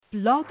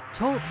Blog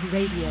Talk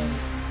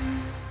Radio.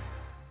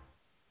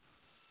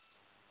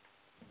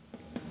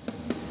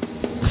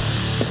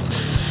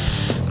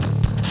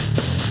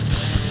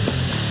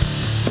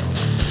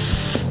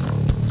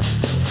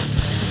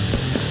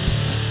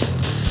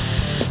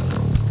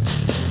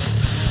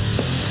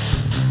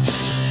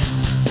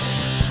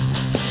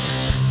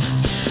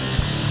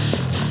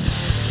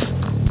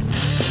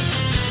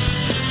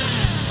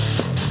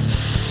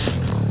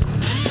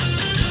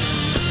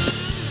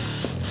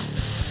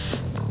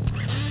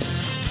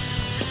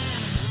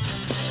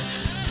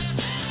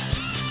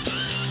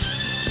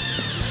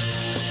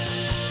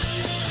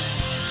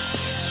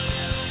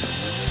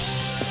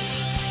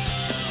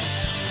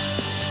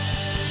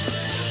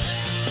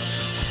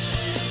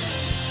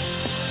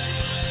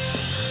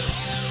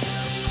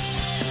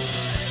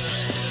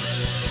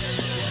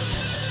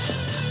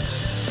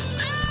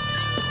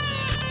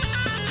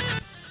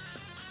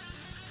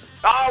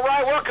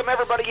 Welcome,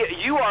 everybody.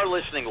 You are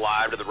listening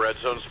live to the Red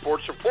Zone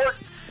Sports Report.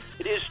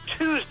 It is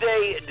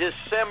Tuesday,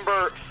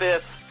 December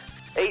 5th,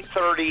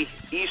 8:30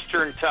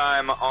 Eastern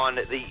Time on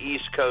the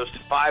East Coast,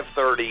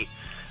 5:30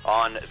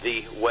 on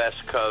the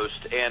West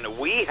Coast. And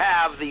we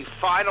have the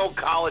final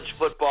college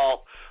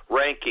football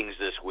rankings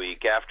this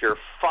week after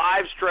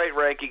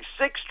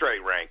six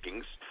straight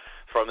rankings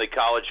from the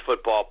College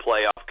Football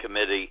Playoff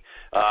Committee.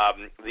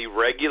 The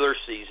regular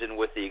season,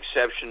 with the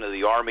exception of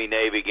the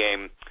Army-Navy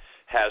game,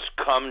 has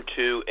come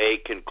to a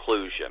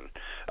conclusion.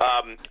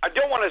 I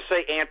don't want to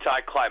say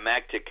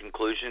anticlimactic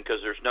conclusion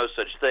because there's no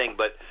such thing,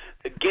 but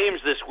the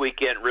games this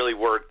weekend really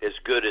weren't as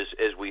good as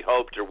we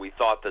hoped or we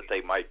thought that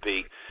they might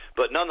be.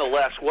 But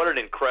nonetheless, what an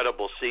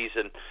incredible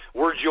season.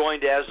 We're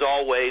joined, as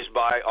always,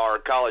 by our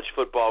college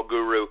football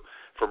guru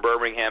from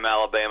Birmingham,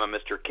 Alabama,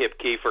 Mr. Kip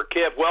Kiefer.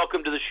 Kip,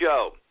 welcome to the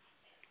show.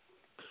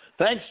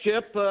 Thanks,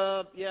 Chip.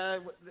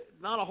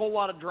 Not a whole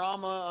lot of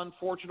drama,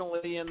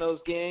 unfortunately, in those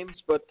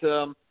games, but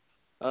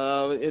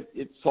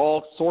it's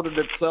all sorted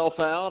itself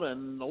out,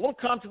 and a little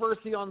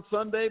controversy on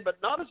Sunday,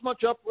 but not as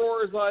much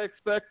uproar as I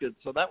expected.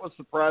 So that was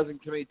surprising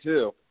to me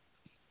too.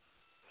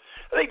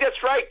 I think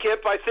that's right,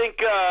 Kip. I think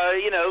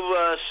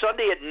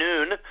Sunday at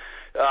noon,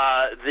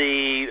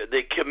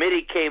 the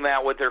committee came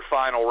out with their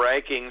final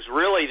rankings.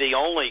 Really, the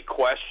only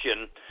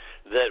question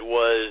that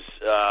was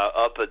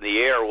up in the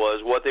air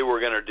was what they were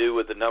going to do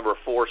with the number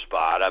 4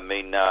 spot. I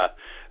mean,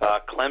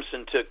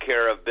 Clemson took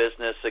care of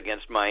business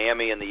against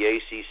Miami in the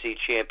ACC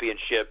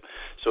championship,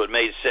 so it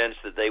made sense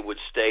that they would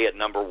stay at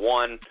number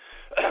 1.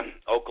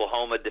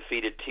 Oklahoma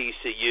defeated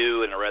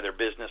TCU in a rather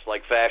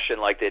business-like fashion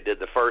like they did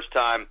the first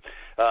time.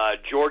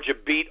 Georgia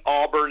beat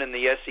Auburn in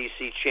the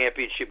SEC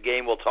championship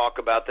game. We'll talk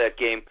about that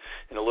game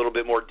in a little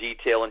bit more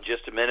detail in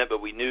just a minute,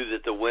 but we knew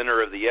that the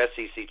winner of the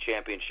SEC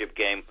championship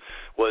game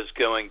was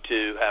going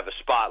to have a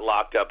spot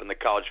locked up in the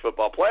college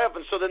football playoff.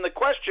 And so then the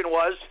question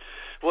was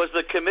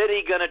the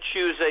committee going to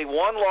choose a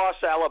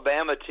one-loss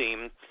Alabama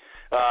team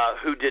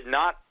who did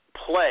not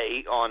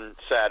play on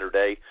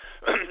Saturday,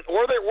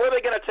 or were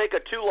they going to take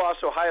a 2-loss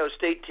Ohio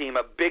State team,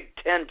 a Big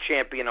Ten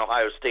champion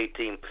Ohio State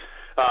team,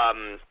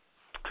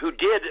 who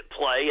did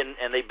play,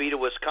 and they beat a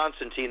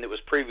Wisconsin team that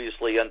was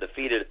previously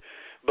undefeated,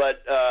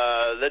 but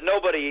that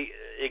nobody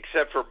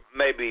except for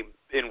maybe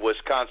in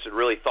Wisconsin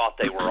really thought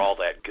they were all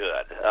that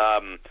good.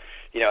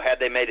 Had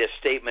they made a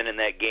statement in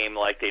that game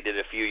like they did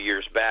a few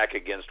years back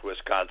against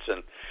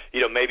Wisconsin,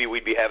 maybe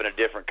we'd be having a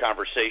different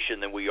conversation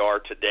than we are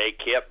today,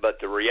 Kip, but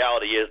the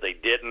reality is they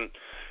didn't.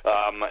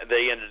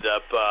 They ended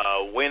up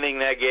winning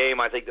that game.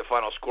 I think the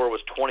final score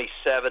was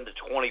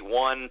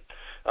 27-21.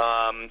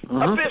 A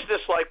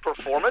business-like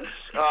performance,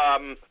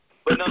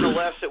 but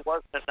nonetheless it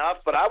wasn't enough.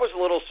 But I was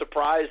a little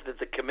surprised that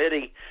the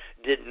committee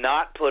did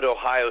not put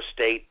Ohio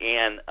State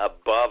in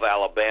above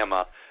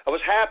Alabama. I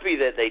was happy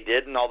that they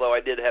didn't, although I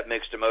did have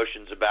mixed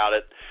emotions about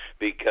it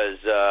because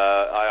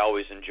I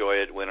always enjoy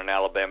it when an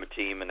Alabama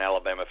team and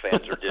Alabama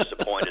fans are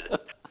disappointed.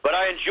 But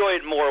I enjoy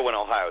it more when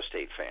Ohio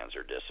State fans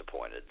are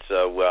disappointed.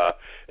 So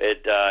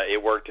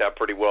it worked out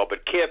pretty well.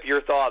 But, Kip,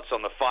 your thoughts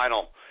on the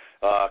final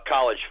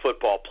college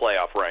football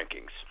playoff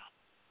rankings?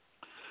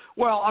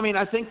 Well, I mean,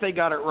 I think they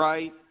got it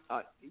right.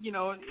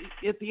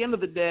 At the end of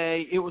the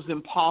day, it was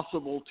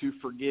impossible to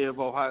forgive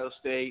Ohio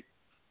State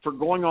for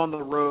going on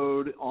the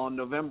road on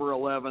November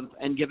 11th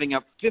and giving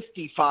up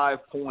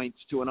 55 points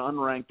to an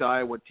unranked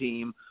Iowa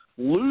team,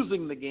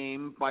 losing the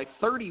game by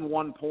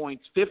 31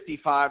 points,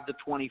 55-24,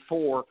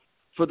 for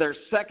their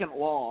second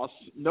loss.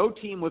 No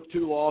team with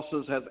 2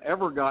 losses has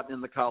ever gotten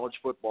in the college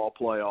football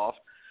playoff.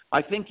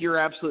 I think you're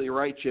absolutely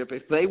right, Chip.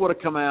 If they would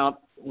have come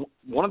out,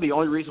 one of the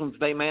only reasons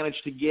they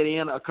managed to get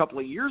in a couple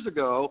of years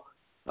ago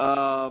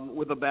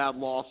with a bad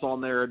loss on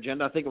their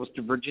agenda, I think it was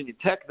to Virginia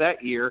Tech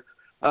that year,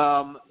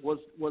 was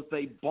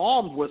they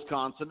bombed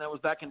Wisconsin. That was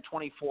back in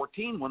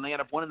 2014 when they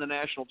ended up winning the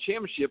national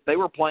championship. They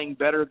were playing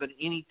better than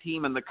any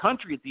team in the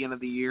country at the end of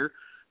the year.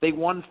 They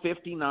won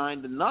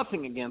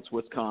 59-0 against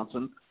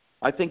Wisconsin.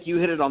 I think you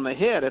hit it on the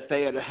head. If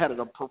they had had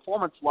a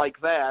performance like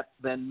that,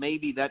 then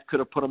maybe that could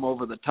have put them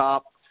over the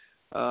top.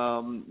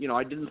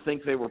 I didn't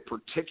think they were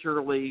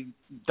particularly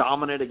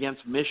dominant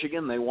against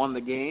Michigan. They won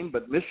the game,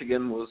 but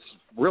Michigan was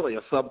really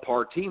a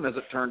subpar team, as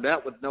it turned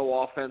out, with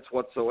no offense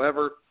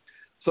whatsoever.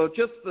 So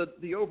just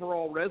the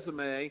overall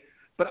resume.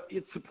 But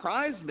it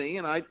surprised me,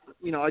 and I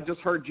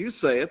just heard you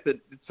say it, that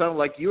it sounded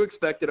like you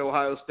expected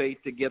Ohio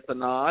State to get the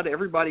nod.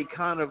 Everybody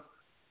kind of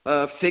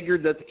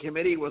figured that the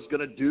committee was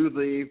going to do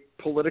the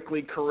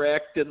politically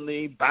correct and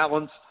the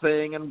balanced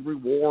thing and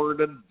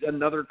reward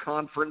another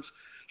conference.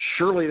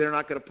 Surely they're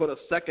not going to put a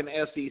second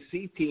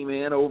SEC team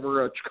in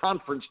over a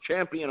conference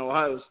champion,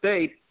 Ohio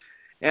State.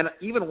 And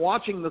even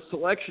watching the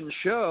selection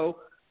show,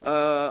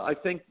 I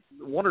think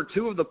one or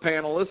two of the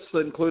panelists,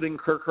 including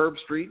Kirk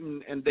Herbstreit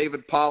and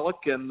David Pollack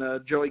and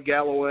Joey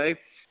Galloway,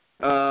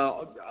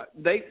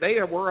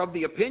 they were of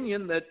the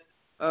opinion that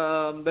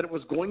it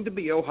was going to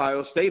be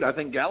Ohio State. I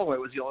think Galloway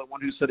was the only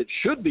one who said it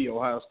should be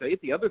Ohio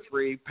State. The other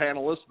three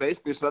panelists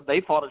basically said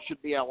they thought it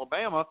should be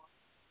Alabama.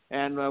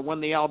 And when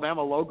the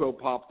Alabama logo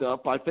popped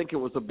up, I think it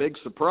was a big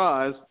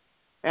surprise.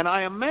 And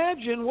I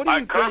imagine, what do you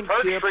think, Kirk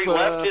Herbstreit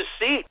left his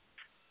seat.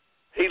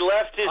 He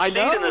left his seat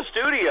in the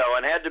studio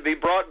and had to be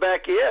brought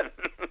back in.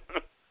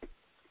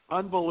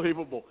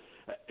 Unbelievable.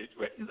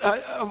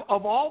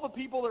 Of all the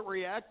people that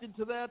reacted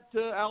to that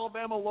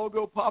Alabama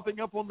logo popping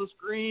up on the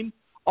screen,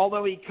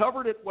 although he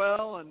covered it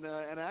well and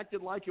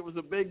acted like it was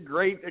a big,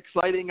 great,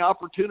 exciting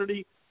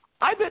opportunity,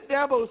 I bet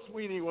Dabo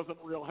Swinney wasn't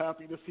real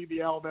happy to see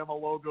the Alabama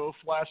logo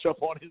flash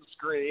up on his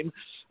screen.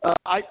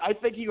 I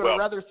think he would have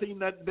rather seen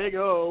that big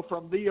O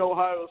from the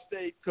Ohio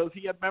State, because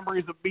he had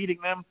memories of beating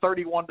them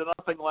 31-0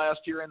 last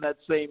year in that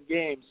same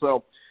game.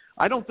 So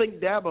I don't think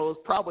Dabo is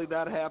probably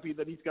that happy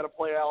that he's got to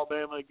play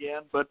Alabama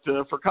again. But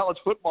for college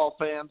football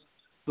fans,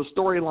 the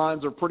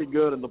storylines are pretty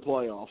good in the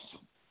playoffs.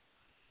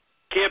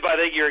 Kip, I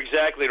think you're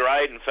exactly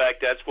right. In fact,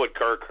 that's what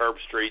Kirk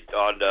Herbstreit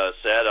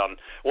said.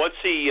 Once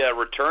he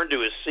returned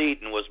to his seat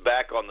and was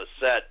back on the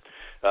set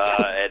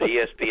at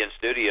ESPN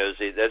Studios,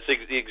 that's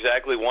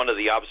exactly one of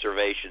the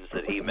observations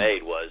that he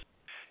made was,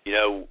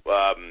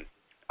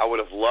 I would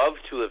have loved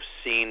to have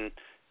seen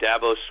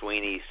Dabo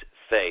Swinney's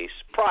face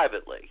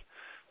privately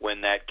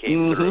when that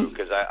came through,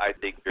 because I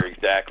think you're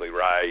exactly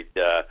right.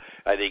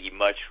 I think he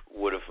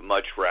would have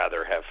much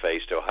rather have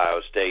faced Ohio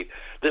State.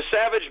 The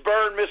Savage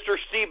Burn, Mr.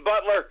 Steve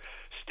Butler.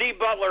 Steve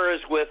Butler is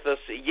with us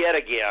yet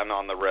again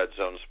on the Red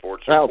Zone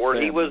Sports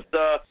Report. He was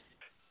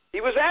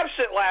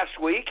absent last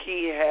week.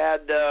 He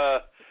had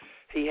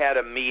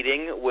a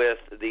meeting with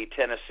the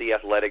Tennessee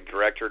athletic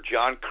director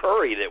John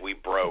Curry that we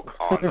broke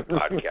on the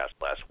podcast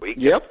last week.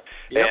 Yep.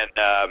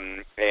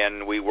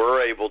 And we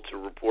were able to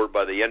report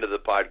by the end of the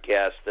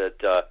podcast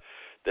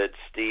that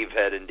Steve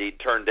had indeed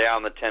turned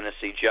down the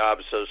Tennessee job.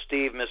 So,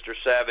 Steve, Mr.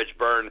 Savage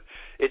Burn,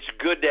 it's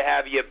good to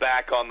have you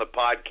back on the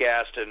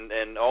podcast,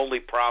 and only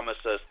promise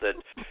us that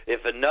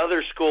if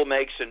another school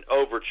makes an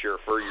overture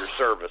for your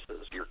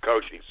services, your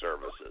coaching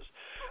services,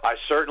 I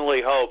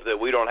certainly hope that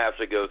we don't have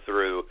to go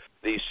through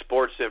the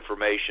sports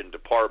information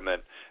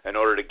department in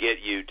order to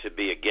get you to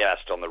be a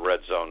guest on the Red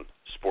Zone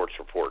Sports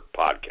Report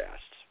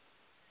podcast.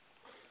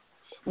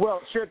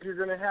 Well, Chip, you're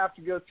going to have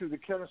to go through the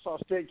Kennesaw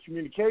State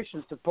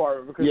Communications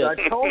Department, because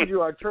I told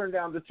you I turned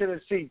down the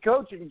Tennessee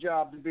coaching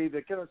job to be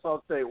the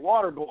Kennesaw State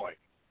water boy.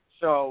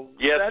 So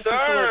that's just the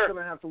way it's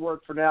going to have to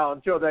work for now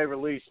until they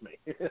release me.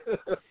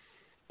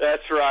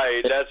 That's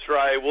right.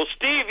 Well,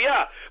 Steve,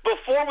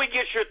 before we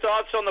get your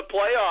thoughts on the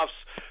playoffs,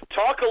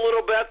 talk a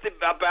little bit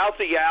about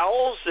the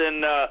Owls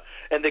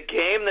and the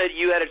game that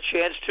you had a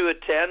chance to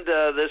attend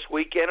this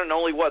weekend, and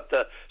only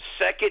the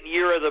second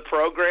year of the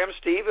program,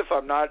 Steve, if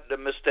I'm not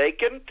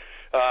mistaken.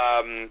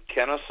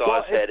 Kennesaw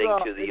is heading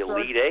to the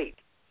Elite Eight.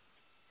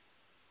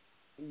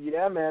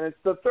 Yeah, man, it's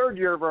the third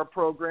year of our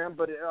program,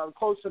 but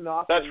close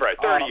enough. That's right,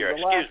 third year.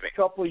 Excuse me.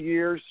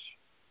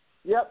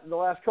 The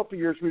last couple of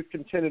years we've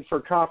contended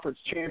for conference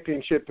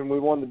championship, and we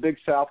won the Big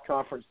South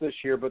Conference this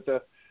year. But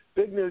the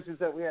big news is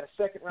that we had a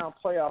second-round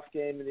playoff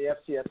game in the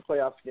FCS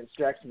playoffs against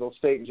Jacksonville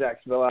State and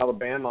Jacksonville,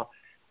 Alabama,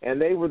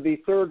 and they were the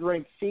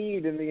third-ranked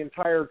seed in the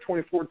entire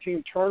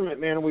 2014 tournament,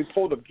 man, and we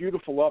pulled a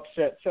beautiful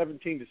upset,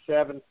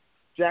 17-7.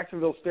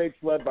 Jacksonville State's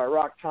led by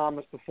Rock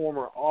Thomas, the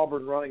former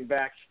Auburn running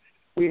backs.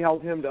 We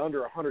held him to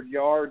under 100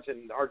 yards,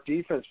 and our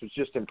defense was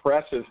just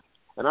impressive.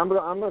 And I'm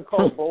going to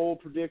call a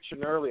bold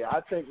prediction early.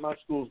 I think my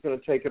school's going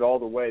to take it all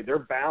the way. Their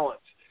balance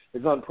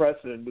is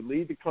unprecedented. We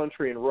lead the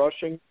country in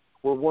rushing.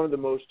 We're one of the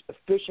most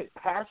efficient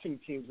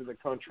passing teams in the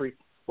country.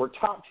 We're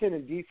top 10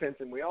 in defense,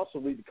 and we also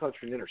lead the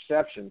country in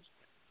interceptions.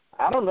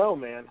 I don't know,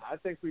 man. I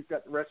think we've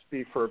got the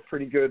recipe for a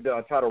pretty good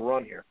title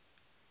run here.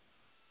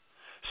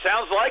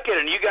 Sounds like it,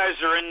 and you guys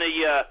are in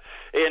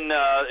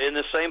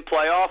the same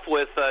playoff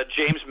with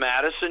James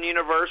Madison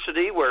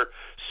University, where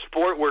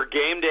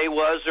game day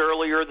was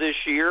earlier this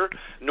year.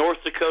 North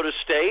Dakota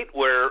State,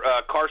 where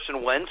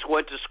Carson Wentz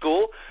went to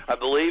school. I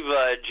believe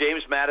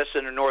James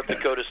Madison and North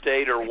Dakota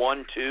State are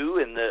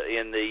 1-2 in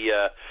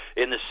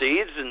the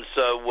seeds, and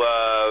so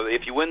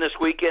if you win this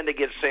weekend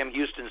against Sam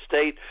Houston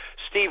State,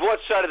 Steve, what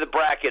side of the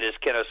bracket is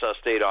Kennesaw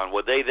State on?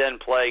 Would they then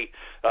play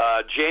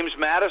James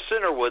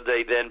Madison, or would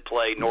they then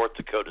play North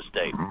Dakota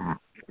State?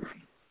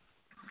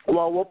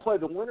 Well, we'll play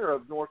the winner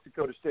of North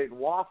Dakota State and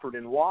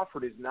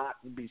Wofford is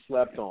not to be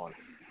slept on.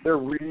 They're a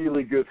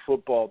really good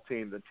football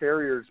team. The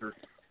Terriers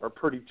are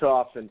pretty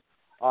tough, and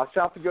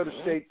South Dakota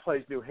State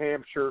plays New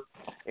Hampshire,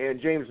 and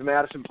James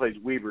Madison plays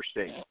Weber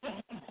State.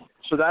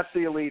 So that's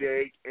the Elite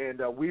Eight, and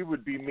we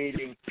would be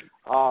meeting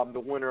the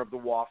winner of the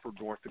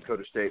Wofford-North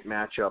Dakota State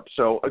matchup.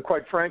 So,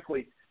 quite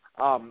frankly,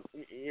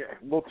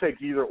 we'll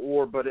take either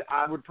or, but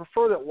I would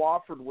prefer that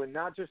Wofford win,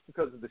 not just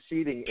because of the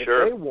seeding.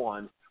 Sure. If they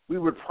won, we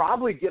would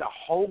probably get a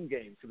home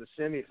game for the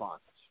semifinals.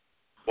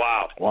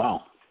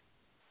 Wow.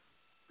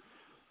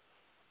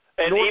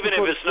 And North even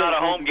Dakota if it's not a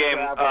home game,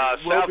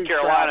 South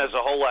Carolina is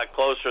a whole lot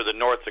closer than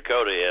North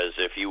Dakota is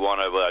if you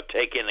want to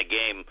take in the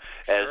game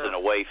as an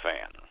away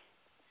fan.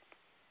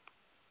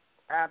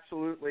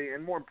 Absolutely,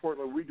 and more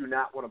importantly, we do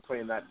not want to play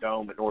in that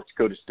dome at North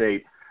Dakota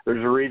State.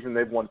 There's a reason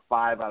they've won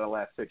 5 out of the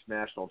last 6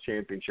 national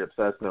championships.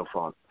 That's no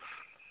fun.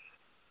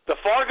 The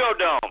Fargo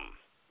Dome.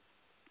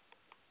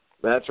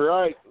 That's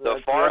right. The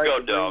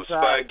Fargo Dome.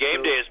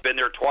 Game day has been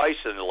there twice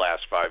in the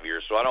last 5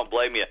 years, so I don't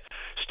blame you.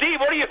 Steve,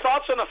 what are your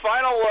thoughts on the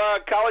final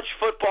college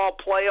football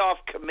playoff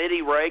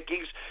committee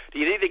rankings? Do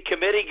you think the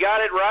committee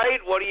got it right?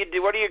 What do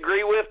you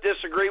agree with,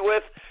 disagree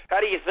with? How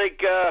do you think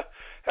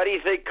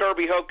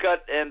Kirby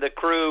Hocutt and the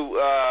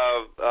crew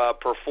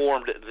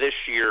performed this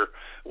year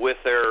with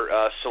their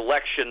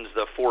selections,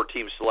 the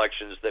 4-team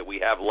selections that we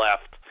have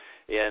left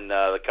in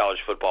the college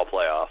football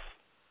playoff?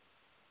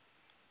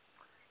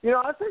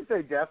 I think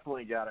they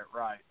definitely got it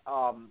right.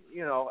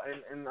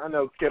 And I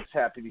know Kip's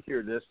happy to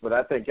hear this, but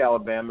I think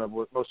Alabama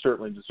would most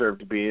certainly deserve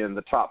to be in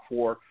the top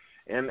 4.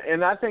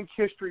 And I think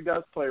history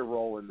does play a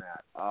role in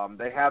that.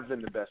 They have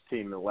been the best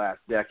team in the last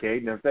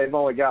decade, and if they've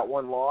only got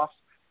 1 loss,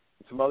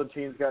 some other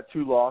teams got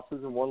 2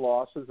 losses and 1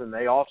 losses, and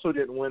they also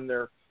didn't win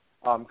their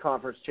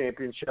conference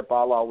championship a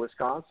la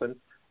Wisconsin,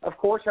 of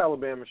course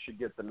Alabama should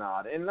get the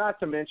nod. And not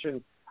to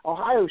mention,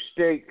 Ohio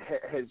State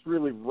has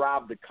really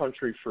robbed the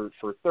country for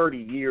 30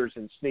 years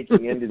in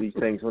sneaking into these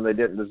things when they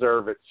didn't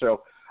deserve it.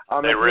 So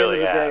at the end of the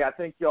day, I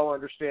think y'all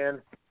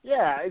understand.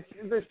 Yeah,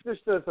 this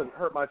doesn't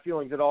hurt my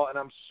feelings at all, and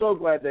I'm so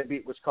glad they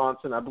beat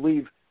Wisconsin. I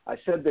believe I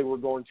said they were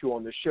going to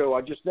on the show.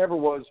 I just never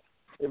was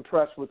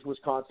impressed with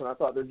Wisconsin. I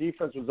thought their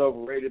defense was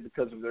overrated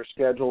because of their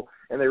schedule,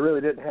 and they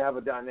really didn't have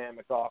a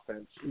dynamic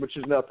offense, which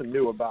is nothing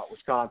new about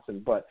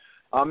Wisconsin. But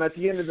at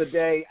the end of the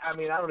day, I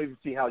don't even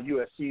see how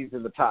USC is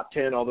in the top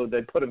 10, although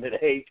they put them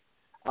at 8.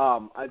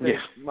 I think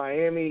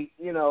Miami,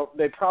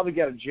 they probably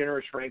got a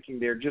generous ranking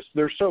there.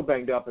 They're so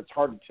banged up, it's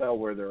hard to tell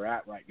where they're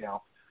at right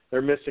now.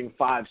 They're missing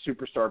 5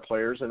 superstar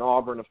players, and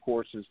Auburn, of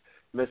course, is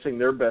missing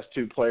their best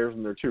 2 players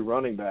and their 2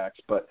 running backs.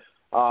 But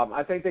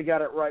I think they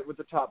got it right with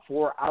the top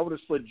 4. I would have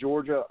slid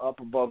Georgia up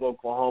above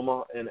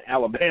Oklahoma and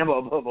Alabama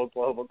above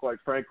Oklahoma, quite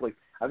frankly.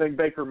 I think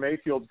Baker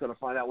Mayfield's going to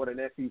find out what an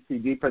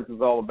SEC defense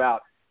is all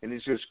about, and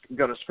he's just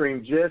going to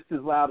scream just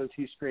as loud as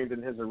he screamed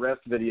in his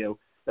arrest video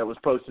that was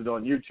posted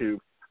on YouTube.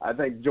 I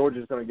think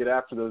Georgia's going to get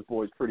after those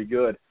boys pretty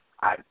good.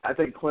 I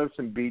think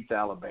Clemson beats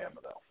Alabama,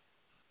 though.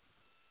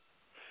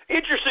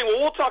 Interesting. Well,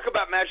 we'll talk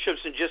about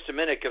matchups in just a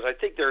minute because I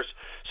think there's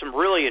some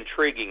really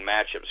intriguing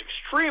matchups,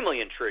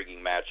 extremely intriguing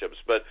matchups.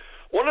 But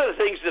one of the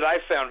things that I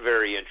found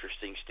very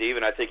interesting, Steve,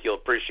 and I think you'll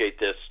appreciate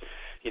this,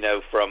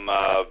 from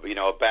a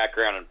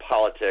background in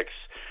politics.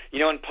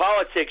 In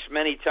politics,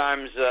 many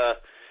times, the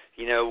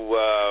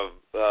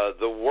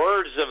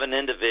words of an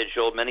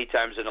individual, many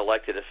times an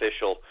elected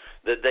official,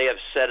 that they have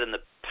said in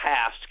the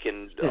past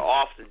can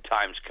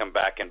oftentimes come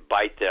back and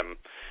bite them,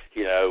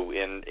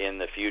 in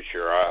the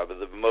future.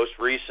 The most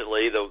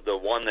recently, the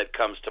one that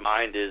comes to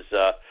mind is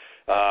the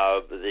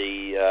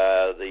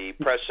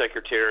press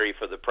secretary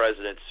for the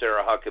president,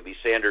 Sarah Huckabee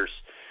Sanders.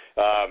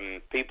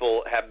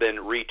 People have been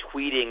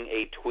retweeting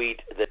a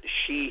tweet that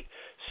she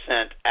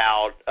sent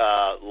out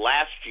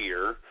last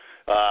year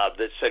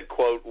that said,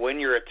 quote, "When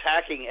you're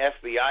attacking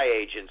FBI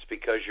agents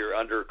because you're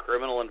under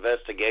criminal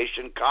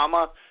investigation,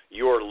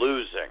 you're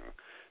losing."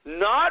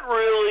 Not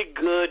really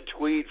good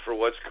tweet for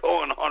what's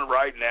going on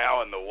right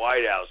now in the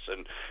White House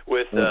and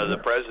with the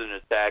president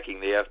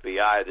attacking the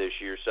FBI this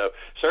year. So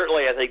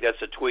certainly I think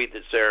that's a tweet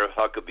that Sarah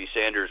Huckabee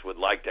Sanders would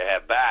like to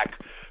have back.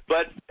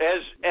 But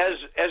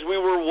as we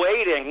were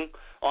waiting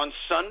on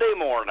Sunday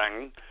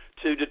morning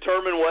to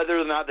determine whether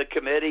or not the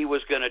committee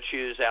was going to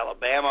choose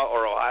Alabama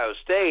or Ohio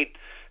State,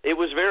 it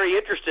was very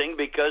interesting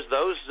because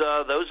those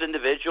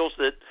individuals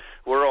that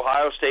were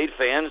Ohio State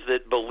fans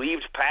that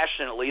believed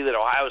passionately that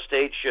Ohio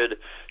State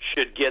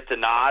should get the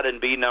nod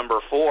and be number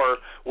 4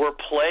 were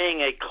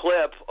playing a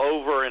clip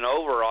over and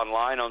over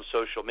online on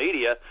social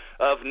media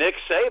of Nick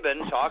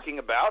Saban talking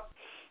about,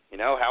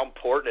 how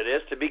important it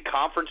is to be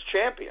conference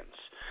champions.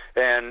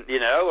 And,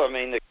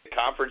 the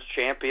conference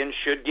champions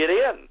should get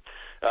in.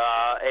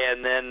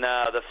 And then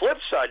the flip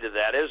side to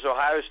that is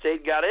Ohio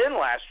State got in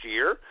last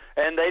year,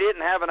 and they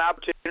didn't have an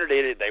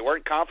opportunity. They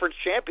weren't conference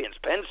champions.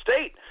 Penn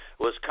State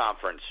was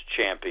conference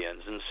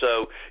champions. And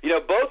so,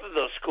 both of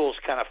those schools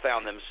kind of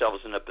found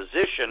themselves in a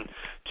position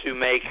to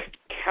make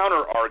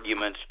counter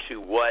arguments to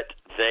what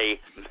they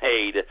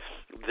made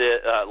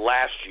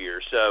last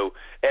year. So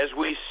as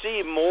we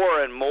see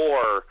more and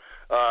more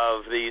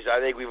of these, I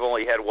think we've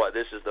only had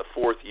this is the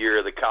fourth year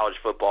of the college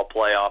football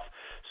playoff,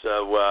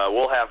 so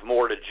we'll have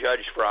more to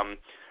judge from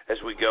as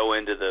we go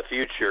into the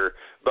future.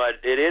 But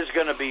it is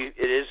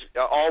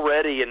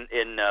already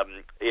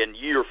in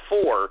year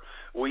 4.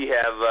 We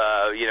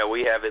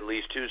have at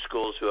least 2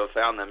 schools who have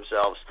found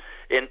themselves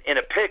in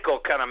a pickle,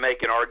 kind of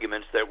making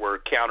arguments that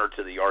were counter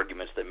to the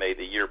arguments they made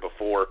the year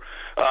before.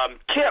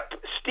 Kip,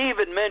 Steve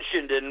had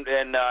mentioned,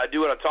 and I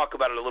do want to talk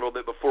about it a little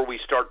bit before we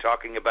start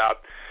talking about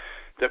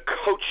the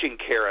coaching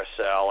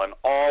carousel and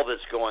all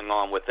that's going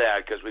on with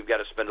that, because we've got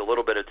to spend a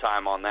little bit of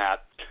time on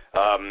that.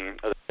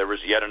 There was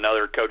yet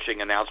another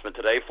coaching announcement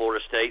today.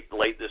 Florida State,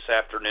 late this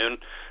afternoon,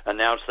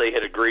 announced they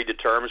had agreed to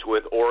terms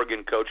with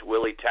Oregon coach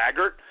Willie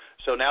Taggart.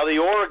 So now the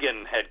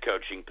Oregon head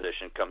coaching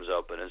position comes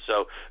open. And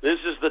so this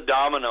is the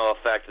domino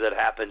effect that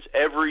happens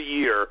every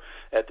year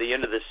at the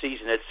end of the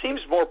season. It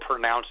seems more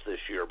pronounced this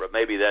year, but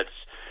maybe that's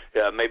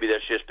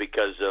just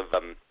because of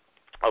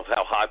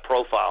how high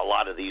profile a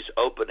lot of these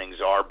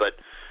openings are. But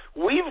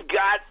we've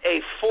got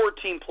a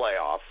 4-team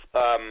playoff.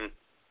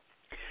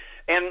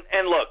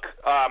 And look,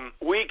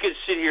 we could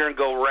sit here and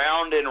go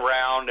round and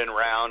round and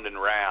round and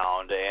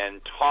round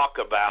and talk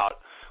about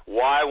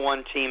why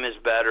one team is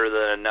better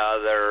than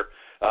another.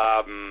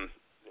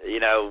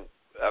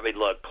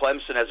 Look,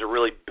 Clemson has a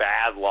really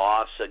bad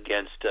loss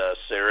against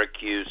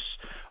Syracuse.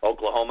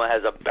 Oklahoma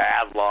has a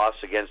bad loss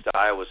against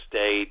Iowa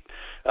State.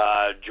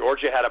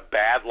 Georgia had a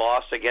bad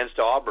loss against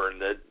Auburn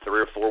that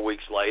 3 or 4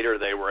 weeks later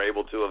they were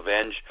able to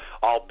avenge,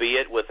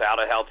 albeit without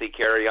a healthy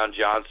Kerryon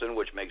Johnson,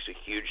 which makes a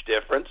huge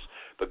difference.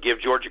 But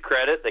give Georgia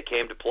credit; they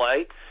came to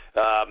play,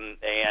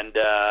 and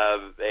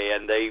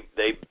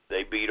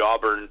they beat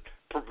Auburn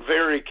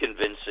very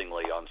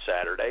convincingly on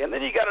Saturday. And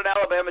then you got an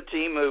Alabama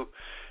team who,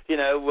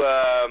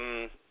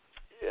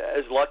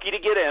 is lucky to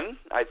get in.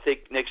 I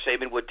think Nick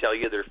Saban would tell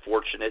you they're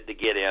fortunate to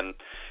get in,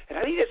 and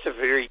I think that's a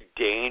very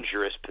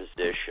dangerous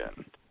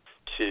position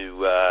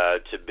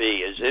to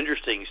be. It's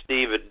interesting.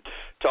 Steve had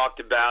talked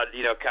about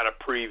kind of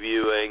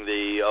previewing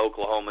the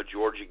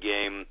Oklahoma-Georgia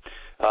game.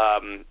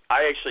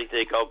 I actually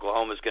think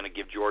Oklahoma's going to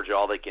give Georgia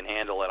all they can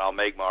handle, and I'll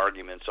make my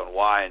arguments on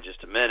why in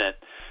just a minute.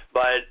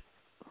 But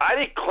I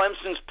think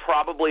Clemson's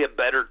probably a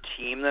better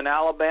team than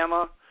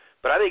Alabama,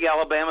 but I think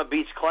Alabama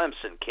beats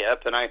Clemson,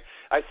 Kip, and I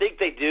think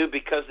they do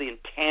because the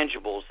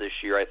intangibles this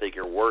year I think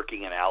are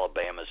working in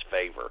Alabama's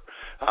favor.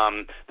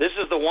 This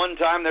is the one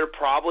time they're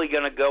probably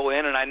going to go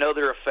in, and I know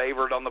they're a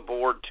favorite on the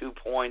board, 2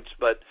 points,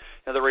 but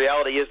the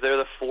reality is they're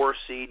the 4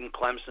 seed and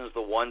Clemson's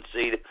the 1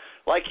 seed.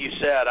 Like you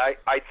said,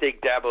 I think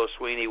Dabo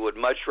Swinney would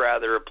much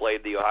rather have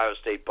played the Ohio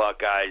State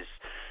Buckeyes.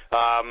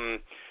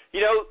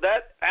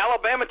 That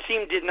Alabama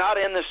team did not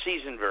end the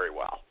season very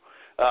well.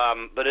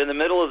 But in the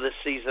middle of the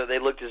season, they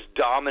looked as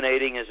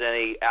dominating as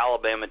any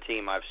Alabama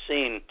team I've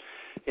seen.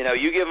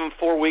 You give them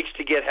 4 weeks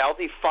to get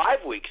healthy,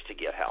 5 weeks to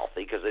get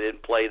healthy because they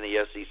didn't play in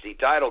the SEC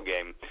title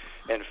game,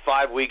 and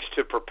 5 weeks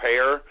to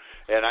prepare.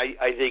 And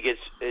I think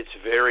it's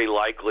very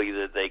likely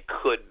that they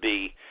could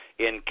be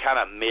in kind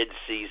of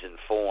mid-season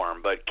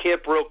form. But,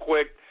 Kip, real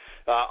quick,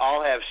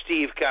 I'll have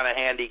Steve kind of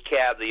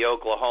handicap the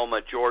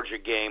Oklahoma-Georgia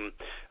game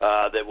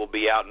that will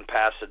be out in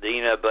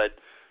Pasadena. But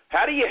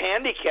how do you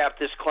handicap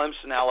this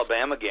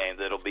Clemson-Alabama game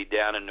that'll be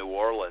down in New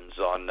Orleans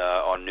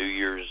on New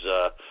Year's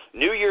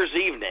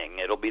evening?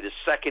 It'll be the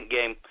second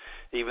game,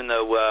 even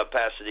though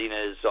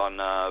Pasadena is on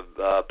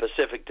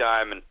Pacific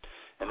time and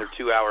they're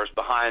 2 hours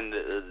behind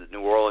the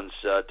New Orleans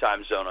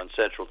time zone on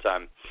Central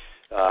Time.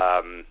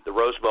 The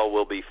Rose Bowl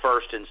will be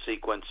first in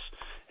sequence,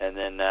 and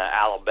then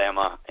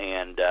Alabama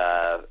and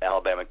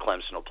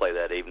Clemson will play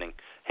that evening.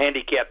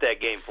 Handicap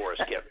that game for us,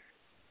 Kip.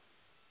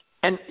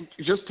 And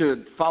just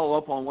to follow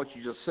up on what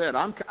you just said,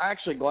 I'm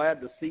actually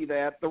glad to see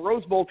that. The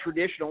Rose Bowl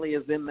traditionally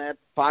is in that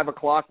 5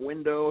 o'clock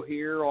window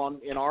here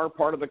in our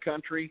part of the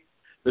country.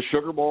 The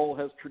Sugar Bowl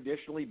has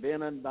traditionally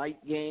been a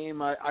night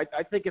game. I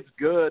think it's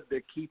good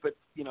to keep it,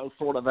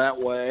 sort of that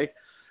way.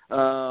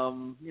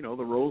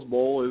 The Rose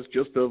Bowl is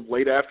just a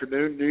late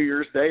afternoon New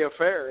Year's Day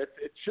affair.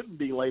 It shouldn't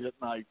be late at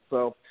night.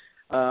 So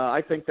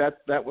I think that's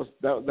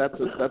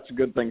a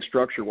good thing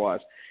structure-wise.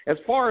 As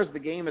far as the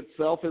game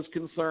itself is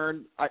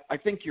concerned, I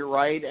think you're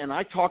right, and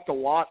I talked a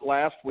lot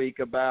last week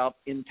about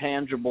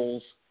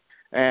intangibles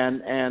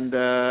and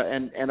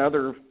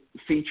other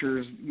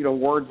features,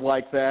 words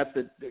like that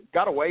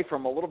got away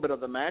from a little bit of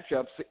the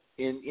matchups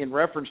in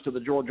reference to the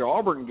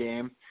Georgia-Auburn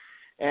game.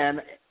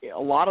 And a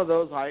lot of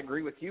those, I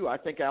agree with you. I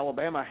think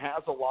Alabama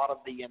has a lot of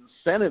the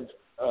incentive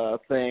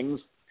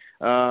things.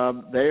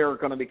 They are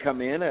going to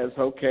come in as,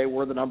 okay,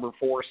 we're the number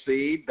 4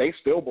 seed. They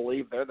still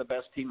believe they're the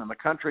best team in the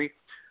country.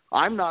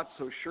 I'm not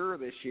so sure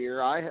this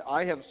year.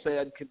 I have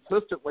said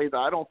consistently that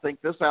I don't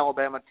think this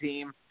Alabama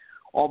team,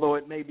 although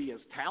it may be as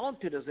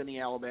talented as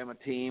any Alabama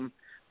team,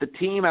 the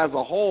team as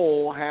a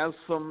whole has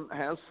some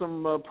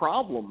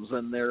problems,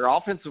 and their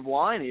offensive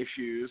line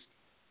issues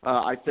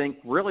I think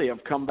really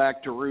have come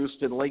back to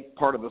roost in late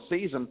part of the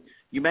season.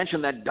 You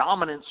mentioned that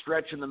dominant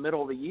stretch in the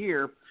middle of the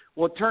year.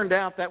 Well, it turned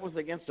out that was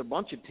against a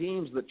bunch of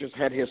teams that just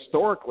had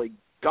historically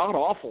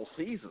god-awful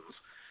seasons.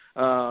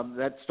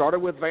 That started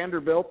with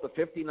Vanderbilt, the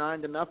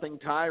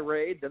 59-0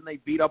 tirade. Then they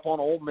beat up on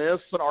Ole Miss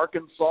and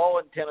Arkansas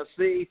and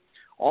Tennessee.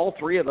 All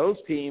three of those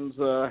teams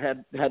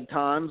had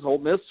times. Ole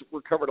Miss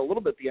recovered a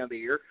little bit at the end of the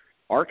year.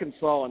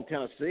 Arkansas and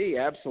Tennessee,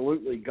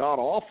 absolutely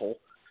god-awful.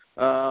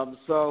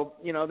 So,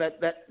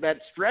 that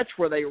stretch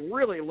where they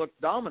really looked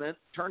dominant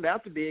turned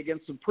out to be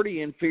against some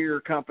pretty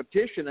inferior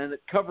competition, and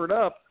it covered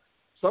up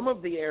some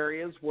of the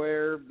areas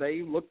where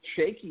they looked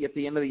shaky at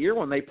the end of the year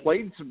when they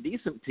played some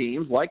decent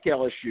teams like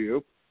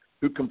LSU,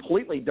 who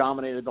completely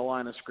dominated the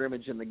line of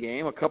scrimmage in the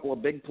game. A couple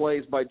of big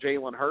plays by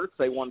Jalen Hurts.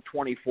 They won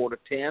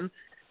 24-10.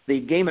 The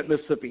game at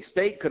Mississippi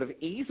State could have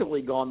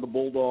easily gone the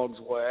Bulldogs'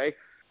 way.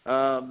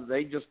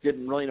 They just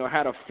didn't really know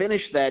how to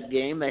finish that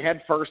game. They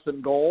had first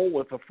and goal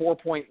with a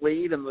 4-point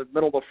lead in the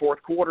middle of the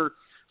fourth quarter,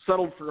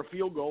 settled for a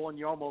field goal, and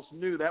you almost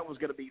knew that was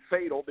going to be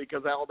fatal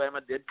because Alabama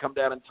did come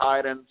down and tie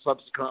it and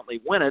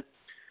subsequently win it.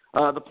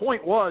 The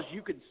point was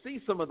you could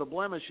see some of the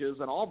blemishes,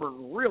 and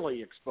Auburn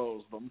really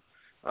exposed them,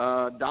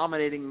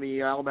 dominating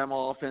the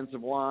Alabama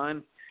offensive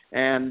line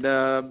and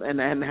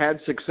had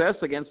success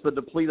against the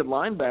depleted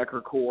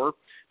linebacker core.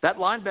 That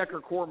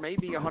linebacker core may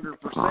be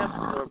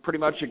 100% pretty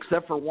much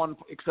except for one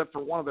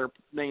of their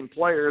main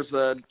players.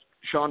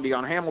 Sean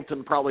Dion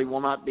Hamilton probably will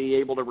not be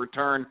able to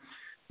return,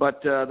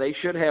 but they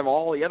should have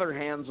all the other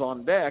hands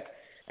on deck,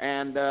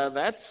 and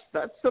that's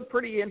a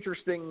pretty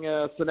interesting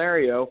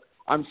scenario.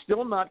 I'm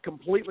still not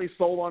completely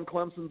sold on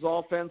Clemson's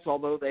offense,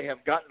 although they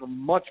have gotten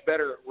much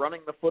better at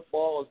running the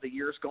football as the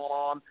year's gone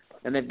on,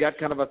 and they've got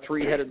kind of a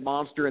three-headed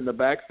monster in the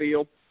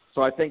backfield.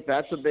 So I think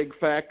that's a big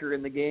factor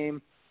in the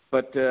game.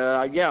 But,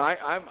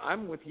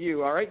 I'm with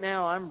you. Right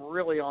now I'm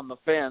really on the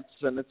fence,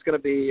 and it's going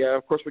to be,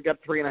 of course, we've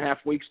got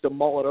 3.5 weeks to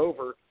mull it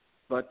over.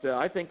 But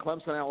I think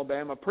Clemson,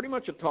 Alabama, pretty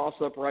much a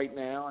toss-up right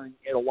now, and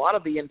a lot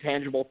of the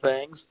intangible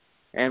things.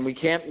 And we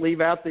can't leave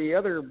out the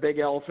other big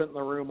elephant in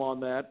the room on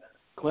that.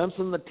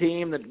 Clemson, the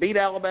team that beat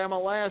Alabama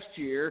last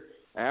year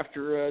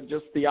after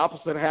just the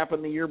opposite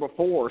happened the year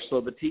before. So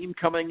the team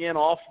coming in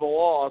off the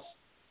loss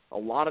a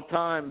lot of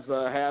times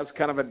has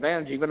kind of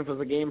advantage, even if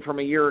it's a game from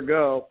a year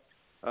ago.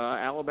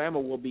 Alabama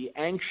will be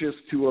anxious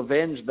to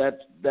avenge that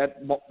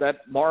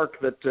mark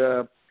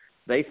that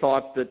they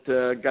thought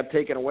that got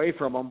taken away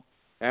from them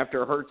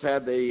after Hurts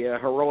had the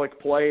heroic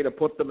play to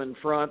put them in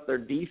front. Their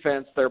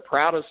defense, their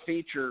proudest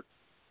feature,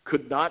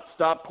 could not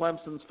stop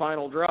Clemson's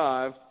final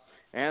drive.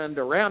 And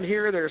around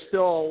here, there's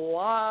still a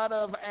lot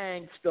of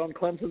angst on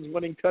Clemson's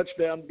winning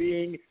touchdown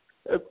being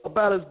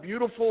about as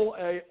beautiful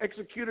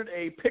executed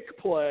a pick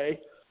play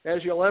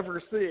as you'll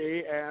ever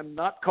see, and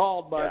not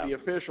called by the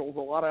officials. A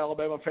lot of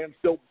Alabama fans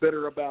still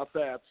bitter about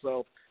that.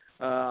 So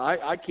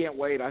I can't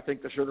wait. I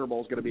think the Sugar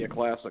Bowl is going to be a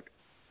classic.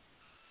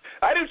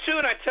 I do too,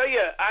 and I tell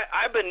you,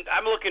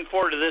 I'm looking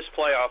forward to this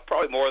playoff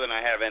probably more than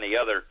I have any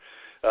other.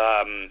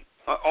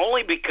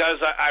 Only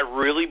because I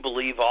really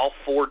believe all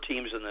four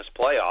teams in this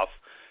playoff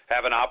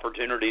have an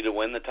opportunity to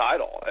win the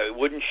title. It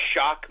wouldn't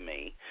shock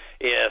me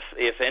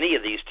if any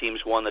of these teams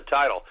won the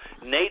title.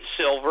 Nate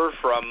Silver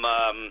from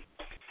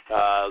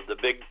the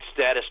big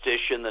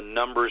statistician, the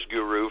numbers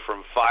guru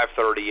from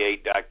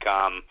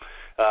 538.com,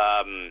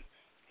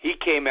 he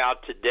came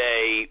out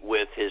today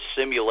with his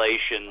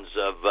simulations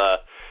of,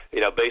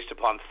 based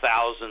upon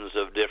thousands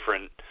of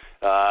different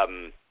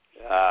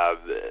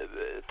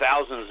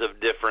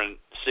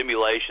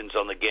simulations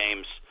on the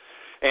games.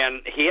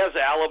 And he has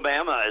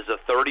Alabama as a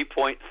 30%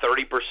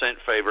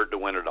 favorite to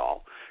win it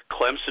all.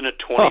 Clemson at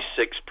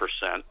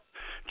 26%.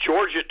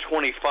 Georgia at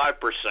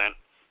 25%.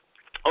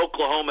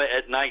 Oklahoma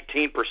at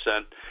 19%.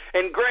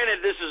 And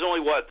granted, this is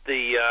only,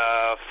 the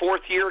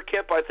fourth year,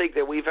 Kip, I think,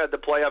 that we've had the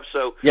playoffs.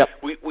 So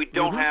we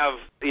don't have,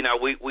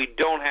 we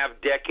don't have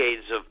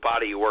decades of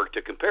body of work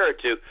to compare it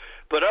to.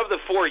 But of the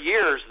 4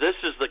 years, this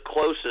is the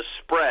closest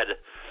spread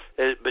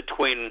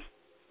between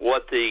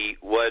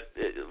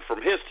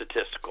from his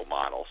statistical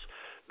models,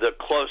 the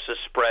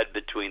closest spread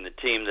between the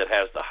team that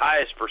has the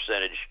highest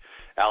percentage,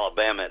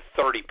 Alabama at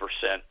 30%,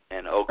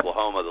 and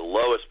Oklahoma the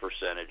lowest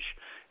percentage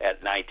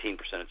at 19%.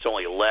 It's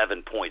only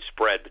 11-point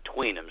spread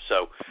between them.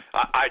 So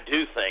I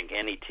do think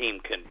any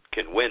team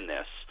can win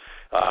this,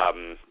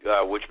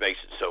 which makes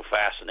it so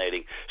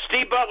fascinating.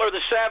 Steve Butler,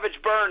 the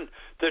Savage Burn,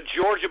 the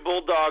Georgia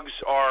Bulldogs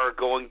are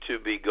going to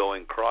be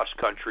going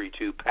cross-country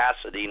to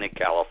Pasadena,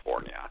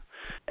 California.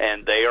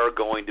 And they are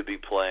going to be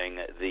playing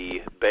the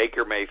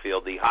Baker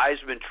Mayfield, the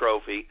Heisman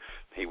Trophy.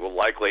 He will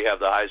likely have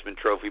the Heisman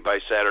Trophy by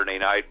Saturday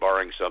night,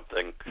 barring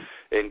something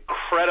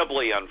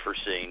incredibly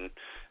unforeseen.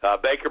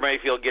 Baker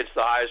Mayfield gets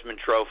the Heisman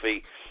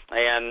Trophy,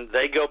 and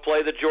they go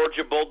play the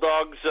Georgia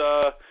Bulldogs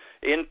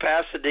in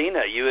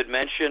Pasadena. You had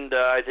mentioned,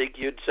 I think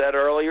you had said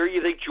earlier,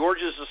 you think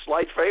Georgia's a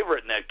slight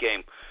favorite in that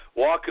game.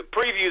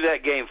 Preview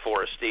that game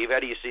for us, Steve. How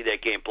do you see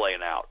that game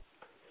playing out?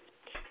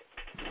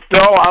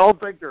 No, I don't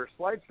think they're a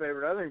slight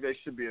favorite. I think they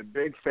should be a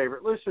big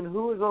favorite. Listen,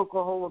 who has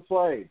Oklahoma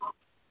played?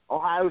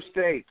 Ohio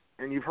State,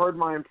 and you've heard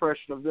my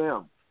impression of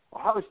them.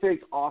 Ohio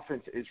State's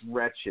offense is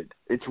wretched.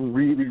 It's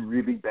really,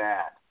 really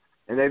bad.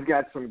 And they've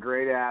got some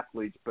great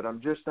athletes, but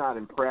I'm just not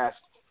impressed.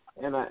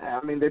 And, I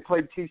mean, they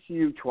played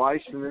TCU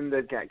twice, and then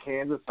they've got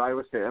Kansas,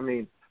 Iowa State. I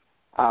mean,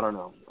 I don't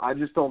know. I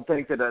just don't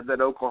think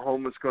that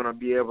Oklahoma's going to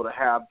be able to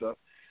have the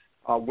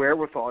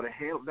wherewithal to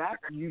handle that.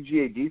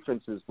 UGA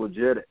defense is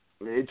legit.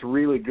 It's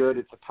really good.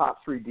 It's a top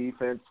 3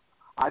 defense.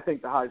 I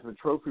think the Heisman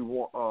Trophy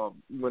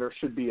winner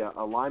should be a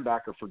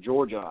linebacker for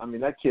Georgia. I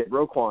mean, that kid,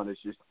 Roquan, is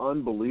just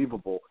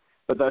unbelievable.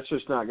 But that's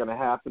just not going to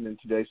happen in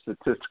today's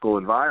statistical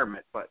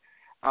environment. But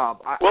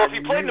if he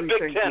played in the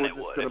Big Ten, it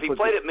would. If he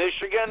played at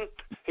Michigan,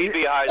 he'd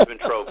be a Heisman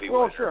Trophy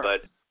winner. Sure.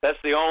 But that's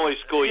the only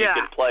school you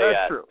can play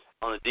at true.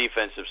 on the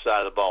defensive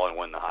side of the ball and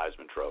win the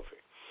Heisman Trophy.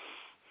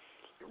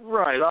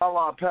 Right, a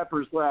la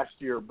Peppers last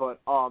year,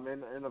 but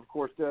and of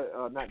course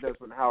not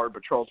Desmond Howard,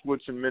 but Charles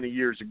Woodson many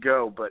years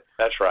ago. But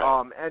that's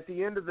right. At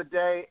the end of the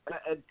day,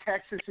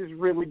 Texas is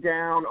really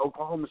down.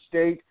 Oklahoma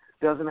State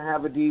doesn't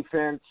have a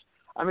defense.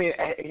 I mean,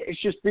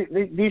 it's just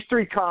these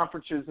 3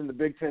 conferences in the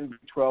Big Ten, Big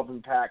 12,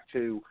 and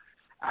Pac-2.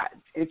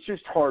 It's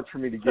just hard for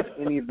me to give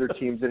any of their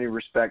teams any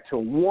respect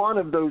till one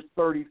of those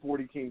 30,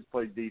 40 teams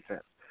plays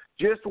defense.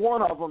 Just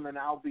one of them, and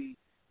I'll be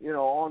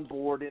on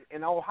board.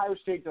 And Ohio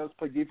State does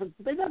play defense,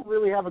 but they don't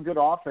really have a good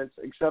offense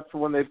except for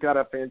when they've got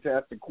a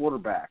fantastic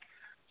quarterback.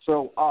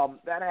 So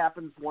that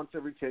happens once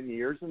every 10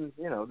 years, and,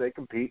 they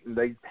compete and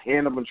they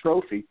hand them a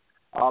trophy.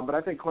 But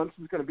I think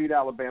Clemson's going to beat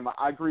Alabama.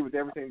 I agree with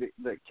everything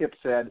that Kip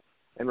said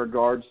in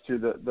regards to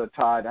the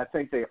Tide. I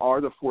think they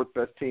are the 4th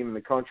best team in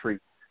the country.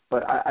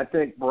 But I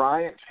think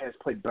Bryant has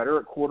played better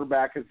at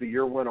quarterback as the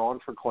year went on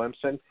for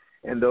Clemson.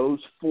 And those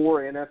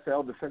 4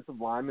 NFL defensive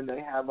linemen they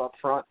have up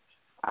front,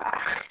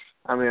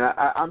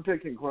 I'm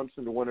picking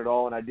Clemson to win it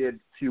all, and I did a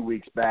few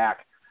weeks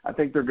back. I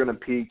think they're going to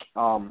peak.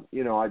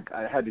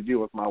 I had to deal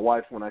with my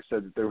wife when I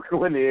said that they were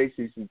going to win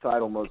the ACC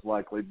title most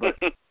likely. But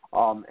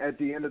at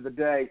the end of the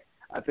day,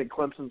 I think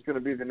Clemson's going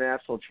to be the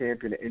national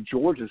champion, and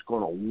Georgia's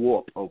going to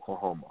whoop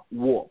Oklahoma.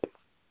 Whoop.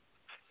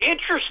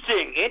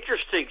 Interesting,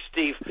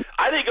 Steve.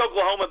 I think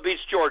Oklahoma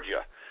beats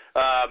Georgia.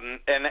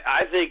 And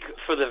I think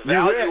for the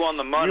value on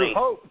the money,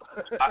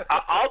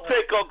 I'll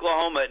take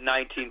Oklahoma at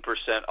 19%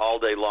 all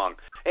day long.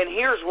 And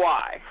here's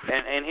why.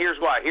 And here's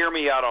why. Hear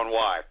me out on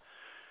why.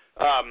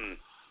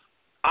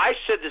 I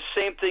said the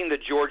same thing to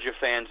Georgia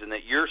fans and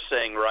that you're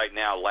saying right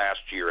now last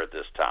year at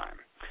this time.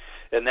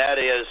 And that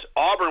is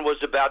Auburn was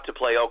about to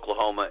play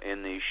Oklahoma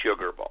in the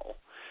Sugar Bowl.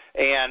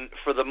 And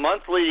for the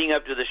month leading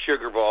up to the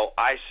Sugar Bowl,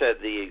 I said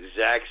the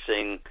exact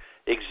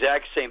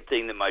same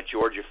thing that my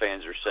Georgia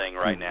fans are saying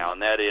right now,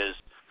 and that is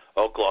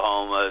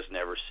Oklahoma has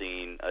never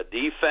seen a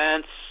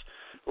defense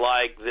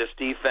like this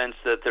defense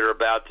that they're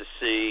about to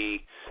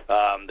see.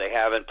 They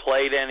haven't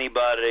played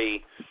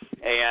anybody.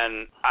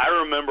 And I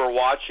remember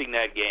watching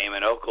that game,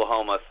 and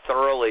Oklahoma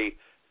thoroughly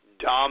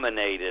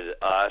dominated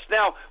us.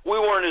 Now, we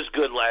weren't as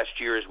good last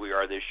year as we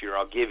are this year.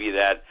 I'll give you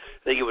that.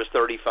 I think it was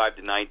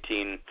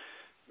 35-19.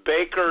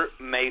 Baker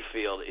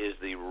Mayfield is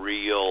the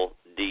real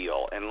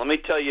deal. And let me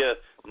tell you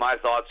my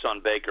thoughts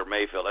on Baker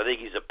Mayfield. I think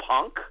he's a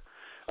punk.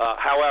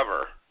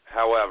 However,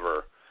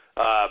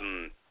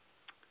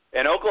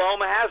 and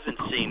Oklahoma hasn't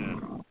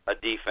seen a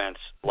defense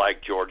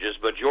like Georgia's,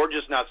 but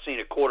Georgia's not seen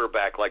a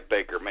quarterback like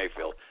Baker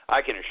Mayfield.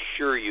 I can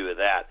assure you of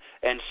that.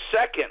 And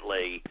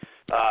secondly,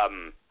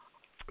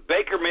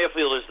 Baker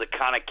Mayfield is the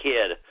kind of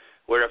kid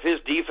where if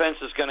his defense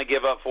is going to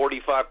give up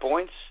 45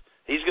 points,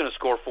 he's going to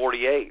score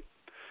 48.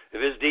 If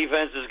his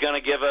defense is going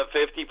to give up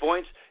 50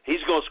 points,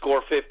 he's going to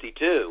score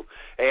 52.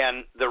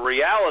 And the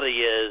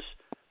reality is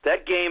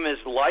that game is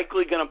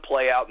likely going to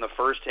play out in the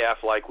first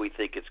half like we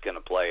think it's going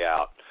to play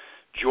out.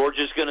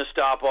 Georgia's going to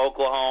stop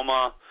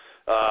Oklahoma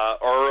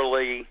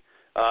early.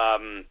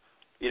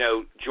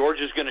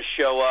 Georgia's going to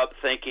show up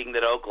thinking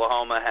that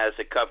Oklahoma has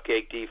a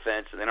cupcake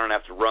defense and they don't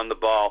have to run the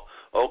ball.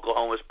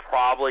 Oklahoma's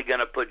probably going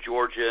to put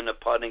Georgia in a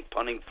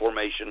punting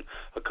formation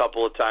a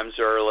couple of times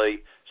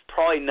early. It's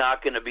probably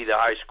not going to be the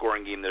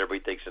high-scoring game that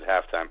everybody thinks at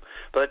halftime.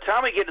 By the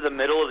time we get to the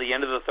middle of the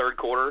end of the third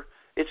quarter,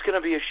 it's going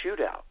to be a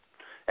shootout.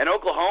 And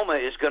Oklahoma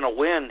is going to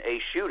win a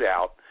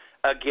shootout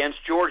against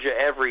Georgia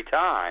every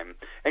time.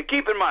 And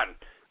keep in mind,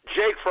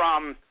 Jake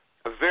Fromm,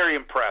 very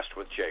impressed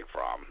with Jake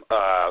Fromm.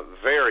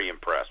 Very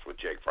impressed with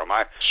Jake Fromm.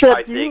 I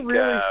think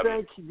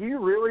do you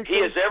really think he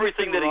has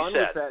everything that he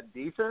said. With that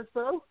defense,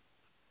 though?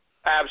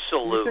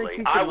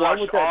 Absolutely. I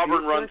watched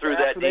Auburn run through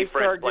that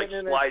defense like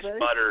sliced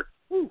butter.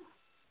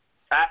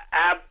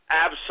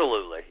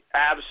 Absolutely.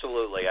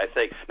 I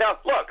think. Now,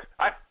 look,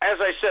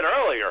 as I said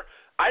earlier,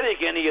 I think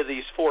any of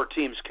these 4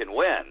 teams can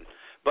win.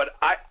 But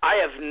I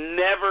have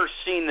never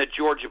seen the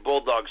Georgia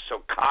Bulldogs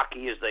so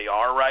cocky as they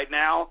are right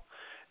now.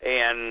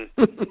 And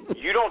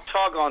you don't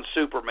tug on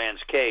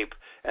Superman's cape.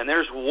 And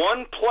there's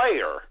one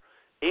player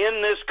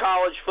in this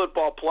college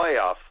football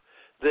playoff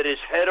that is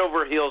head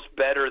over heels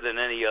better than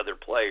any other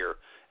player,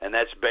 and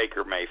that's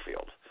Baker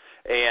Mayfield.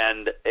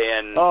 And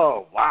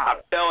oh, wow.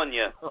 I'm telling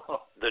you,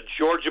 the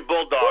Georgia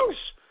Bulldogs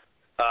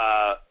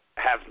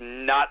have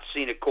not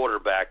seen a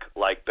quarterback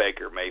like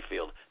Baker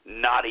Mayfield.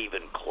 Not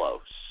even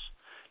close.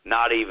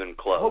 Not even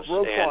close. I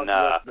hope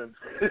Roquan's listening.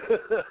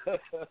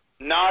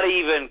 Not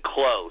even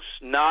close.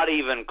 Not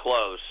even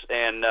close.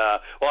 And,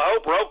 well, I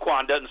hope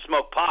Roquan doesn't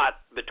smoke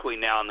pot between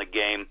now and the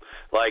game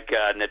like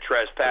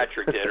Natrez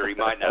Patrick did, or he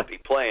might not be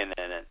playing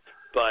in it.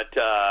 But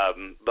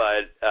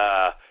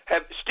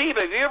Steve,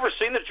 have you ever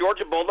seen the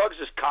Georgia Bulldogs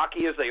as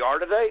cocky as they are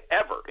today?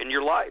 Ever in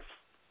your life?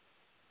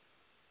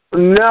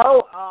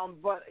 No,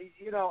 but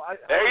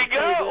there you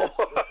go.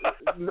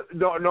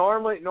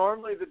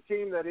 Normally the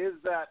team that is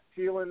that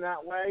feeling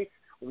that way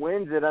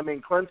wins it. I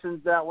mean,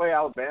 Clemson's that way,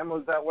 Alabama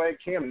was that way,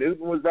 Cam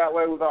Newton was that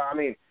way.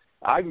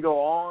 I can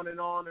go on and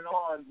on and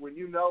on. When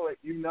you know it,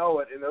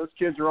 and those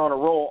kids are on a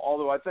roll.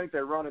 Although I think they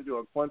run into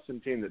a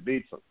Clemson team that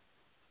beats them.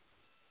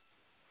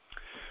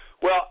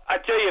 Well, I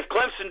tell you, if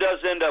Clemson does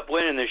end up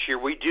winning this year,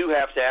 we do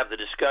have to have the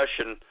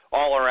discussion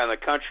all around the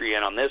country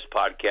and on this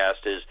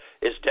podcast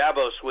is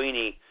Dabo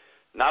Swinney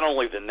not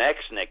only the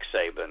next Nick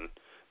Saban,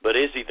 but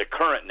is he the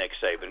current Nick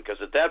Saban?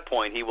 Because at that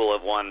point he will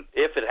have won,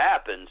 if it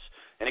happens,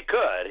 and it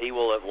could, he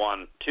will have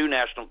won 2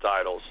 national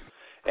titles,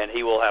 and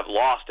he will have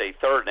lost a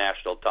 3rd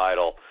national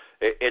title.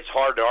 It's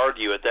hard to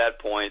argue at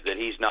that point that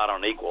he's not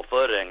on equal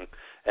footing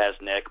as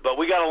Nick, but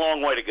we got a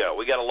long way to go.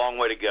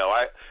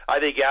 I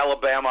think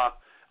Alabama,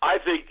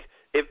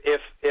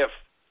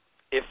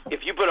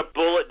 if you put a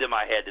bullet to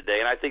my head today,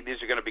 and I think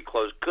these are going to be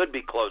could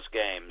be close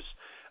games,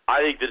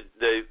 I think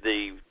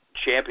the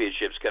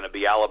championship's going to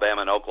be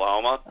Alabama and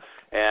Oklahoma,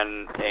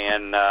 and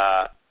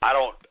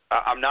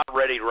I'm not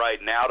ready right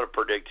now to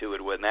predict who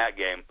would win that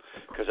game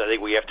because I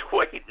think we have to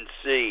wait and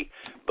see.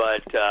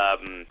 But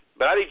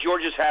I think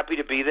Georgia's happy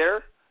to be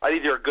there. I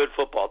think they're a good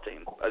football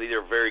team. I think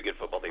they're a very good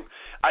football team.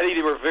 I think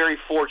they were very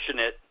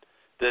fortunate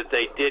that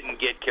they didn't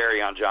get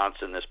Kerryon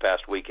Johnson this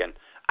past weekend.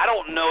 I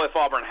don't know if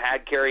Auburn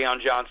had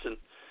Kerryon Johnson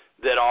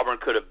that Auburn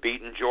could have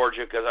beaten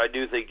Georgia, because I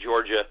do think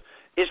Georgia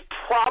is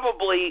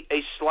probably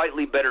a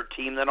slightly better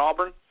team than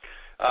Auburn,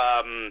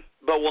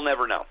 but we'll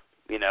never know.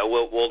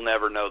 We'll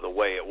never know the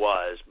way it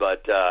was.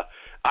 But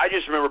I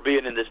just remember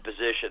being in this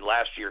position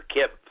last year,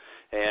 Kip,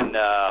 and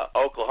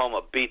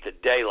Oklahoma beat the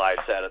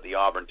daylights out of the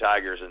Auburn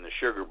Tigers in the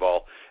Sugar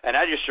Bowl. And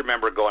I just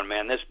remember going,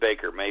 man, this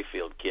Baker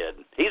Mayfield kid,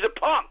 he's a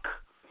punk.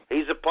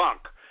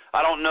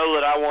 I don't know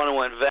that I want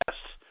to invest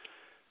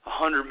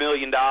 $100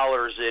 million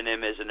in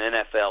him as an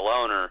NFL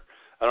owner.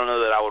 I don't know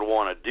that I would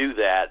want to do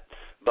that.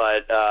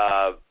 But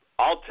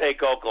I'll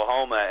take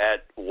Oklahoma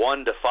at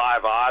 1 to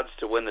 5 odds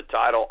to win the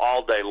title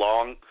all day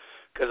long,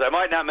 because I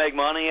might not make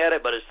money at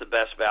it, but it's the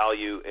best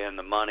value in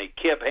the money.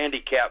 Kip,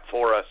 handicap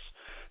for us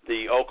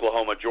the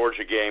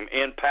Oklahoma-Georgia game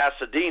in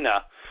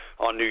Pasadena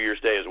on New Year's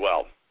Day as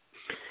well.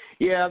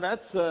 Yeah,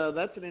 that's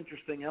an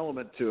interesting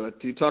element to it.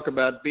 You talk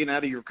about being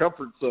out of your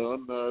comfort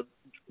zone.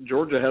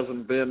 Georgia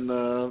hasn't been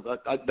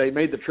they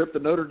made the trip to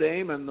Notre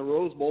Dame and the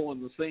Rose Bowl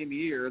in the same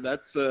year.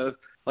 That's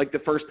like the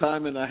first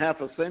time in a half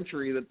a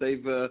century that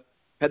they've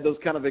had those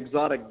kind of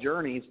exotic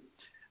journeys.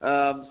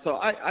 So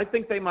I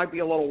think they might be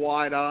a little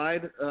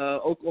wide-eyed.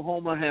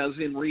 Oklahoma has,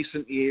 in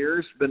recent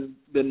years,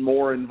 been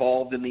more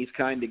involved in these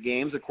kind of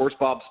games. Of course,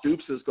 Bob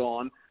Stoops is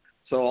gone,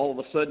 so all of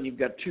a sudden you've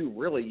got 2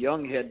 really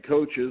young head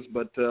coaches,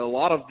 but a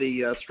lot of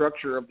the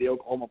structure of the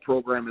Oklahoma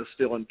program is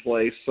still in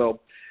place. So,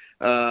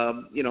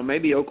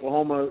 maybe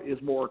Oklahoma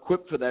is more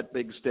equipped for that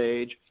big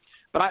stage.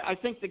 But I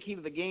think the key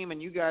to the game, and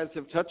you guys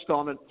have touched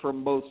on it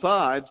from both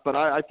sides, but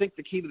I think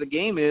the key to the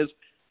game is,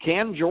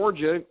 can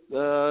Georgia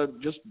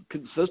just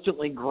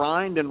consistently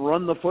grind and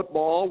run the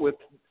football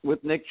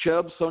with Nick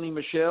Chubb, Sony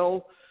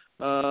Michel,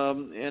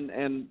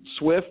 and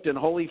Swift and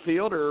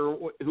Holyfield,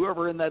 or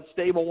whoever in that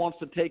stable wants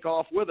to take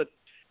off with it?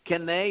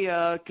 Can they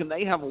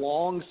have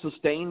long,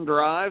 sustained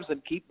drives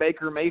and keep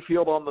Baker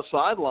Mayfield on the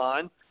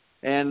sideline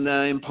and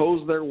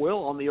impose their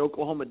will on the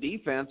Oklahoma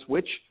defense,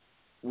 which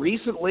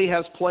recently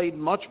has played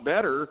much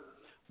better,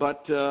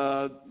 but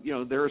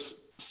there's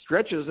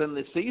stretches in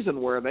the season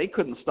where they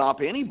couldn't stop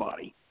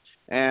anybody.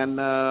 And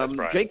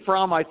right. Jake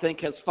Fromm, I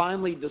think, has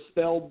finally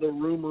dispelled the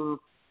rumor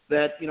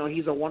that,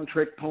 he's a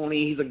one-trick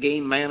pony, he's a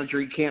game manager,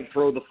 he can't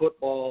throw the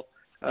football.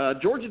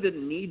 Georgia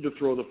didn't need to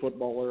throw the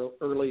football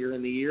earlier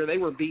in the year. They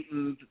were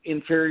beating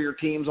inferior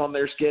teams on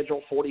their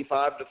schedule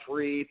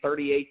 45-3,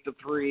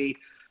 38-3.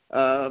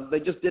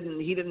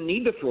 He didn't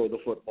need to throw the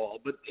football.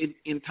 But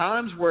in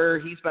times where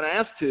he's been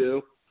asked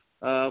to,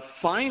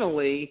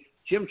 finally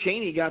Jim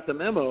Chaney got the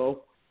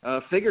memo,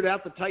 figured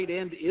out the tight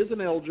end is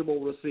an eligible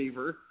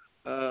receiver.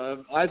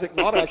 Isaac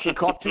Mott actually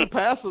caught 2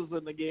 passes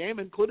in the game,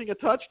 including a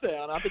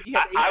touchdown. I think he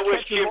had 8 I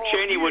wish catches Jim all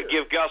Chaney year. would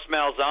give Gus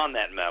Malzahn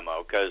that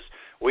memo, because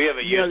we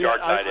haven't used our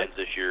tight ends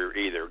this year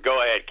either.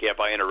 Go ahead, Kip.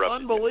 I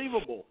interrupted.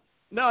 Unbelievable.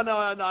 No,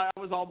 I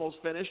was almost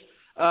finished.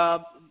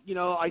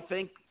 I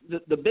think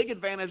the big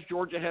advantage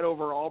Georgia had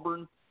over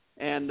Auburn,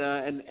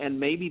 and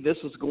maybe this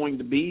is going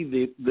to be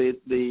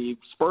the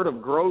spurt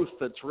of growth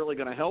that's really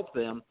going to help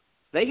them.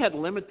 They had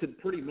limited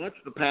pretty much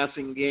the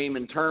passing game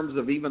in terms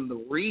of even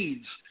the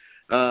reads.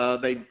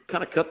 They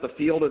kind of cut the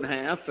field in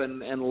half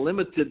and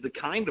limited the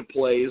kind of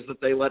plays that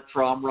they let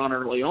Fromm run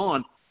early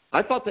on.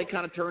 I thought they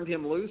kind of turned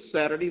him loose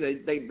Saturday.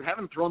 They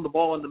haven't thrown the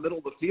ball in the middle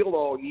of the field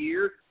all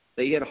year.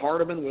 They hit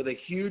Hardeman with a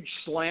huge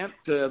slant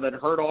that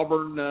hurt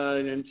Auburn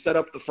and set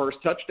up the first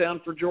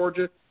touchdown for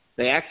Georgia.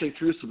 They actually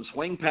threw some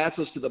swing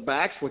passes to the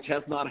backs, which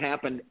has not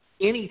happened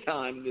any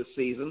time this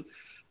season.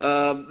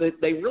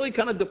 They really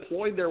kind of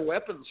deployed their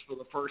weapons for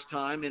the first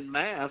time in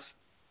mass.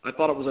 I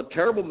thought it was a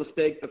terrible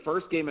mistake the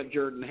first game at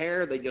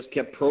Jordan-Hare. They just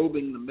kept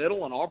probing the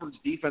middle, and Auburn's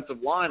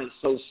defensive line is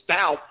so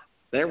stout.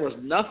 There was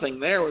nothing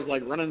there. It was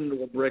like running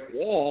into a brick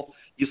wall.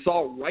 You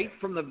saw right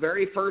from the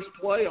very first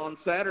play on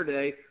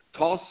Saturday,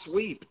 toss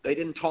sweep. They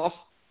didn't toss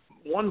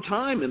one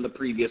time in the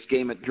previous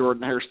game at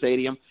Jordan-Hare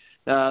Stadium.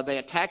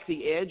 They attacked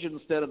the edge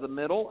instead of the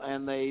middle,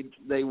 and they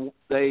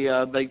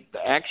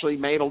actually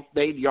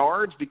made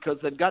yards because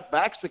they've got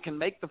backs that can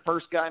make the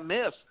first guy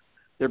miss.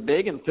 They're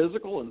big and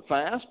physical and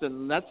fast,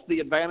 and that's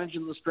the advantage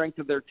and the strength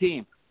of their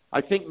team.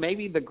 I think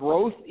maybe the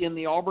growth in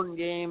the Auburn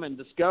game and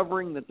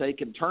discovering that they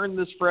can turn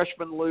this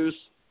freshman loose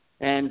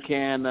and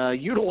can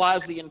utilize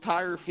the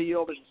entire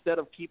field instead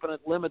of keeping it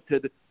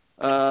limited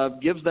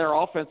gives their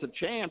offense a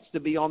chance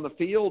to be on the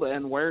field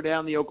and wear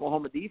down the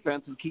Oklahoma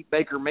defense and keep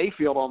Baker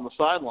Mayfield on the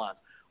sidelines.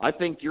 I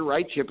think you're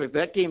right, Chip. If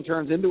that game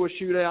turns into a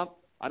shootout,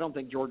 I don't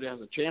think Georgia has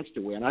a chance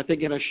to win. I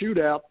think in a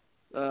shootout,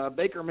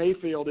 Baker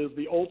Mayfield is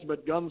the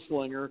ultimate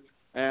gunslinger,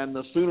 and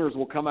the Sooners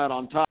will come out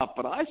on top.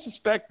 But I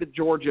suspect that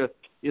Georgia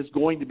is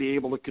going to be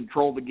able to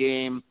control the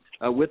game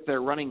with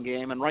their running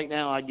game. And right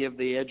now I give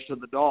the edge to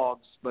the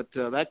Dogs, but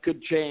that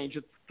could change.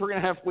 It's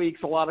 3.5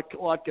 weeks. A lot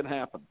can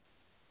happen.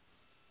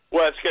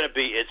 Well, it's going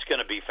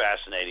to be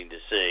fascinating to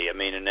see. I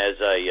mean, and as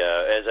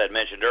I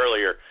mentioned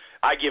earlier,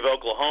 I give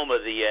Oklahoma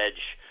the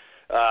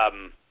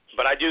edge.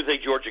 But I do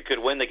think Georgia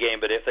could win the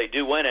game. But if they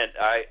do win it,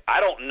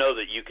 I don't know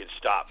that you can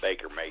stop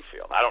Baker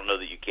Mayfield. I don't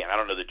know that you can. I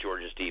don't know that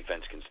Georgia's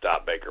defense can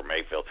stop Baker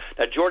Mayfield.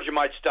 Now, Georgia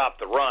might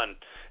stop the run,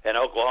 and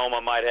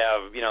Oklahoma might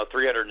have 375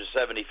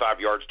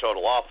 yards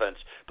total offense,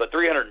 but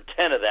 310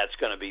 of that's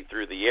going to be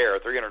through the air.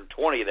 320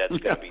 of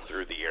that's going to be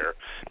through the air.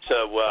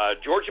 So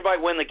Georgia might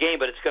win the game,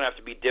 but it's going to have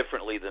to be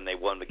differently than they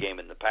won the game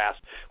in the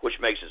past, which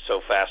makes it so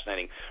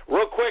fascinating.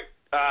 Real quick.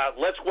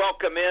 Let's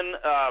welcome in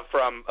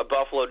from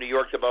Buffalo, New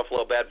York, the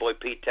Buffalo bad boy,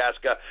 Pete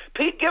Tasca.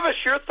 Pete, give us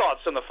your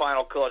thoughts on the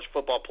final college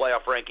football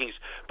playoff rankings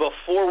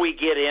before we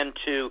get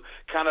into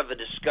kind of the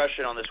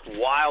discussion on this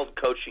wild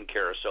coaching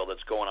carousel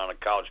that's going on in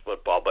college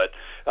football. But,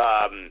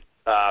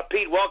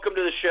 Pete, welcome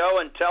to the show,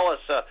 and tell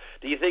us,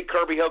 do you think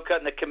Kirby Hocutt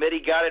and the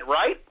committee got it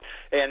right?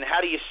 And how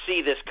do you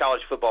see this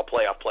college football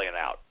playoff playing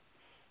out?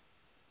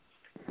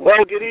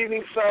 Well, good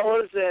evening,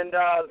 fellas, and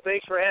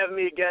thanks for having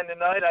me again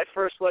tonight. I'd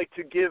first like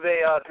to give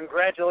a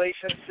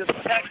congratulations to the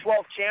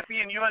Pac-12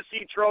 champion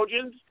USC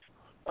Trojans.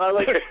 I'd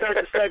like to start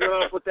the segment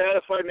off with that,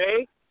 if I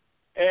may.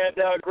 And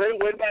great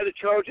win by the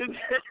Trojans.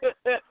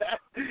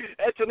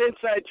 That's an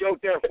inside joke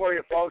there for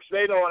you, folks.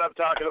 They know what I'm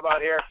talking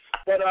about here.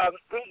 But,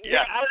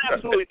 yeah, I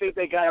absolutely think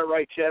they got it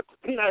right, Chip.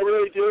 I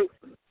really do.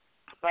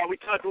 We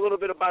talked a little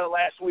bit about it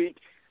last week.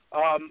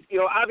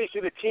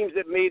 Obviously the teams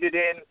that made it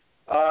in,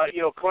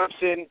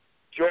 Clemson,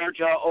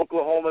 Georgia,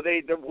 Oklahoma,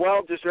 they're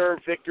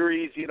well-deserved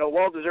victories,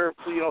 well-deserved,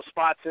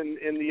 spots in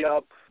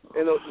the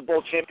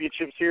bowl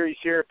championship series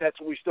here, if that's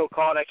what we still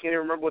call it. I can't even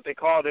remember what they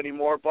call it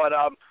anymore. But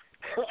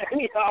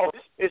anyhow,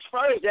 as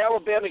far as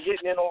Alabama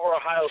getting in over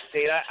Ohio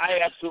State, I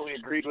absolutely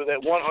agreed with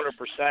it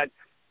 100%.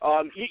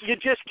 You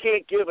just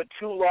can't give a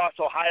two-loss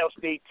Ohio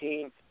State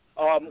team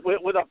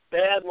with a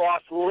bad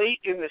loss late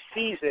in the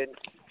season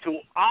to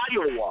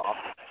Iowa,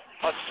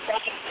 a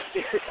spot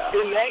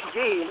in that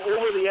game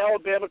over the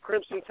Alabama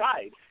Crimson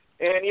Tide.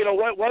 And you know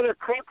what? Whether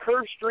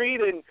Curve Street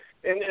and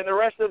the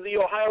rest of the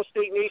Ohio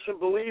State nation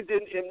believed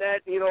in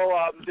that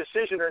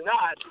decision or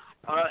not,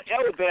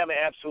 Alabama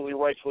absolutely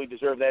rightfully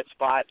deserved that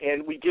spot.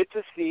 And we get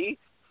to see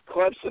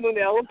Clemson and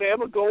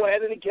Alabama go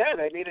at it again.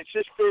 I mean, it's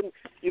just been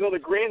the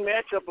grand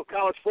matchup of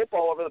college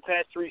football over the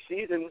past 3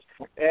 seasons.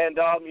 And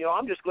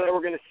I'm just glad we're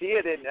going to see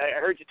it. And I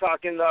heard you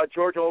talking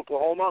Georgia,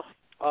 Oklahoma.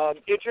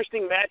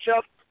 Interesting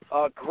matchup.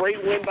 Great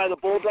win by the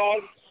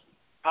Bulldogs.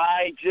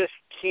 I just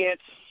can't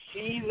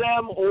see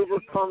them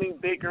overcoming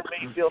Baker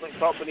Mayfield and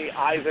company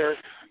either.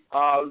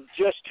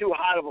 Just too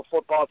hot of a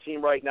football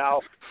team right now.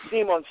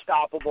 Seem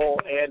unstoppable,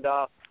 and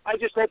I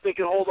just hope they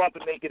can hold up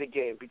and make it a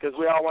game because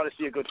we all want to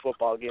see a good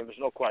football game. There's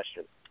no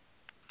question.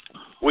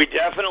 We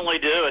definitely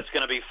do. It's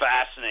going to be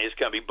fascinating.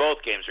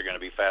 Both games are going to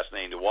be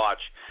fascinating to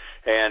watch.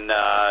 And,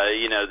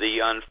 the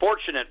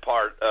unfortunate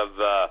part of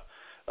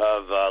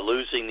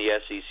losing the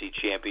SEC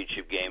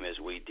championship game as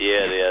we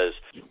did is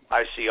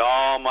I see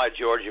all my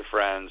Georgia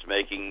friends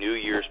making New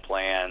Year's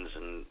plans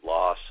in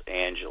Los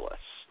Angeles.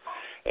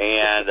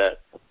 And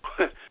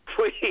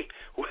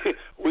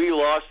we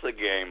lost the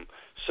game.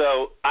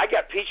 So I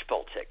got Peach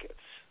Bowl tickets.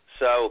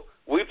 So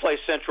we play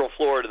Central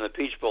Florida in the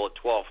Peach Bowl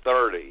at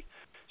 12:30.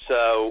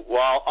 So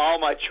while all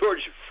my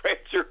Georgia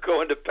friends are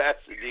going to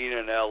Pasadena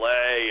and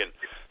L.A. and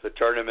the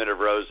Tournament of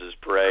Roses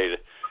parade,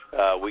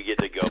 we get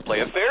to go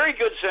play a very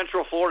good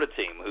Central Florida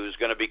team who's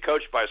going to be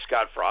coached by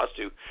Scott Frost,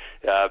 who is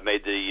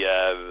going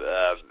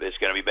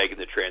to be making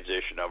the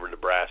transition over to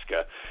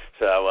Nebraska.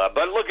 So,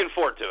 but looking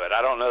forward to it.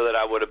 I don't know that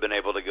I would have been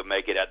able to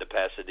make it out to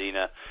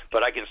Pasadena,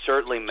 but I can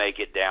certainly make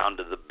it down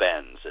to the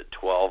Benz at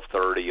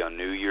 12:30 on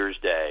New Year's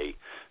Day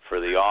for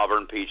the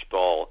Auburn Peach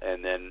Bowl,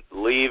 and then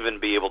leave and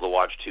be able to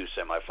watch 2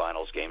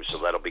 semifinals games, so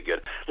that'll be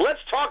good.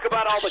 Let's talk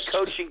about all the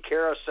coaching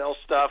carousel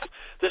stuff.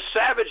 The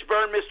Savage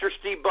Burn, Mr.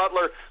 Steve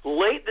Butler.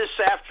 Late this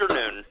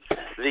afternoon,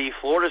 the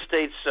Florida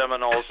State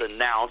Seminoles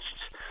announced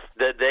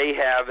that they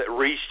have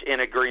reached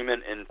an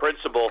agreement in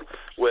principle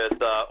with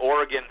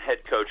Oregon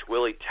head coach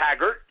Willie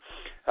Taggart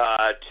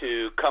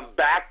to come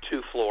back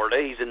to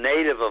Florida. He's a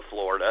native of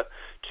Florida,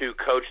 to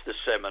coach the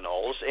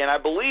Seminoles. And I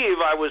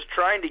believe I was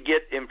trying to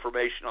get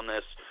information on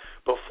this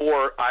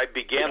before I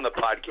began the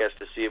podcast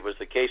to see if it was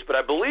the case, but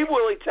I believe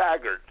Willie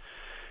Taggart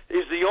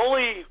is the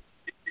only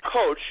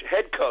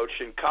head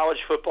coach in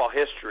college football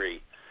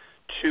history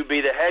to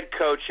be the head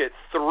coach at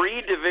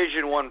 3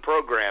 Division I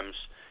programs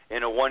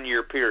in a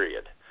 1-year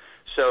period.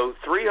 So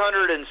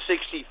 363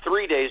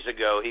 days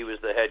ago, he was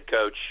the head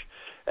coach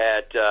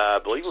at, I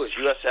believe it was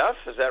USF.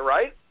 Is that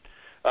right?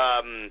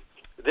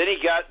 Then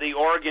he got the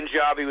Oregon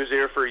job. He was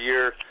there for a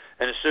year.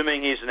 And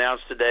assuming he's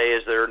announced today,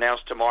 as they're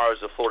announced tomorrow as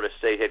the Florida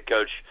State head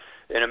coach,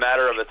 in a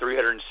matter of a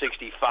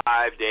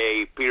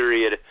 365-day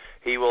period,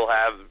 he will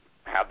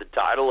have the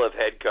title of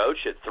head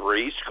coach at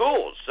 3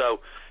 schools.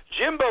 So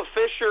Jimbo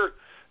Fisher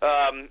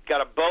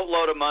got a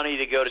boatload of money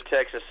to go to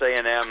Texas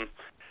A&M.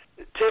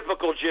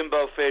 Typical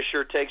Jimbo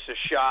Fisher takes a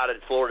shot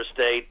at Florida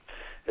State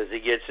as he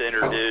gets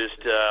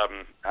introduced.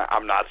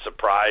 I'm not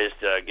surprised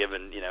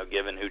given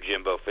who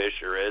Jimbo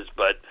Fisher is,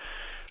 but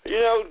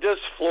does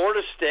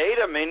Florida State,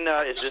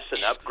 is this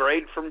an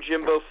upgrade from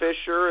Jimbo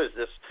Fisher? Is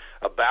this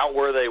about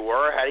where they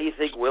were? How do you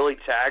think Willie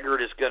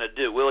Taggart is going to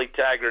do? Willie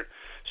Taggart,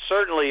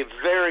 certainly a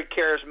very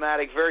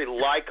charismatic, very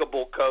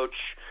likable coach.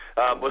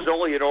 Was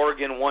only at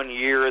Oregon 1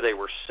 year. They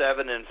were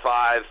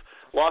 7-5.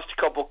 Lost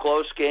a couple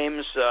close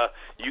games.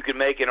 You could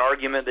make an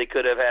argument they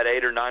could have had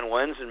 8 or 9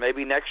 wins, and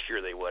maybe next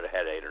year they would have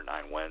had 8 or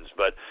 9 wins.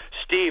 But,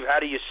 Steve,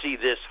 how do you see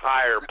this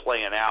hire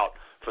playing out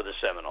for the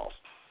Seminoles?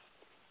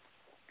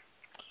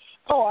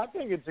 Oh, I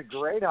think it's a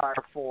great hire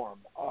for him.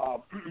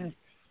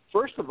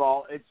 First of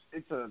all,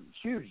 it's a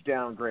huge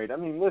downgrade.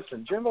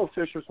 Listen, Jimbo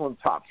Fisher's one of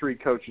the top 3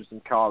 coaches in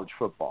college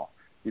football.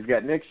 You've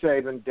got Nick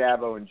Saban,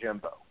 Dabo, and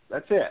Jimbo.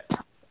 That's it.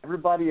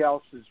 Everybody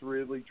else is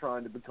really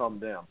trying to become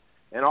them.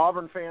 And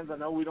Auburn fans, I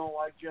know we don't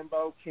like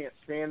Jimbo, can't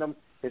stand him.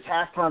 His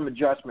halftime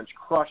adjustments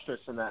crushed us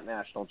in that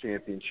national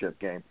championship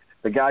game.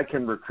 The guy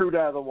can recruit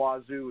out of the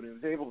wazoo, and he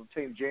was able to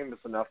tame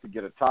Jameis enough to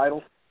get a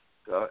title.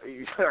 Are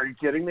you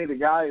kidding me? The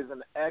guy is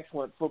an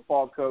excellent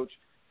football coach.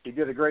 He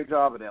did a great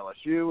job at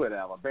LSU, at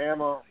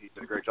Alabama. He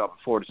did a great job at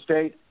Florida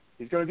State.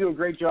 He's going to do a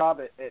great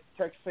job at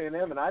Texas A&M,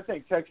 and I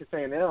think Texas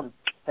A&M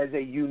has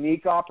a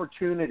unique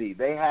opportunity.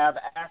 They have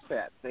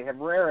assets. They have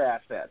rare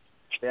assets.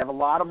 They have a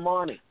lot of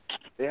money.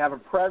 They have a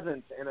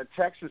presence in a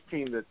Texas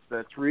team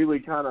that's really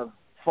kind of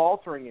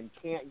faltering and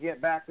can't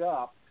get back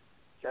up.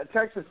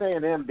 Texas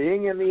A&M,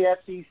 being in the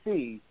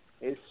SEC,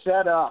 is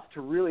set up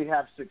to really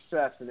have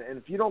success. And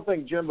if you don't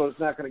think Jimbo's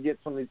not going to get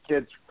some of these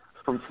kids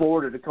from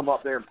Florida to come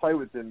up there and play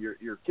with them,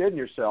 you're kidding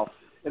yourself.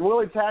 And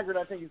Willie Taggart,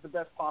 I think, is the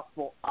best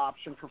possible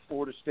option for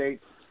Florida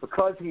State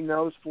because he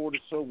knows Florida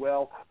so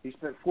well. He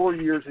spent 4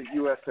 years at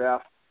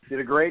USF, did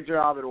a great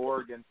job at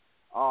Oregon.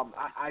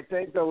 I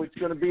think, though, it's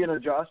going to be an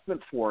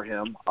adjustment for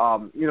him.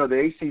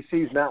 The ACC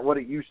is not what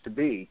it used to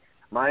be.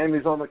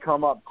 Miami's on the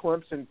come-up.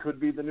 Clemson could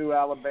be the new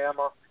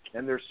Alabama.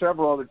 And there's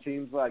several other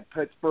teams like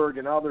Pittsburgh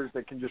and others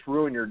that can just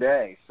ruin your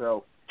day.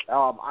 So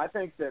I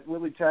think that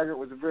Willie Taggart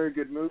was a very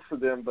good move for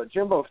them. But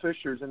Jimbo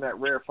Fisher's in that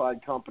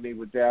rarefied company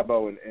with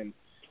Dabo and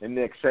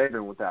Nick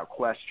Saban without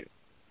question.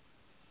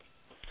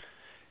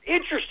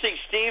 Interesting,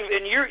 Steve,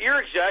 and you're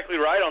exactly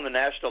right on the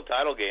national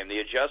title game. The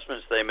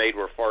adjustments they made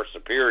were far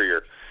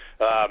superior.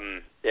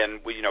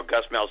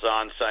 Gus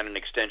Malzahn signed an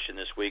extension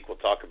this week. We'll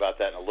talk about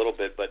that in a little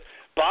bit. But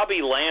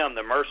Bobby Lamb,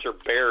 the Mercer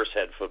Bears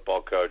head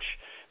football coach,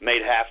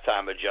 made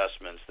halftime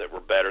adjustments that were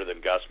better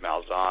than Gus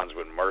Malzahn's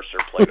when Mercer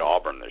played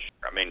Auburn this year.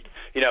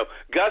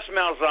 Gus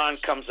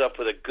Malzahn comes up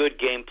with a good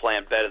game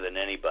plan better than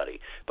anybody.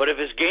 But if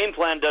his game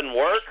plan doesn't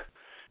work,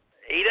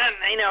 he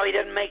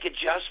doesn't make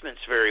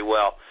adjustments very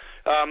well.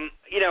 I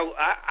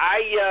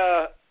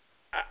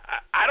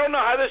don't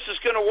know how this is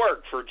going to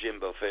work for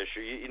Jimbo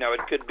Fisher.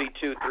 It could be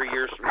 2-3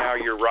 years from now.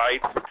 You're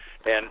right,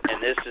 and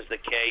this is the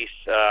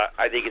case.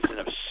 I think it's an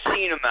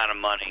obscene amount of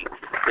money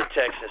to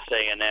Texas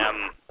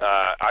A&M.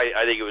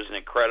 I think it was an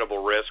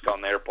incredible risk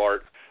on their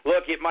part.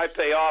 Look, it might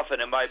pay off,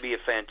 and it might be a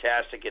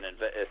fantastic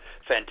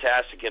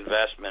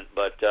investment.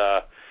 But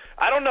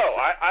I don't know.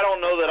 I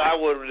don't know that I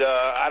would.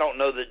 I don't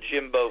know that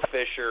Jimbo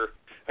Fisher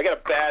I got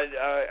a bad.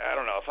 I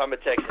don't know if I'm a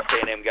Texas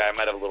A&M guy. I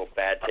might have a little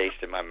bad taste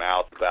in my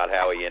mouth about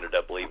how he ended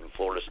up leaving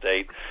Florida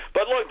State.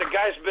 But look, the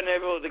guy has been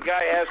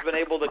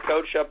able to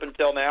coach up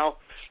until now.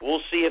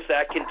 We'll see if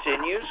that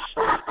continues,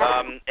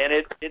 and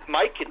it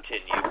might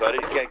continue. But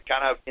it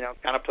kind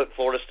of put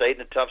Florida State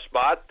in a tough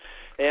spot.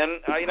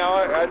 And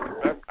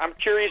I'm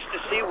curious to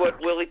see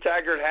what Willie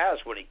Taggart has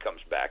when he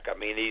comes back. I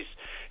mean,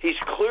 he's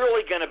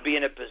clearly going to be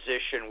in a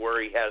position where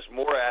he has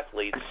more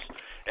athletes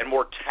and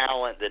more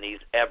talent than he's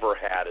ever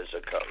had as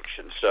a coach.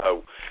 And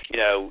so,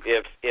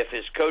 if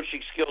his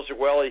coaching skills are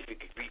well, if he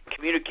can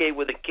communicate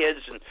with the kids,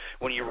 and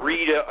when you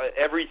read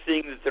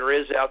everything that there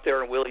is out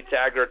there in Willie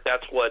Taggart,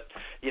 that's what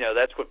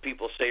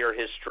people say are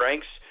his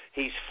strengths.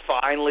 He's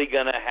finally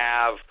going to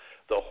have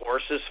the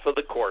horses for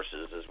the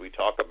courses, as we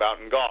talk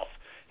about in golf.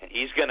 And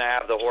he's going to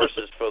have the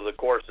horses for the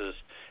courses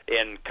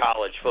in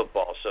college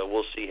football. So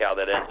we'll see how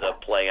that ends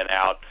up playing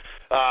out.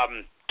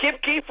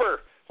 Kip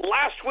Keefer,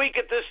 last week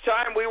at this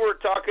time we were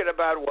talking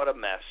about what a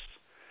mess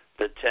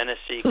the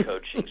Tennessee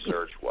coaching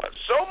search was.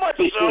 So much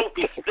so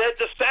that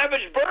the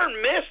Savage Burn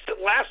missed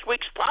last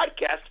week's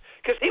podcast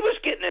because he was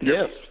getting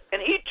interviewed, and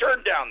he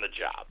turned down the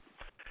job.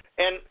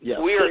 And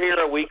we are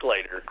here a week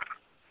later,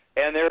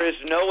 and there is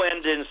no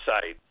end in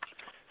sight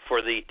for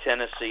the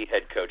Tennessee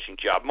head coaching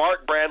job.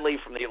 Mark Bradley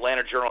from the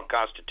Atlanta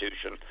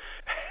Journal-Constitution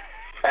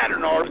had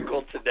an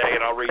article today,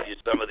 and I'll read you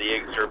some of the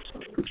excerpts.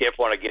 Kip,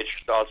 want to get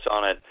your thoughts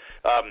on it.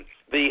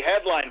 The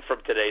headline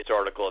from today's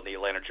article in the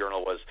Atlanta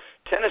Journal was,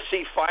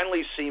 Tennessee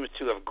finally seems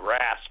to have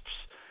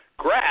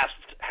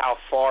grasped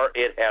how far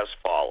it has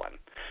fallen.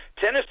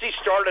 Tennessee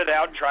started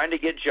out trying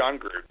to get John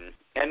Gruden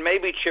and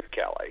maybe Chip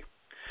Kelly.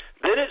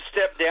 Then it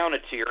stepped down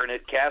a tier, and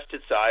it cast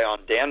its eye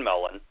on Dan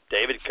Mullen,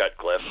 David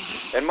Cutcliffe,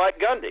 and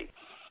Mike Gundy.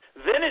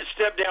 Then it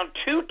stepped down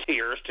 2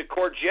 tiers to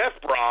court Jeff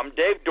Brom,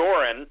 Dave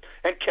Doran,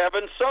 and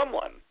Kevin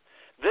Sumlin.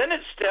 Then it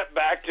stepped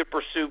back to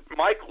pursue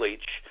Mike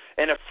Leach,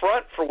 an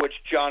affront for which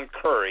John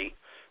Curry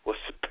was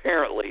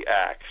apparently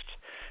axed.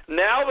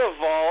 Now the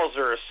Vols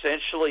are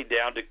essentially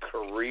down to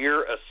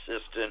career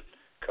assistant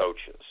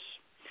coaches.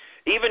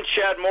 Even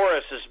Chad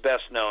Morris is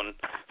best known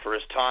for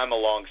his time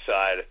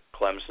alongside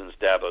Clemson's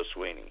Dabo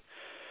Swinney.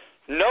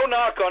 No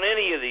knock on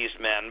any of these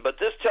men, but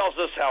this tells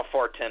us how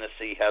far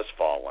Tennessee has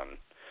fallen.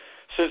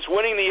 Since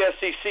winning the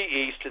SEC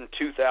East in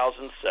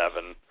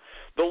 2007,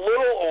 the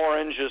Little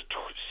Orange is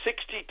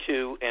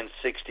 62 and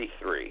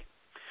 63.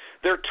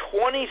 They're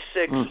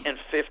 26 and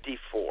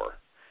 54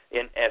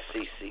 in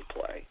SEC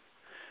play.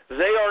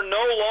 They are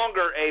no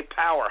longer a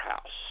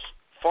powerhouse.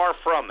 Far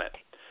from it.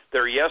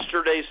 They're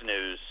yesterday's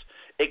news,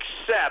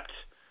 except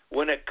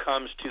when it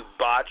comes to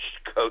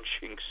botched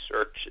coaching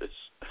searches.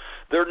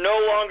 They're no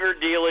longer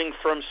dealing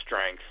from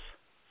strength.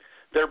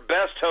 Their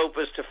best hope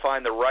is to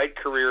find the right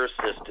career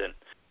assistant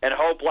and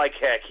hope like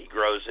heck he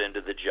grows into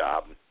the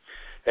job.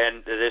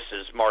 And this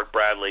is Mark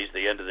Bradley's,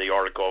 the end of the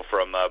article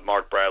from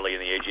Mark Bradley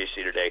in the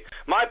AJC today.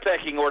 My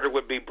pecking order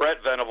would be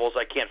Brett Venables.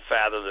 I can't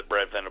fathom that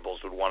Brett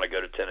Venables would want to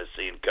go to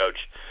Tennessee and coach.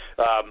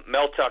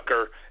 Mel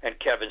Tucker and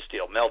Kevin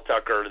Steele. Mel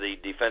Tucker, the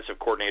defensive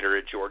coordinator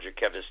at Georgia.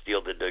 Kevin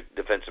Steele, the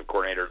defensive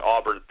coordinator at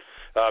Auburn.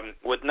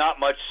 With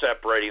not much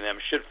separating them.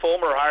 Should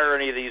Fulmer hire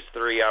any of these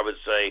 3, I would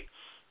say,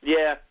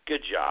 yeah,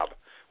 good job,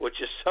 which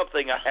is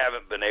something I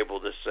haven't been able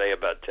to say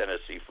about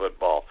Tennessee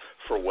football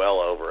for well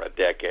over a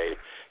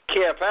decade.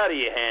 Kip, how do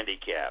you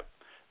handicap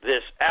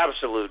this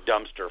absolute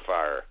dumpster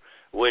fire,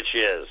 which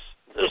is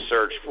the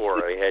search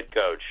for a head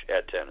coach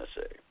at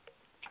Tennessee?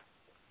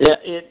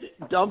 Yeah,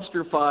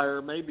 dumpster fire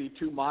may be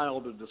too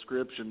mild a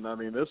description. I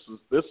mean, this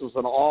is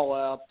an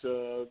all-out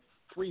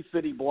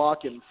 350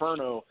 block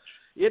inferno.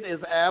 It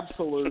is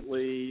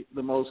absolutely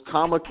the most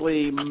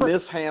comically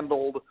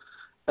mishandled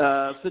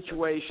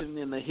situation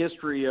in the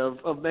history of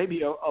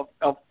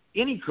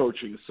any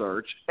coaching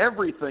search.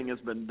 Everything has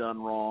been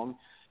done wrong.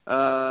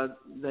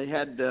 They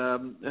had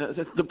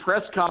the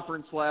press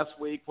conference last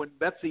week when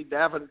Betsy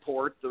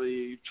Davenport,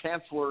 the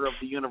chancellor of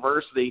the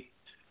university,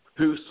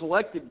 who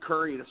selected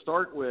Curry to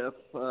start with,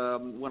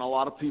 when a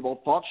lot of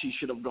people thought she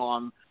should have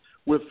gone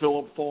with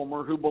Philip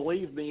Fulmer, who,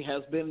 believe me,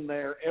 has been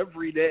there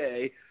every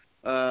day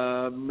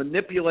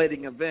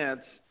manipulating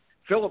events.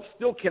 Philip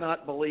still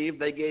cannot believe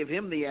they gave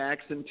him the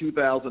axe in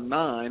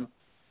 2009.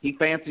 He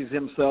fancies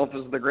himself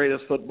as the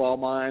greatest football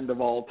mind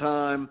of all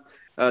time.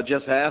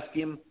 Just ask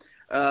him.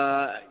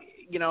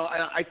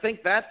 I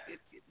think that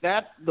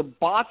the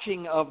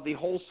botching of the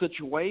whole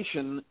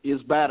situation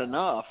is bad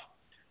enough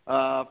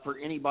for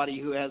anybody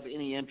who has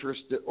any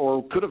interest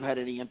or could have had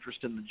any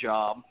interest in the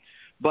job.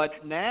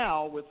 But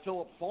now with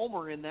Philip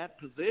Fulmer in that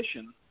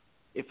position,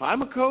 if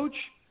I'm a coach,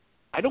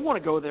 I don't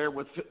want to go there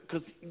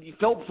because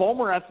Philip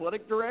Fulmer,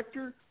 athletic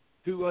director,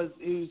 who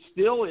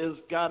still has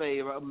got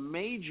a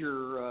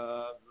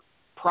major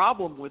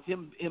problem with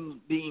him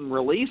being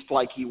released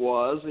like he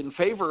was in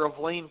favor of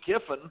Lane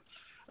Kiffin.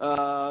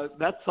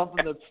 That's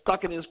something that's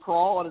stuck in his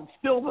craw and it's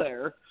still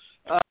there.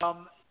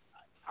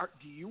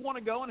 Do you want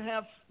to go and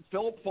have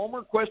Philip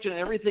Fulmer question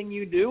everything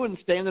you do and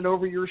stand it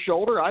over your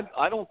shoulder?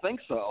 I don't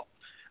think so.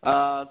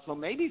 So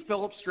maybe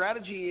Philip's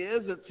strategy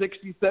is at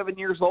 67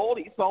 years old,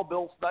 he saw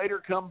Bill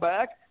Snyder come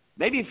back.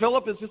 Maybe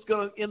Philip is just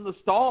going to, in the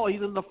stall,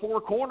 he's in the four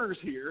corners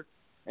here,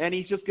 and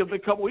he's just going to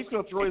be a couple weeks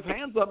going to throw his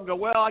hands up and go,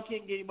 well, I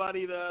can't get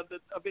anybody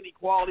of any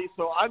quality,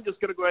 so I'm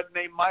just going to go ahead and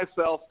name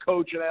myself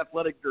coach and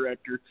athletic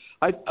director.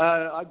 I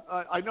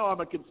know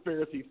I'm a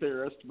conspiracy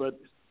theorist, but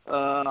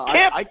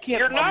I can't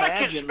You're not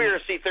imagine. a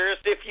conspiracy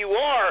theorist. If you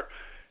are,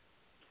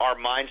 our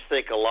minds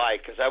think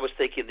alike, because I was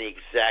thinking the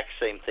exact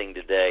same thing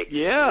today.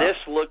 Yeah. This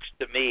looks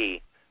to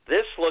me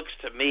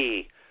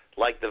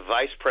like the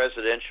vice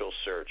presidential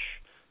search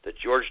that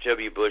George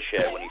W. Bush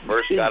had when he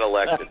first got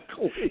elected.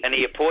 Exactly. And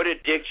he appointed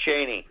Dick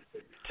Cheney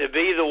to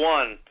be the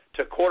one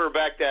to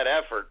quarterback that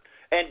effort.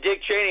 And Dick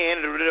Cheney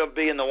ended up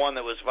being the one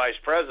that was vice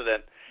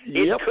president.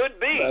 Yep, it could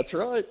be. That's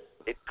right.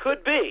 It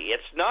could be.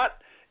 It's not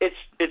as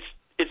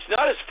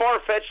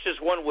far-fetched as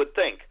one would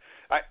think.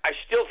 I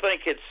still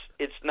think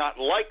it's not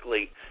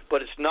likely,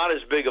 but it's not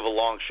as big of a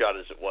long shot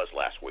as it was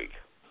last week.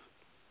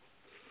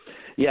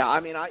 Yeah, I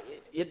mean,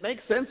 it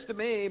makes sense to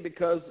me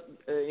because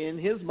in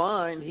his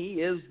mind,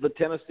 he is the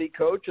Tennessee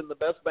coach and the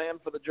best man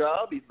for the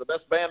job. He's the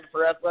best man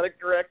for athletic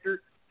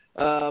director.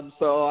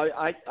 So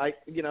I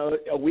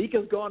a week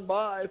has gone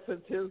by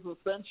since his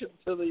ascension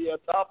to the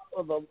top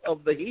of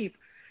the heap.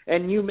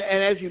 And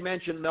as you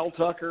mentioned, Mel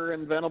Tucker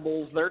and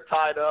Venables, they're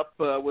tied up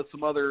with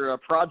some other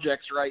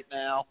projects right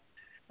now.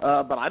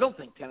 But I don't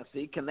think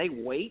Tennessee, can they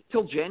wait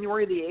till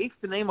January the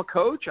 8th to name a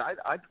coach?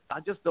 I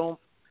just don't.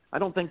 I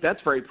don't think that's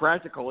very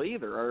practical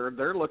either. Or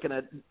they're looking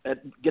at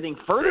getting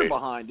further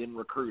behind in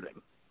recruiting.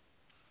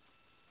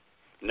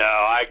 No,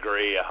 I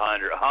agree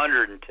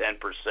 110%.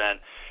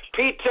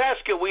 Pete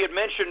Taska, we had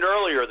mentioned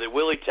earlier that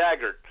Willie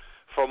Taggart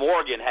from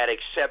Oregon had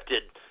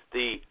accepted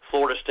the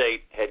Florida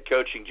State head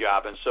coaching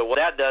job. And so what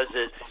that does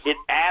is it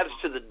adds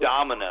to the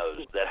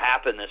dominoes that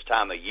happen this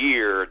time of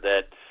year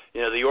that,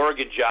 the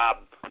Oregon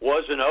job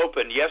wasn't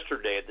open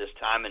yesterday at this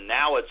time, and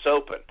now it's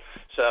open.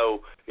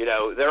 So,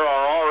 there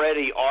are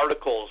already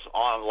articles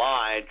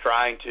online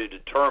trying to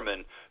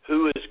determine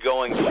who is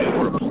going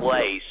to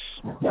replace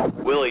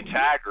Willie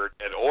Taggart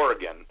at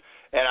Oregon.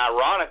 And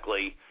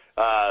ironically,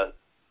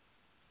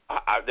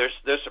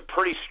 there's some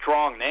pretty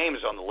strong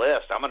names on the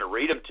list. I'm going to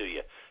read them to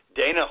you.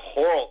 Dana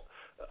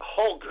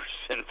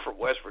Holgerson from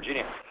West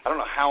Virginia. I don't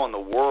know how in the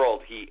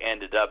world he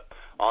ended up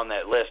on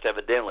that list.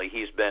 Evidently,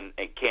 he's been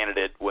a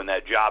candidate when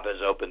that job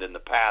has opened in the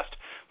past.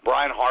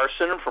 Brian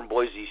Harsin from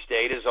Boise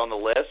State is on the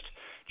list.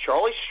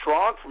 Charlie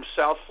Strong from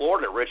South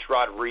Florida. Rich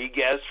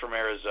Rodriguez from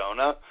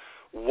Arizona.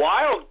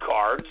 Wild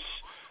cards,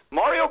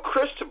 Mario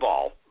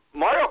Cristobal.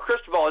 Mario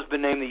Cristobal has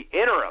been named the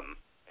interim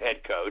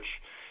head coach.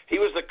 He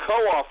was the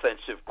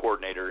co-offensive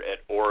coordinator at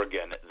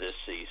Oregon this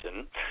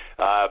season.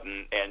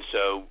 And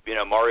so,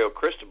 Mario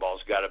Cristobal's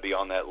got to be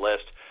on that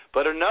list.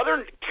 But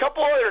another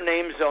couple other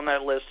names on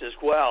that list as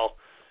well.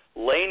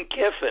 Lane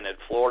Kiffin at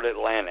Florida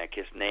Atlantic.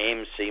 His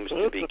name seems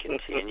to be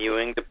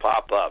continuing to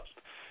pop up.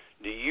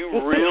 Do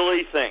you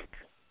really think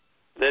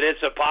that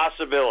it's a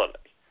possibility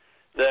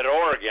that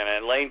Oregon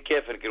and Lane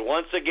Kiffin could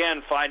once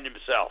again find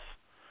himself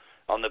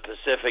on the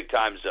Pacific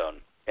time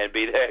zone and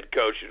be the head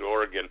coach at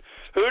Oregon?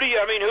 Who do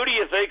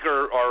you think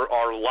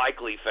are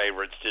likely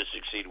favorites to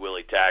succeed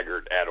Willie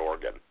Taggart at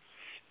Oregon?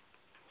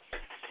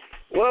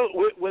 Well,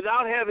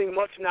 without having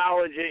much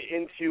knowledge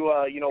into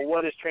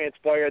what has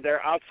transpired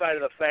there, outside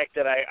of the fact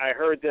that I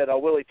heard that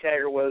Willie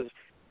Taggart was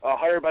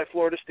hired by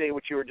Florida State,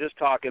 which you were just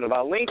talking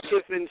about, Lane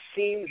Kiffin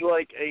seems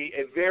like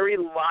a very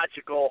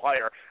logical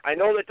hire. I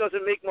know that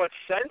doesn't make much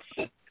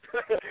sense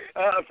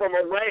from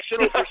a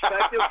rational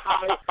perspective,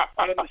 how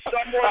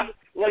someone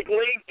like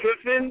Lane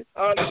Kiffin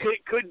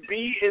could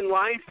be in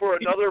line for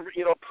another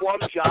plum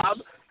job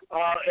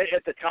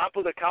at the top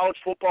of the college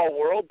football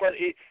world, but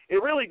it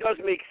really does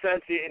make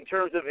sense in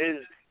terms of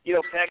his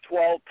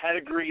Pac-12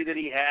 pedigree that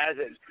he has,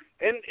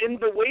 and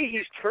the way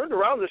he's turned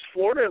around this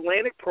Florida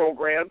Atlantic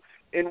program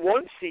in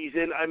one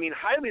season. I mean,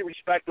 highly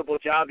respectable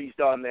job he's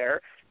done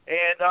there.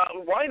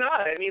 And why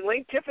not? I mean,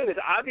 Lane Kiffin is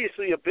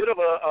obviously a bit of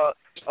a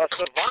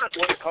savant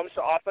when it comes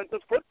to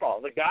offensive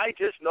football. The guy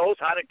just knows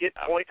how to get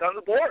points on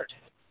the board,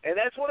 and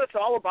that's what it's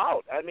all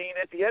about. I mean,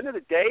 at the end of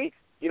the day,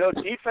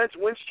 defense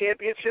wins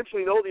championships.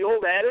 We know the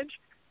old adage.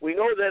 We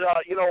know that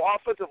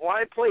offensive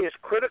line play is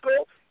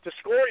critical to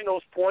scoring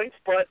those points,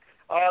 but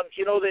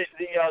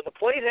the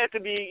plays have to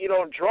be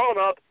drawn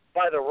up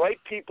by the right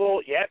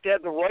people. You have to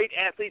have the right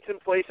athletes in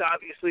place,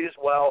 obviously, as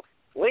well.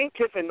 Lane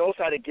Kiffin knows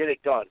how to get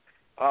it done.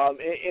 And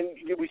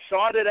we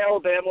saw it at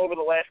Alabama over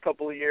the last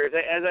couple of years.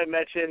 As I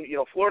mentioned,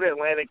 Florida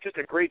Atlantic, just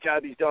a great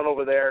job he's done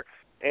over there.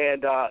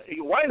 And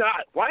why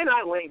not? Why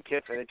not Lane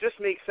Kiffin? It just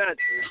makes sense.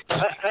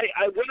 What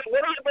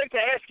I'd like to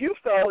ask you,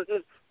 fellas,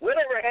 is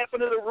whatever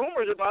happened to the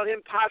rumors about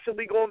him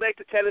possibly going back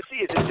to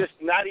Tennessee? Is it just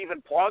not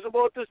even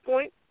plausible at this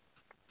point?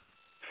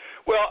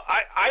 Well,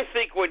 I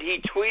think when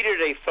he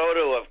tweeted a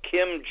photo of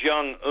Kim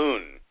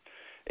Jong-un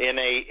in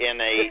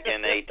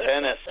a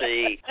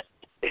Tennessee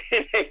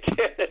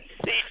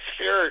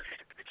shirt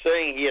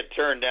saying he had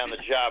turned down the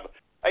job,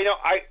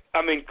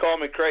 I mean, call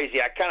me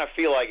crazy. I kind of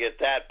feel like at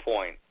that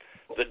point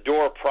the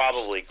door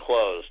probably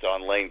closed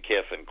on Lane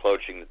Kiffin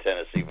coaching the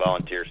Tennessee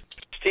Volunteers.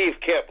 Steve,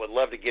 Kip, would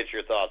love to get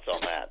your thoughts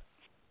on that.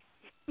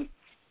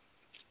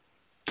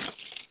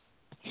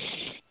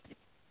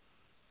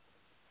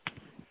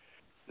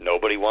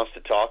 Nobody wants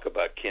to talk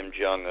about Kim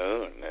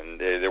Jong-un, and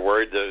they're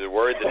worried that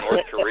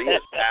North Korea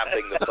is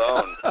tapping the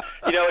phone.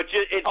 You know, it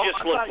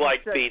just looked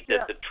like, Pete,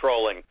 that the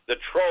trolling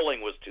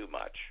was too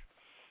much.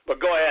 But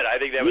go ahead. I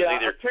think that was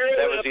either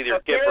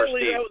Kip or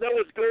Steve. That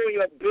was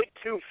going a bit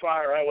too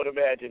far, I would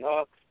imagine,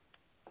 huh?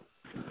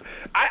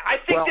 I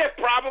think that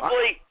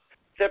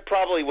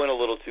probably went a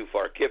little too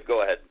far. Kip,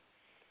 go ahead.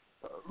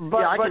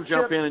 I can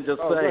jump in and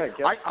just say ahead,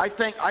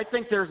 I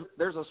think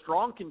there's a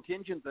strong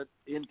contingent that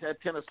in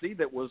Tennessee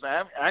that was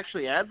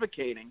actually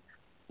advocating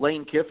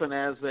Lane Kiffin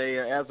as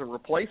a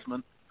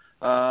replacement.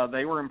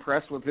 They were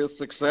impressed with his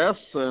success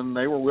and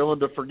they were willing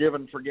to forgive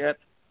and forget.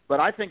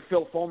 But I think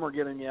Phil Fulmer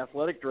getting the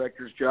athletic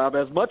director's job,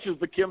 as much as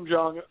the Kim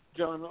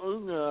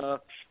Jong-un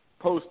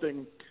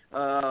posting,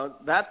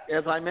 that,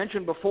 as I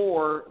mentioned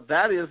before,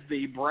 that is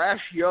the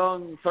brash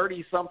young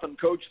 30-something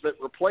coach that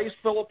replaced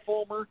Philip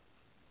Fulmer.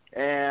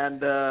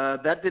 And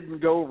that didn't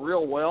go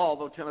real well,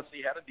 although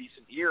Tennessee had a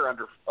decent year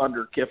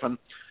under Kiffin.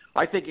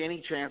 I think any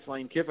chance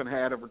Lane Kiffin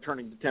had of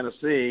returning to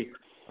Tennessee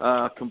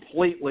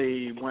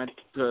completely went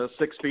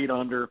 6 feet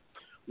under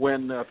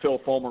when Phil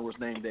Fulmer was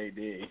named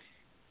AD.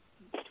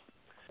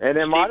 And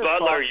Steve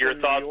Butler, your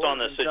thoughts on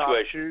the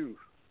situation?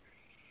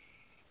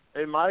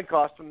 It might have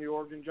cost him the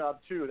Oregon job,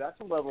 too. That's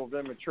a level of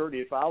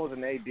immaturity. If I was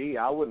an AD,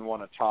 I wouldn't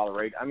want to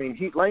tolerate. I mean,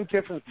 Lane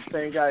Kiffin's the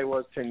same guy he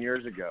was 10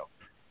 years ago.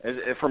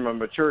 From a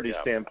maturity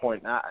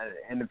standpoint.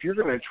 And if you're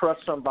going to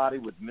trust somebody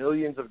with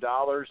millions of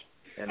dollars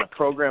and a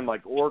program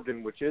like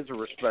Oregon, which is a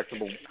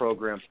respectable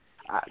program,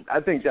 I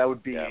think that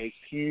would be a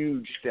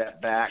huge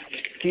step back.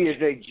 He is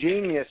a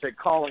genius at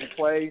calling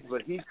plays,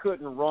 but he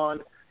couldn't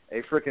run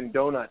a freaking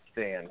donut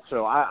stand.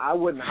 So I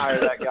wouldn't hire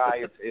that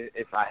guy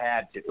if I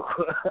had to.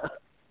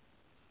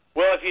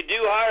 Well, if you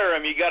do hire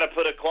him, you got to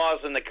put a clause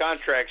in the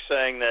contract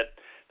saying that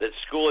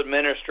school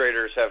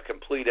administrators have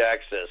complete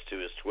access to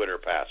his Twitter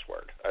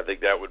password. I think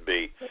that would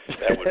be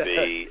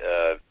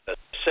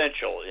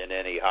essential in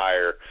any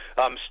hire.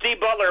 Steve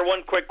Butler,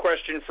 one quick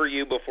question for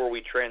you before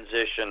we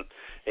transition.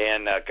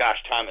 And,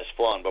 time has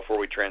flown before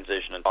we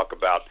transition and talk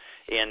about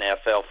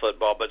NFL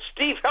football. But,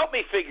 Steve, help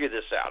me figure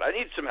this out. I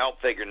need some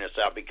help figuring this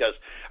out because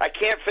I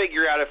can't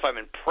figure out if I'm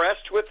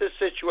impressed with this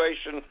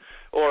situation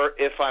or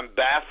if I'm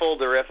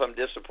baffled or if I'm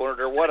disappointed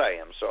or what I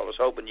am. So I was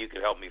hoping you could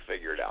help me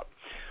figure it out.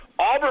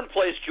 Auburn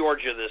plays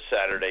Georgia this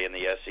Saturday in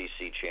the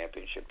SEC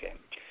championship game.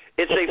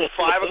 It's a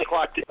 5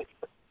 o'clock. It's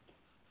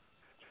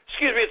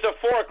a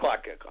 4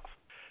 o'clock kickoff.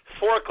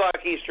 4 o'clock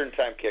Eastern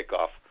time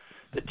kickoff.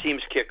 The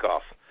team's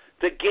kickoff.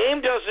 The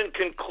game doesn't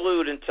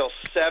conclude until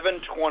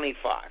 7:25.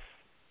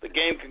 The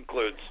game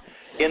concludes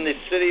in the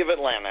city of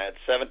Atlanta at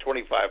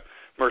 7:25,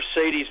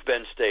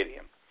 Mercedes-Benz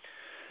Stadium.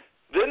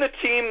 Then the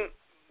team.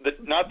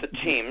 Not the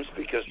teams,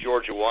 because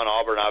Georgia won.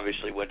 Auburn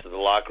obviously went to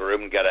the locker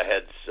room and got a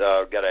head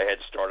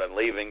start on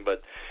leaving.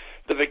 But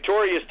the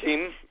victorious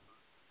team,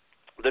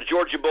 the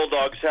Georgia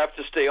Bulldogs, have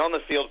to stay on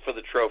the field for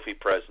the trophy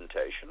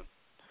presentation.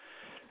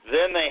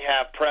 Then they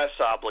have press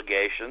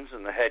obligations,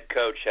 and the head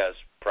coach has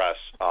press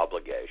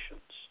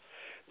obligations.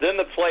 Then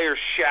the players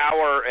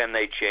shower and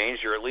they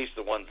change, or at least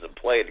the ones that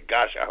played.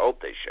 Gosh, I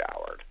hope they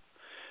showered.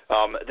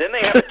 Then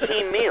they have a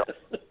team meal,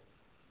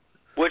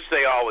 which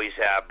they always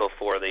have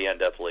before they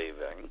end up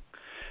leaving.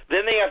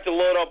 Then they have to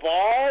load up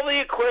all the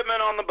equipment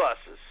on the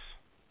buses.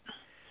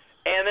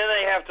 And then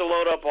they have to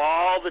load up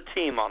all the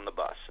team on the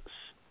buses.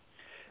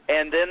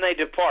 And then they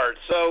depart.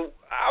 So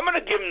I'm going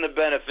to give them the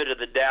benefit of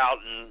the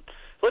doubt, and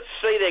let's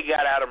say they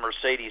got out of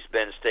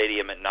Mercedes-Benz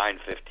Stadium at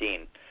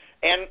 9:15.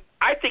 And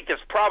I think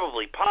that's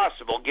probably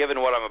possible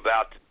given what I'm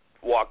about to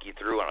walk you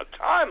through on a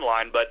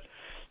timeline. But,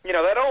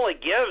 that only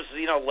gives,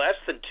 less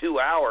than 2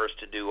 hours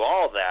to do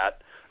all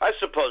that. I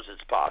suppose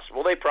it's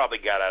possible. They probably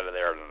got out of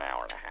there in an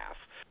hour and a half.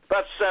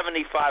 About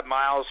 75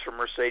 miles from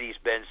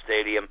Mercedes-Benz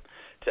Stadium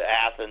to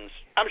Athens.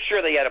 I'm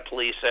sure they had a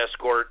police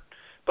escort,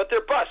 but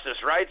they're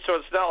buses, right? So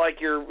it's not like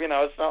you're in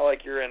a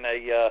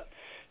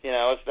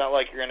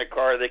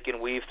car that can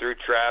weave through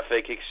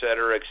traffic, et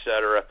cetera, et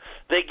cetera.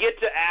 They get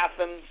to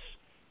Athens,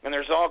 and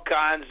there's all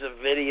kinds of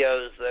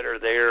videos that are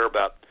there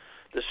about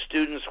the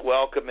students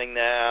welcoming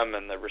them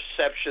and the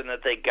reception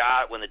that they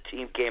got when the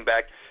team came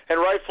back. And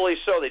rightfully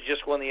so. They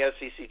just won the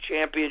SEC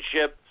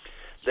championship.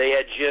 They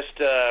had just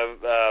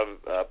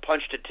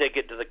punched a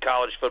ticket to the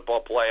college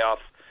football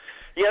playoff.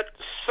 Yet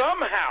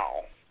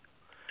somehow,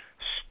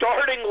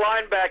 starting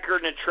linebacker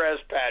Natrez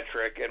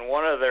Patrick and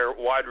one of their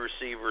wide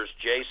receivers,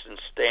 Jason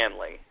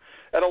Stanley,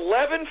 at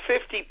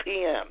 11:50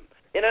 p.m.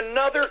 in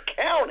another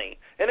county.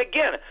 And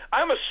again,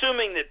 I'm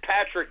assuming that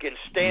Patrick and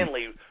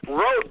Stanley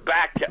rode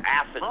back to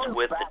Athens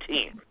with the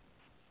team.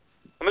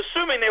 I'm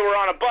assuming they were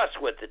on a bus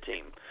with the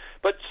team.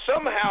 But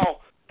somehow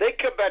they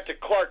come back to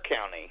Clark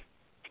County.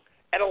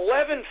 At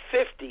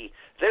 11:50,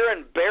 they're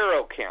in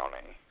Barrow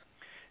County.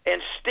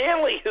 And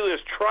Stanley, who is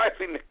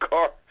driving the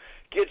car,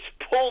 gets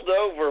pulled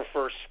over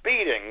for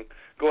speeding,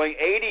 going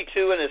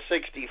 82 and a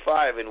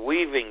 65 and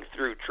weaving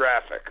through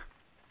traffic.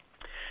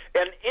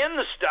 And in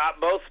the stop,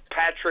 both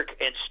Patrick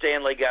and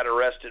Stanley got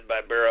arrested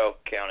by Barrow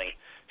County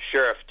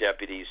Sheriff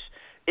deputies.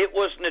 It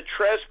was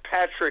Natrez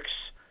Patrick's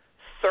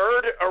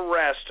third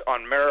arrest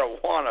on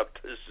marijuana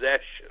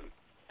possession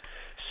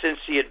since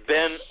he had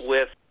been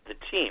with the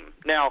team.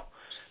 Now,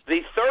 the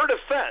third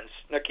offense,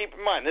 now keep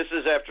in mind, this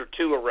is after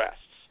 2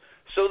 arrests.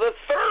 So the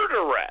third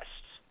arrest,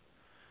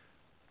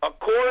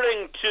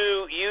 according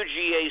to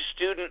UGA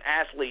Student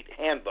Athlete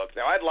Handbook.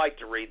 Now, I'd like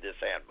to read this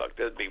handbook.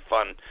 That would be a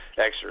fun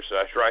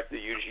exercise, right?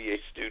 The UGA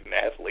Student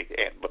Athlete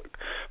Handbook.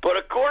 But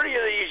according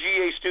to the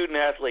UGA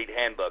Student Athlete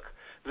Handbook,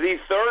 the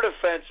third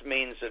offense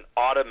means an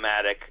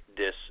automatic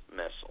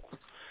dismissal.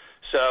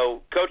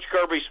 So Coach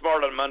Kirby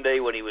Smart on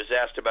Monday, when he was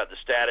asked about the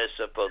status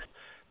of both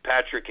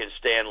Patrick and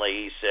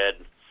Stanley, he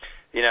said,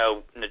 you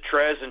know,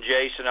 Natrez and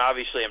Jason,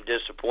 obviously I'm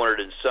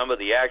disappointed in some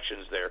of the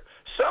actions there.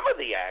 Some of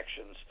the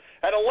actions.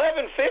 At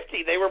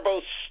 11:50, they were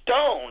both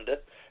stoned,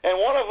 and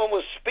one of them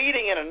was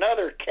speeding in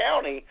another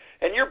county,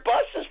 and your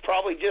buses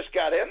probably just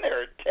got in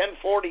there at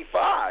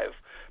 10:45.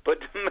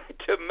 But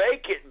to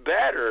make it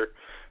better,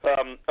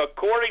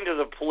 according to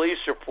the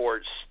police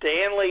report,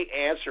 Stanley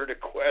answered a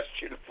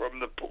question from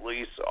the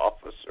police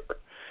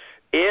officer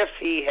if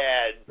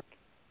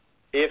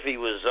he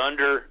was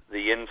under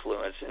the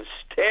influence, and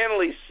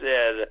Stanley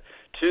said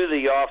to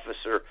the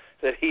officer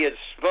that he had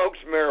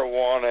smoked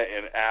marijuana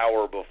an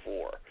hour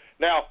before.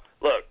 Now,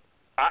 look,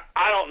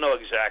 I don't know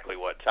exactly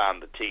what time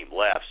the team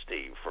left,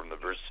 Steve, from the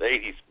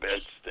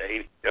Mercedes-Benz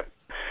Stadium,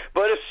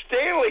 but if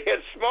Stanley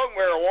had smoked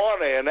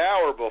marijuana an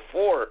hour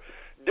before,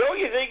 don't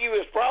you think he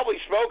was probably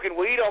smoking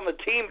weed on the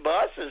team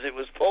bus as it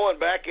was pulling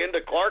back into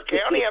Clark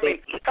County? I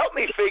mean, help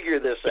me figure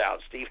this out,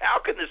 Steve. How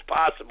can this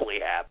possibly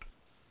happen?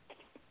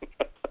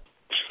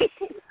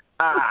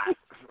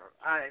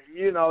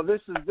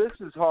 This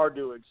is hard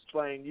to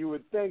explain. You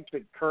would think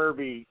that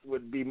Kirby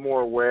would be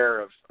more aware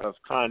of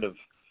kind of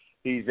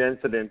these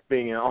incidents,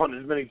 being on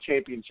as many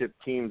championship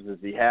teams as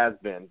he has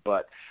been.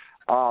 But,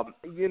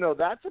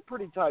 that's a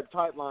pretty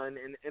tight line,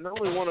 and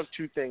only one of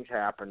 2 things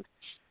happened.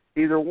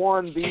 Either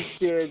one, these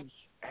kids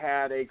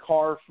had a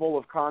car full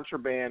of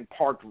contraband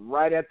parked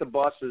right at the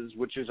buses,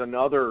 which is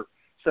another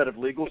set of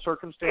legal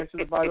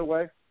circumstances, by the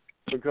way,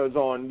 because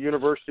on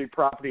university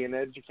property and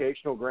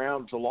educational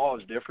grounds, the law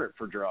is different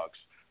for drugs.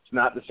 It's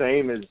not the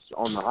same as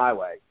on the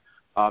highway.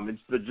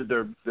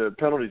 The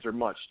penalties are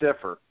much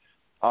stiffer.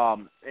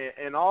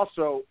 And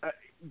also,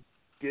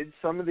 did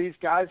some of these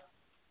guys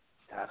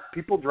have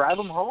people drive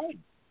them home?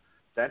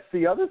 That's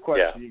the other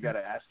question you got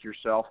to ask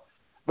yourself,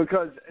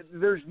 because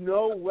there's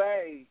no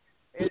way.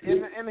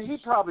 And he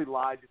probably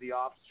lied to the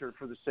officer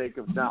for the sake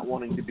of not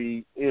wanting to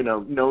be,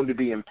 known to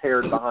be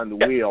impaired behind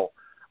the wheel.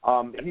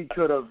 He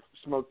could have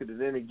smoked it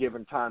at any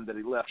given time that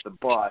he left the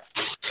bus.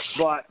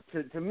 But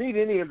to meet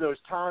any of those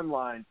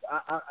timelines,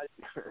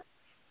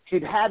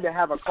 he'd had to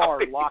have a car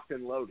locked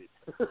and loaded,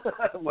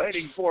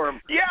 waiting for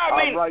him. Yeah,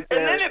 I mean, right there,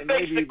 and then it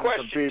begs the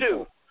question,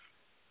 too.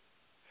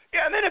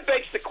 Yeah, and then it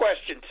begs the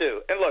question,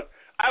 too. And look,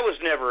 I was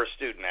never a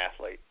student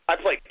athlete. I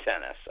played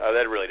tennis.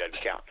 That really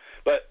doesn't count.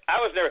 But I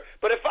was never.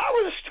 But if I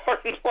were the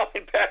starting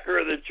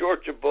linebacker of the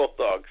Georgia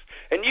Bulldogs,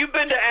 and you've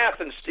been to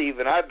Athens, Steve,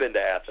 and I've been to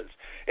Athens,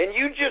 and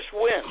you just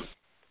win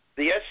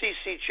the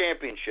SEC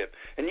championship,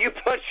 and you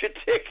punch a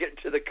ticket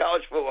to the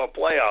college football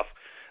playoff,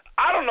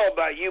 I don't know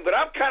about you, but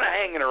I'm kind of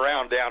hanging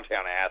around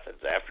downtown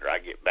Athens after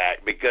I get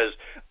back, because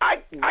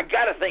I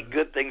got to think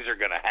good things are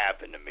going to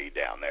happen to me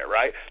down there,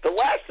 right? The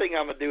last thing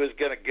I'm going to do is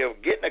going to go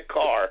get in a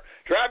car,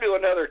 drive to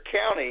another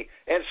county,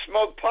 and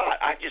smoke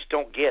pot. I just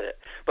don't get it.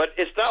 But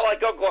it's not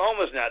like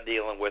Oklahoma's not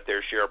dealing with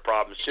their share of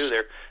problems, too.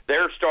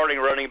 Their starting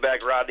running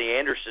back, Rodney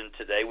Anderson,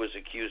 today was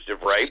accused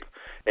of rape,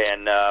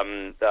 and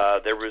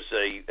there was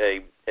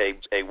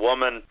a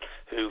woman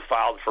who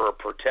filed for a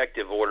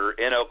protective order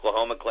in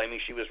Oklahoma claiming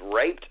she was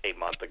raped a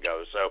month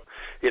ago. So,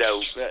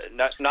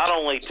 not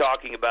only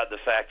talking about the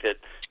fact that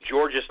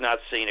Georgia's not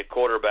seen a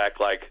quarterback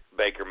like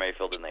Baker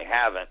Mayfield, and they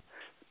haven't.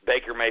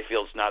 Baker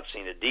Mayfield's not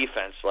seen a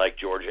defense like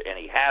Georgia, and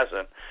he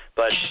hasn't.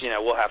 But,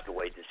 we'll have to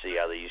wait to see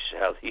how these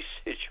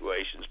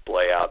situations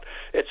play out.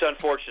 It's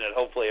unfortunate.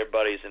 Hopefully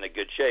everybody's in a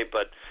good shape.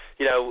 But,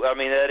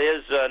 that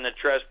is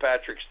Natrez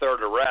Patrick's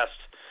third arrest.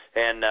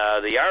 And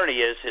the irony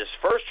is his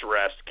first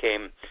arrest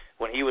came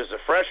when he was a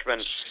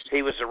freshman.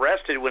 He was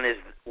arrested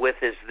with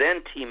his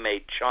then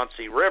teammate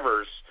Chauncey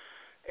Rivers,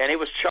 and it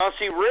was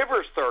Chauncey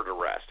Rivers' third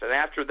arrest. And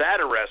after that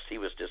arrest, he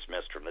was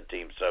dismissed from the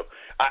team. So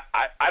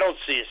I don't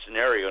see a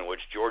scenario in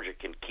which Georgia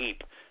can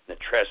keep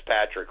Natrez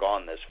Patrick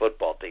on this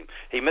football team.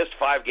 He missed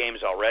 5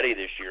 games already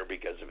this year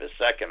because of his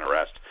second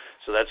arrest,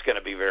 so that's going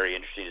to be very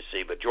interesting to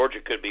see. But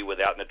Georgia could be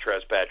without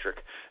Natrez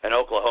Patrick, and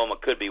Oklahoma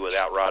could be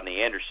without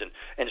Rodney Anderson.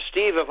 And,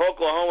 Steve, if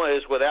Oklahoma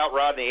is without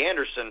Rodney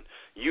Anderson,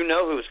 you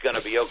know who's going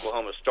to be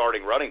Oklahoma's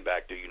starting running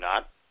back, do you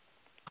not?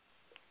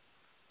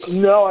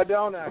 No, I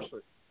don't,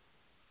 actually.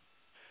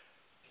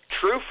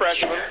 True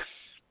freshman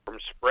from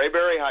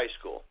Sprayberry High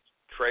School,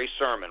 Trey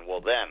Sermon,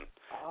 will then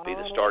be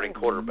the starting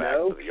quarterback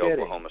for the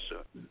Oklahoma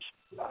Sooners.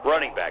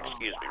 Running back,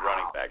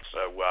 running back.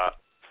 So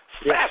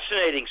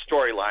fascinating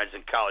storylines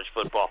in college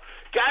football.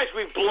 Guys,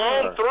 we've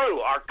blown through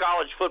our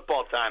college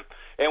football time,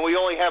 and we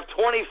only have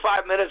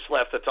 25 minutes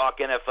left to talk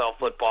NFL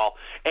football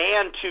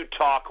and to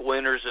talk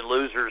winners and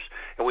losers,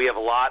 and we have a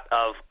lot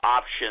of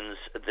options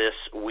this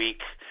week.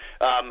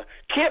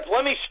 Kip,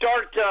 let me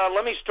start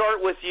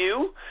with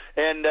you,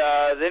 and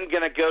then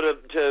going to go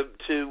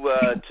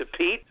to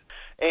Pete.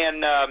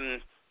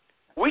 And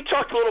we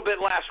talked a little bit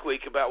last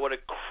week about what a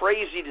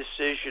crazy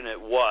decision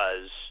it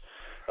was.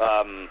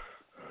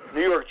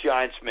 New York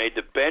Giants made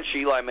to bench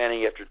Eli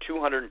Manning after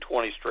 220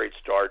 straight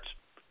starts.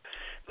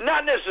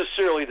 Not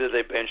necessarily that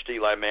they benched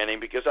Eli Manning,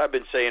 because I've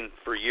been saying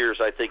for years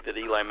I think that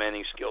Eli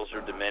Manning's skills are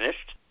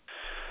diminished.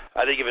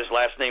 I think if his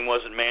last name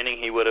wasn't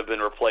Manning, he would have been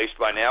replaced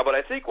by now. But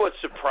I think what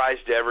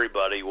surprised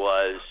everybody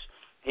was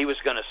he was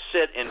going to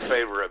sit in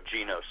favor of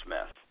Geno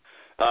Smith.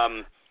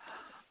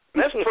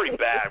 That's pretty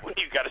bad when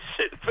you got to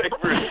sit in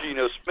favor of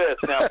Geno Smith.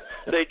 Now,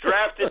 they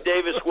drafted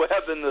Davis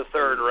Webb in the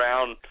third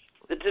round.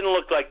 It didn't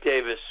look like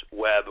Davis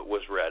Webb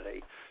was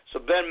ready. So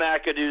Ben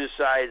McAdoo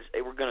decides,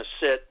 hey, we're going to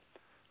sit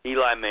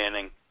Eli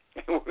Manning,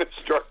 and we're going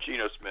to start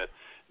Geno Smith.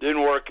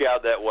 Didn't work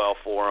out that well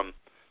for him.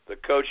 The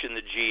coach and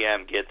the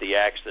GM get the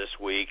axe this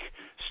week.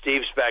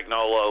 Steve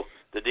Spagnuolo,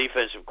 the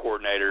defensive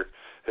coordinator,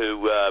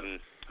 who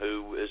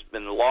has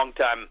been a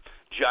long-time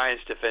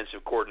Giants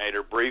defensive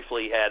coordinator,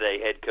 briefly had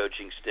a head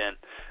coaching stint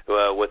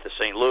with the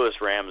St. Louis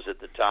Rams at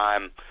the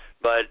time.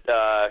 But,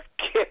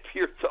 Kip,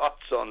 your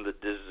thoughts on the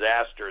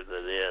disaster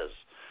that is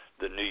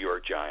the New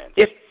York Giants?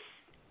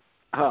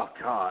 Oh,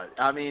 God.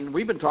 I mean,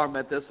 we've been talking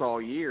about this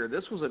all year.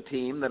 This was a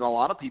team that a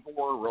lot of people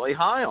were really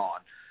high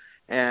on.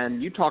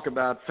 And you talk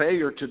about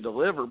failure to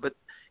deliver. But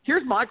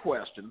here's my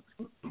question.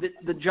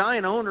 The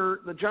Giants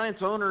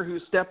owner who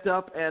stepped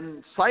up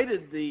and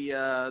cited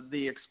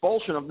the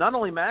expulsion of not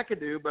only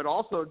McAdoo, but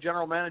also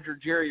general manager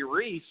Jerry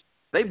Reese,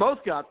 they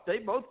both got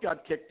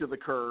kicked to the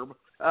curb.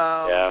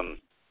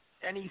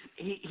 And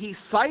he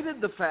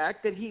cited the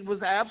fact that he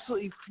was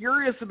absolutely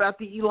furious about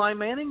the Eli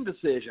Manning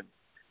decision.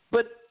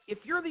 But if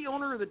you're the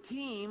owner of the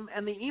team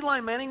and the Eli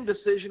Manning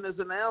decision is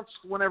announced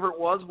whenever it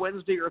was,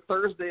 Wednesday or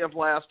Thursday of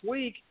last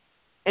week,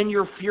 and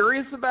you're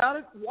furious about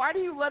it, why do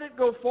you let it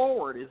go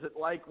forward? Is it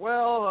like,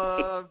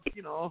 well,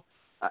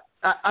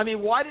 I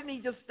mean, why didn't he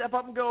just step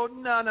up and go,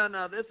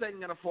 no, this ain't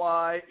going to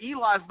fly.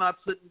 Eli's not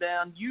sitting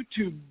down. You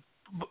two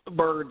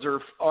birds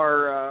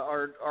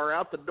are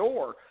out the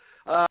door.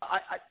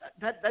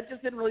 That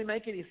just didn't really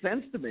make any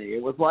sense to me.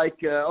 It was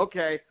like,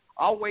 okay,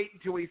 I'll wait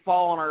until we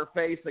fall on our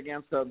face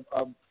against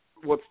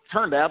what's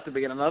turned out to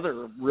be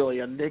another really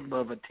enigma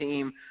of a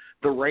team,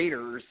 the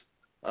Raiders.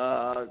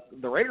 The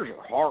Raiders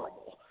are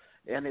horrible,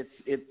 and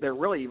they're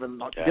really even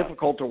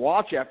difficult to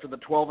watch after the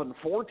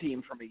 12-4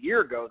 team from a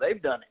year ago.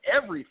 They've done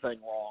everything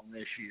wrong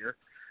this year.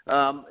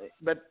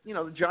 But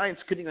the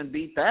Giants couldn't even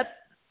beat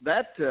that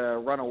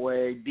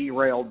runaway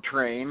derailed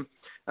train.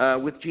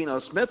 With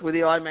Geno Smith, with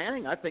Eli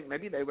Manning, I think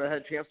maybe they would have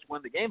had a chance to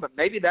win the game, but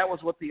maybe that was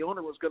what the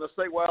owner was going to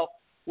say. Well,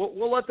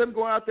 we'll let them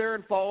go out there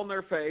and fall on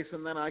their face,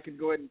 and then I can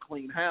go ahead and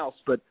clean house.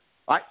 But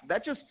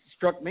that just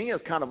struck me as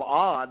kind of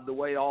odd the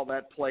way all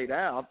that played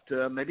out.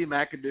 Maybe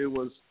McAdoo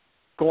was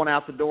going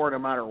out the door no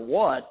matter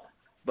what,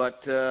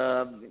 but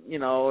the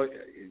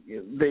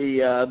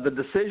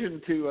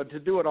decision to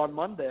do it on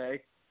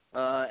Monday.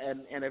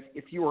 And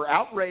if you were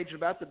outraged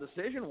about the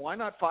decision, why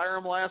not fire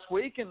him last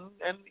week? And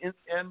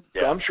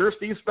I'm sure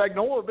Steve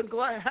Spagnuolo would have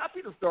been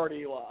happy to start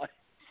Eli.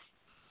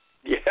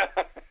 Yeah,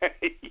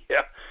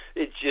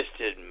 it just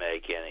didn't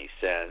make any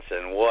sense.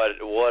 And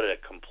what a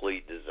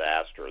complete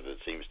disaster that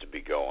seems to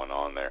be going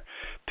on there.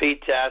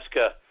 Pete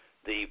Tasca,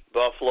 the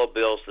Buffalo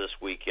Bills this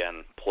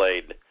weekend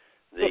played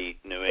the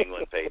New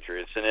England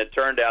Patriots, and it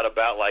turned out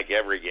about like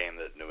every game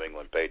that New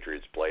England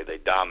Patriots played, they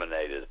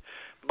dominated.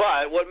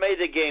 But what made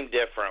the game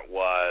different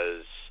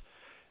was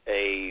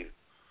a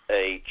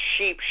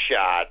cheap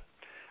shot.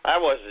 I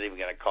wasn't even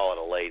going to call it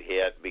a late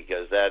hit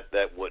because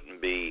that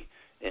wouldn't be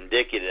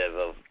indicative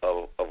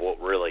of what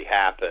really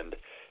happened.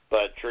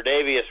 But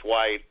Tre'Davious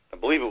White, I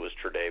believe it was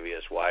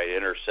Tre'Davious White,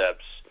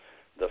 intercepts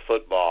the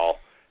football.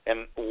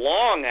 And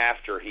long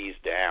after he's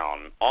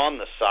down on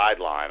the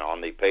sideline,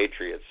 on the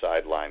Patriots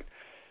sideline,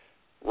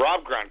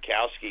 Rob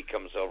Gronkowski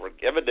comes over,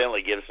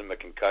 evidently gives him a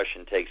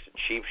concussion, takes a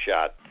cheap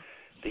shot.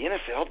 The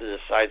NFL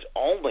decides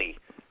only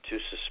to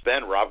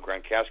suspend Rob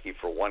Gronkowski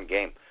for one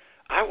game.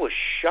 I was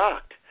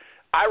shocked.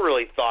 I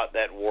really thought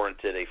that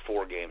warranted a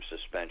 4-game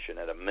suspension,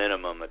 at a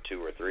minimum a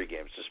 2 or 3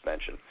 game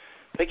suspension.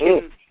 They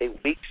gave him a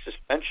week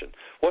suspension.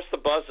 What's the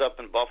buzz up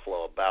in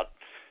Buffalo about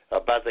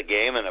the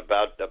game and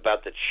about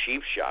the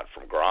cheap shot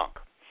from Gronk?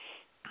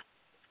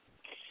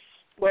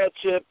 Well,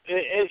 Chip,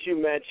 as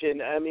you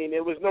mentioned, I mean,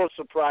 it was no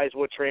surprise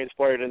what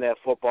transpired in that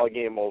football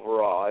game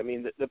overall. I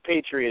mean, the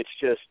Patriots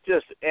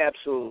just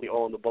absolutely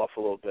own the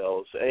Buffalo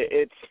Bills.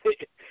 It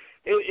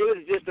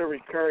was just a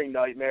recurring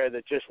nightmare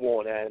that just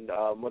won't end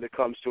when it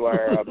comes to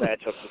our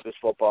matchups with this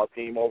football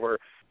team. We're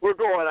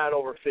going on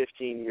over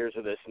 15 years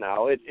of this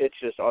now. It's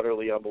just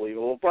utterly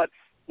unbelievable. But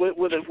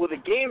with a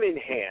game in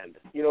hand,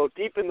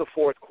 deep in the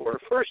fourth quarter.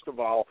 First of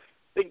all,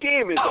 the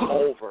game is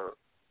over.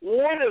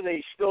 What are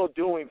they still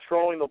doing,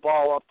 throwing the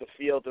ball up the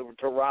field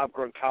to Rob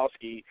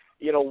Gronkowski?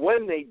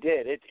 When they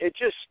did, it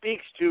just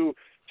speaks to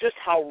just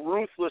how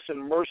ruthless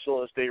and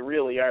merciless they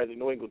really are, the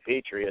New England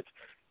Patriots.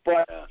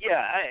 But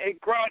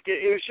Gronk,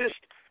 it was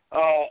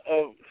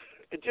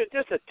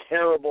just a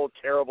terrible,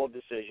 terrible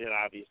decision.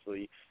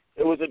 Obviously,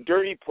 it was a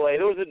dirty play.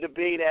 There was a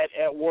debate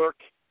at work,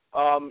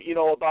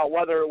 about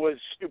whether it was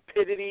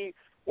stupidity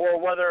or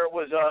whether it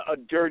was a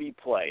dirty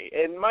play.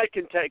 And my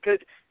and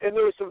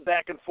there was some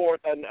back and forth,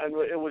 and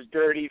it was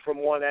dirty from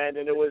one end,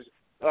 and it was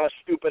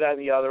stupid on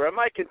the other. And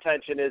my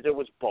contention is it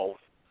was both.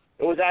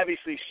 It was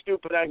obviously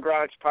stupid on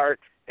Gronk's part,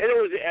 and it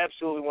was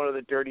absolutely one of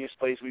the dirtiest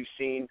plays we've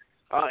seen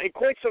in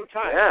quite some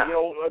time. Yeah.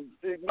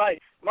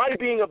 My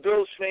being a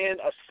Bills fan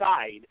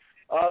aside,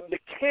 the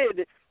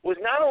kid was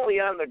not only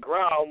on the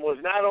ground, was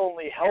not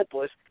only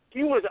helpless,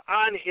 he was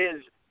on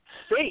his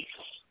face.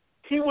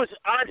 He was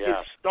on his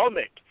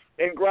stomach,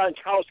 and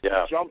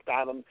Gronkowski jumped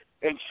on him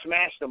and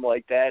smashed him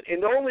like that.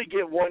 And to only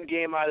get one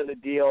game out of the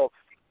deal,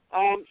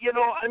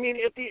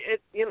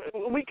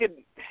 we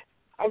could.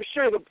 I'm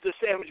sure the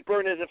Sandwich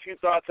Burn has a few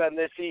thoughts on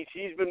this.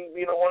 He's been,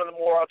 one of the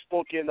more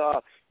outspoken,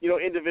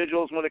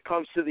 individuals when it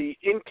comes to the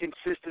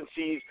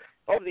inconsistencies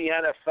of the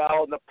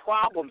NFL and the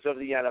problems of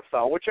the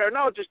NFL, which are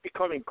now just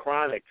becoming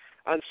chronic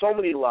on so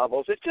many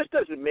levels. It just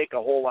doesn't make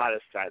a whole lot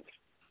of sense.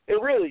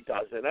 It really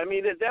doesn't. I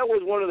mean, that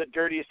was one of the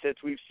dirtiest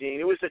hits we've seen.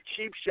 It was a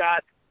cheap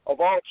shot of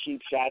all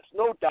cheap shots,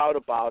 no doubt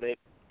about it.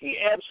 He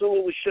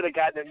absolutely should have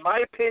gotten, in my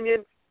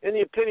opinion, in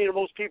the opinion of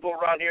most people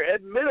around here,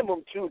 at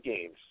minimum 2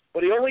 games.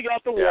 But he only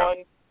got the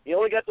one. He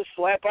only got the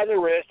slap on the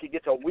wrist. He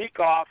gets a week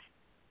off,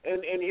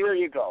 and here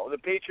you go. The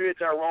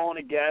Patriots are rolling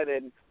again,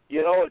 and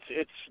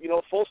it's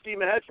full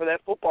steam ahead for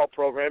that football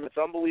program. It's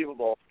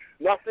unbelievable.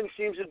 Nothing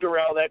seems to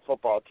derail that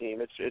football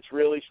team. It's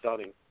really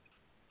stunning.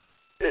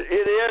 It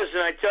is,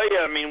 and I tell you,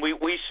 I mean,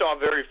 we saw a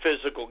very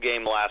physical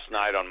game last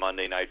night on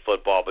Monday Night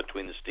Football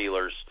between the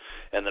Steelers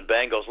and the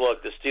Bengals.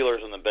 Look, the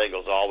Steelers and the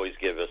Bengals always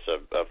give us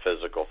a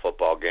physical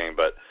football game,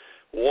 but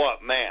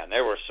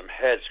there were some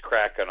heads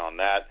cracking on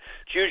that.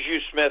 Juju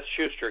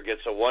Smith-Schuster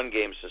gets a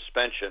 1-game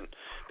suspension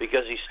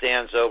because he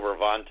stands over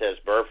Vontaze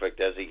Burfict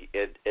as he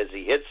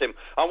hits him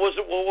on what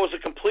was a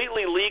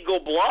completely legal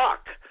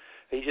block.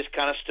 He just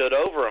kind of stood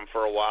over him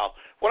for a while.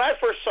 When I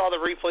first saw the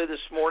replay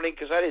this morning,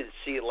 because I didn't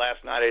see it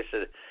last night, I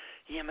said,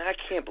 "Yeah, man, I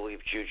can't believe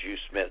Juju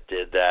Smith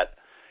did that."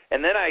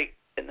 And then I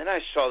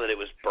saw that it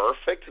was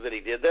Burfict that he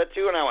did that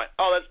to, and I went,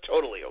 "Oh, that's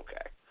totally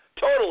okay,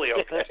 totally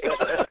okay."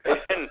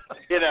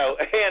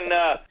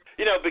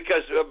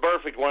 Because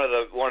Burfict,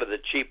 one of the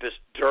cheapest,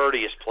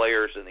 dirtiest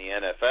players in the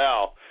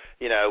NFL,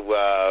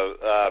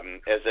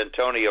 as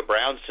Antonio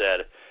Brown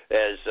said,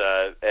 as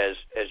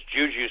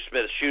Juju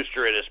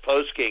Smith-Schuster in his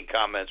post-game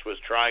comments was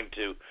trying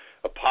to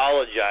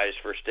apologize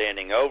for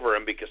standing over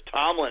him because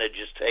Tomlin had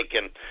just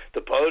taken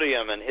the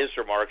podium in his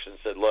remarks and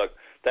said, "Look,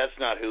 that's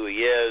not who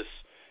he is.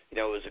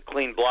 It was a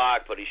clean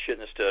block, but he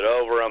shouldn't have stood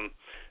over him."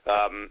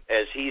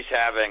 As he's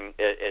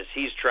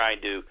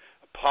trying to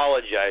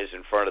apologize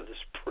in front of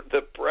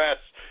the press,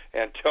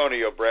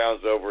 Antonio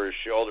Brown's over his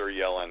shoulder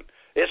yelling,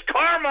 "It's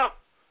karma!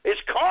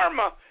 It's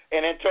karma!"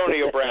 And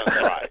Antonio Brown's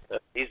right.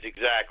 He's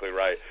exactly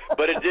right.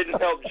 But it didn't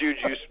help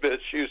Juju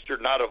Smith-Schuster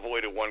not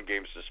avoid a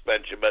 1-game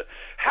suspension. But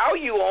how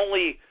you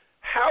only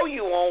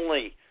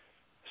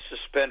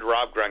suspend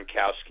Rob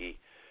Gronkowski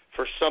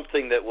for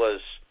something that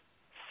was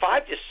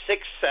 5 to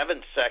 6,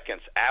 7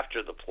 seconds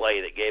after the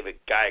play that gave a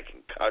guy a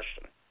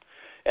concussion,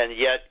 and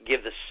yet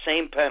give the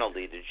same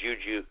penalty to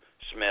Juju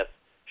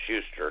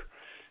Smith-Schuster,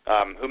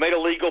 who made a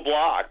legal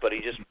block, but he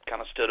just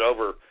kind of stood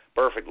over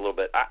Perfect a little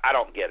bit. I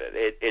don't get it.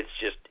 It's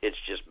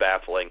just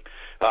baffling.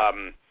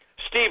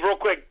 Steve, real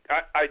quick,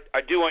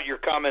 I do want your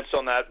comments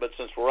on that, but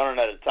since we're running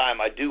out of time,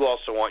 I do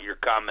also want your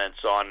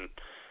comments on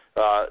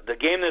the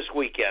game this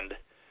weekend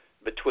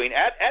between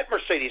at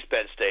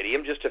Mercedes-Benz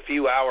Stadium, just a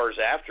few hours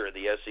after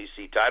the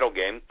SEC title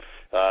game.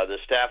 The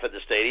staff at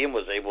the stadium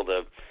was able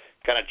to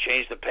kind of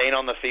change the paint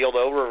on the field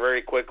over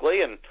very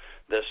quickly, and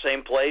the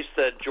same place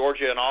that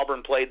Georgia and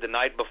Auburn played the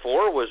night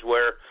before was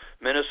where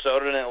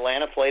Minnesota and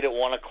Atlanta played at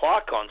 1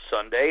 o'clock on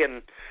Sunday.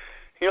 And,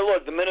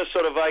 look, the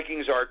Minnesota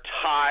Vikings are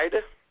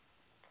tied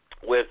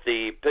with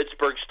the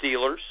Pittsburgh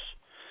Steelers,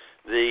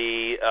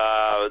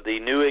 the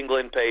New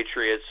England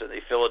Patriots, and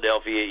the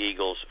Philadelphia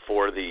Eagles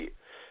for the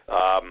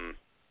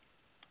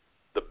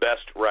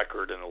best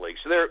record in the league.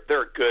 So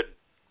they're a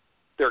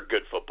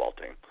good football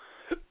team.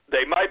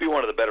 They might be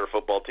one of the better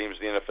football teams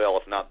in the NFL,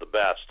 if not the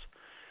best.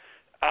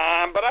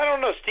 But I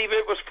don't know, Steve.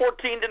 It was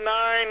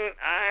 14-9.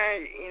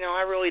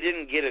 I really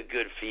didn't get a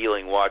good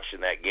feeling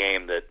watching that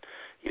game that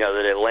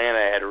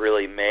Atlanta had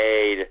really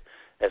made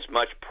as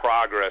much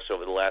progress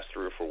over the last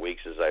 3 or 4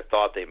 weeks as I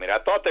thought they made. I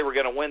thought they were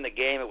going to win the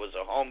game. It was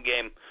a home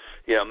game.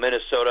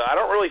 Minnesota. I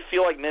don't really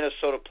feel like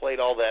Minnesota played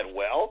all that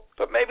well,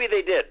 but maybe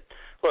they did.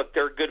 Look,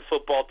 they're a good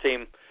football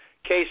team.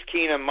 Case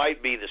Keenum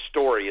might be the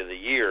story of the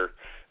year.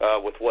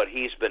 with what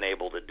he's been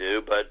able to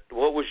do. But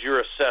what was your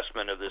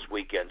assessment of this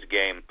weekend's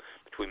game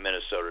between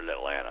Minnesota and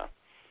Atlanta?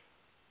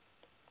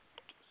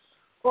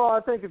 Well,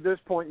 I think at this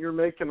point you're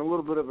making a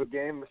little bit of a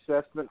game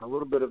assessment, a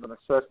little bit of an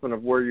assessment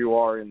of where you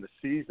are in the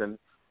season.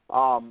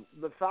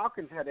 The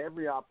Falcons had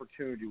every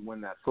opportunity to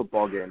win that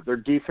football game. Their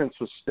defense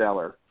was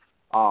stellar.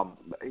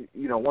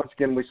 Once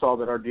again, we saw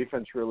that our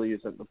defense really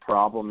isn't the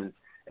problem. And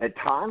at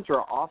times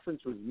our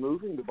offense was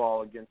moving the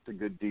ball against a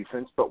good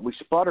defense, but we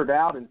sputtered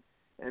out. And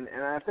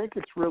I think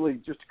it's really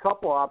just a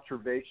couple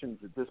observations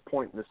at this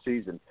point in the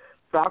season.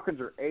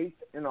 Falcons are 8th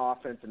in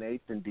offense and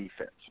 8th in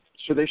defense.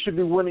 So they should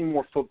be winning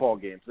more football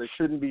games. They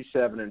shouldn't be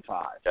 7-5.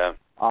 Yeah.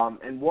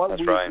 And what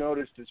we've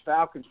noticed as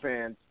Falcons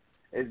fans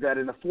is that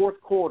in the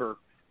fourth quarter,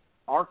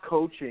 our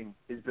coaching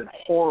has been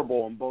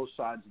horrible on both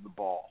sides of the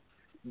ball.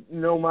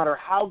 No matter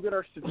how good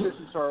our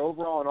statistics are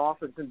overall in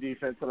offense and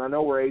defense, and I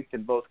know we're 8th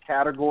in both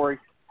categories,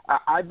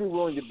 I'd be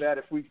willing to bet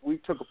if we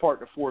took apart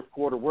the fourth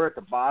quarter, we're at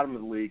the bottom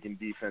of the league in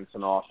defense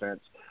and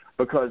offense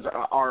because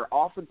our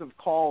offensive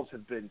calls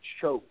have been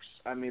chokes.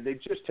 I mean, they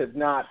just have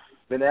not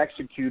been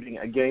executing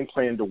a game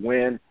plan to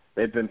win.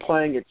 They've been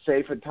playing it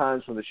safe at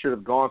times when they should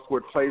have gone for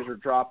it. Players are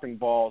dropping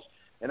balls.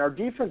 And our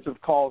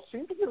defensive calls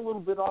seem to get a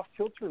little bit off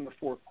kilter in the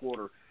fourth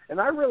quarter. And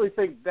I really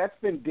think that's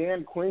been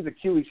Dan Quinn's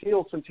Achilles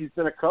heel since he's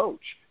been a coach.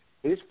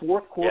 His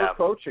fourth quarter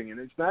coaching, and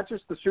it's not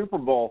just the Super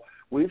Bowl.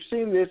 We've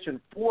seen this in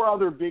 4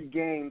 other big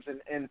games,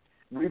 and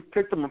we've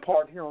picked them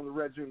apart here on the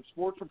Red Zoom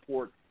Sports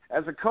Report.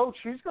 As a coach,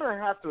 he's going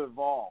to have to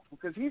evolve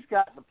because he's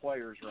got the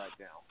players right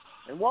now.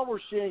 And what we're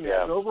seeing is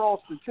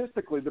overall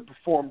statistically the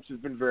performance has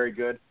been very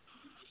good.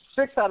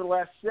 6 out of the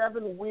last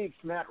 7 weeks,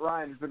 Matt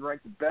Ryan has been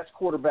ranked the best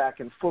quarterback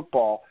in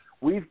football.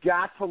 We've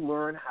got to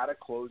learn how to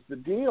close the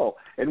deal.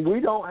 And we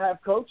don't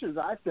have coaches,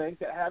 I think,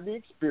 that have the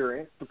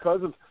experience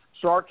because of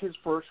Sark his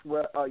first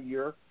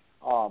year,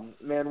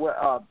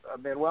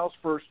 Manuel's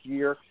first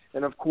year,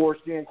 and, of course,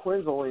 Dan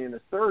Quinn's only in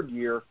his 3rd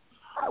year.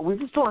 We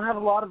just don't have a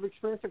lot of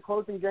experience in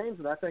closing games,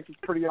 and I think it's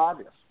pretty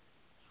obvious.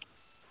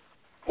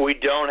 We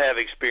don't have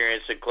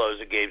experience in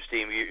closing games,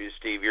 Steve.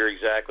 You're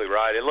exactly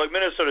right. And, look,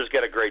 Minnesota's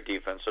got a great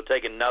defense, so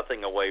taking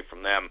nothing away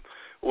from them.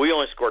 We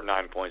only scored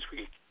 9 points.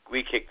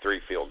 We kicked 3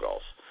 field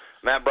goals.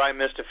 Matt Bryant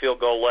missed a field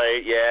goal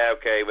late. Yeah,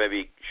 okay,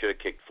 maybe should have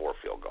kicked 4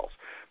 field goals.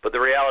 But the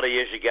reality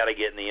is you got to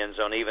get in the end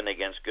zone even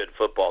against good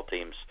football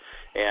teams.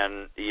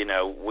 And,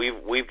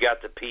 we've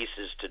got the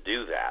pieces to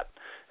do that.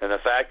 And the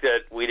fact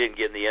that we didn't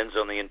get in the end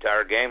zone the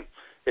entire game,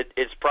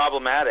 it's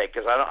problematic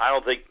because I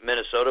don't think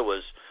Minnesota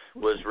was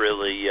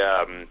really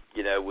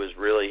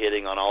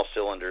hitting on all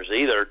cylinders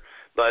either.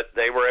 But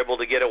they were able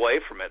to get away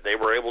from it. They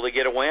were able to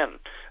get a win.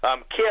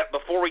 Kip,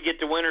 before we get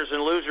to winners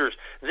and losers,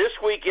 this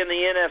week in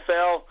the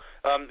NFL,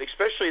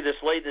 especially this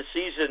late in the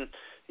season,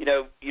 you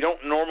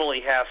don't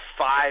normally have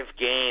 5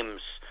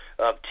 games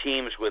of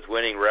teams with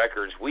winning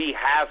records. We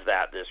have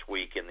that this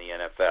week in the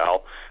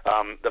NFL.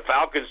 The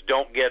Falcons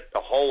don't get a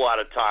whole lot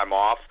of time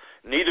off.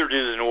 Neither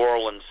do the New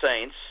Orleans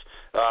Saints.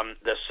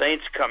 The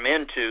Saints come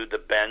into the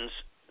Benz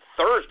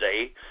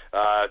Thursday,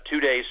 2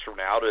 days from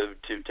now,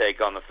 to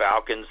take on the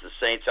Falcons. The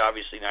Saints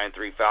obviously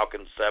 9-3,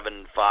 Falcons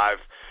 7-5.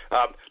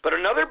 But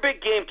another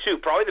big game too,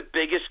 probably the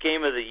biggest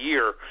game of the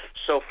year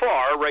so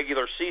far,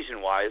 regular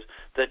season-wise,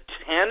 the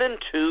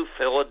 10-2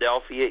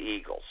 Philadelphia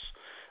Eagles,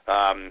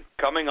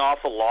 coming off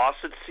a loss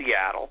at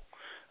Seattle.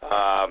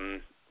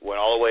 Went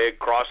all the way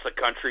across the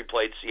country,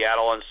 played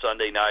Seattle on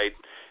Sunday night.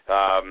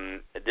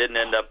 It didn't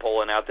end up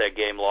pulling out that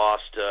game,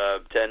 lost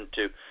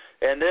 10-2.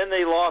 And then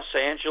they Los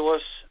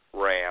Angeles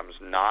Rams,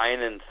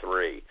 9-3.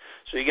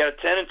 So you got a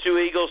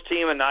 10-2 Eagles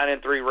team, a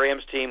 9-3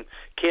 Rams team.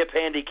 Kip,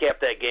 handicap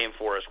that game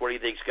for us. What do you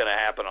think is going to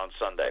happen on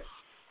Sunday?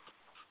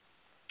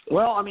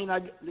 Well, I mean,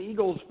 the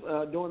Eagles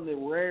doing the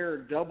rare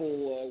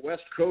double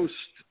West Coast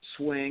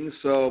swing,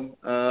 so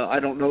I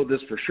don't know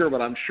this for sure,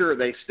 but I'm sure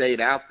they stayed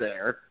out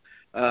there,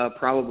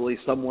 probably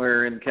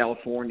somewhere in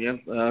California.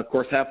 Of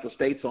course, half the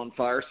state's on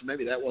fire, so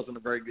maybe that wasn't a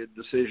very good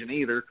decision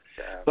either.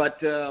 Yeah. But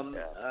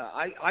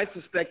I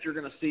suspect you're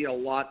going to see a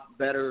lot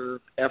better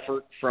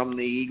effort from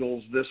the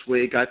Eagles this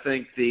week. I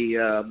think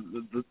the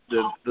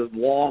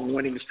long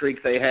winning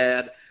streak they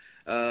had,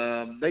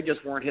 they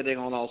just weren't hitting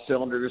on all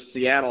cylinders.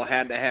 Seattle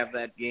had to have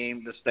that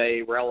game to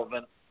stay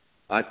relevant.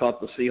 I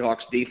thought the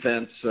Seahawks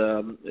defense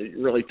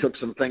really took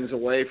some things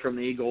away from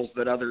the Eagles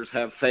that others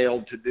have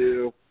failed to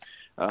do.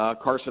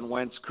 Carson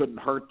Wentz couldn't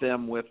hurt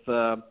them with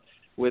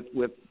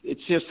it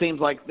just seems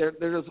like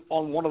they're just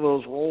on one of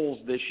those rolls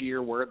this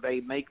year where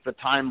they make the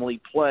timely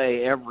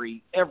play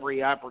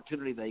every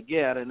opportunity they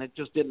get, and it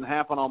just didn't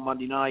happen on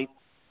Monday night.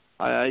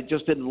 It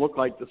just didn't look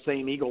like the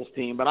same Eagles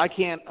team. But I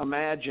can't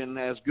imagine,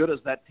 as good as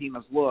that team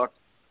has looked,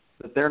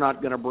 that they're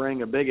not going to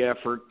bring a big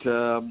effort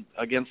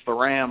against the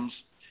Rams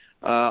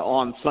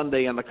on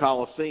Sunday in the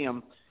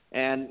Coliseum.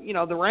 And,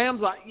 the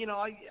Rams,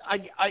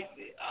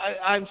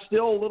 I'm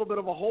still a little bit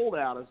of a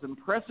holdout. As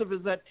impressive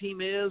as that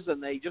team is,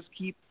 and they just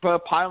keep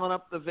piling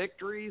up the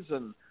victories,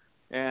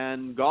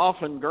 and Goff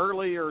and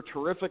Gurley are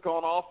terrific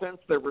on offense.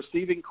 Their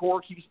receiving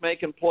core keeps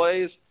making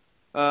plays.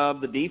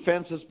 The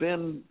defense has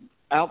been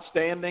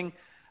outstanding.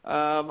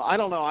 I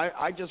don't know.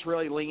 I just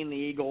really lean the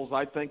Eagles.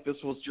 I think this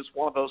was just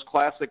one of those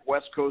classic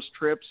West Coast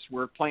trips.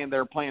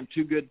 They're playing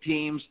two good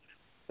teams.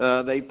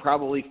 They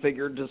probably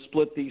figured to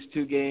split these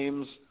two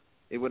games.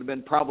 It would have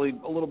been probably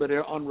a little bit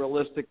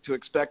unrealistic to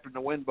expect them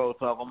to win both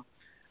of them.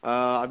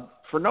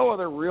 For no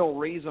other real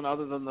reason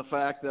other than the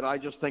fact that I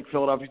just think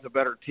Philadelphia's a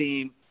better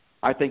team.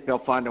 I think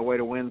they'll find a way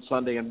to win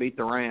Sunday and beat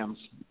the Rams.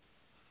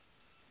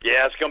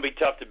 Yeah, it's going to be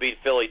tough to beat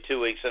Philly 2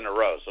 weeks in a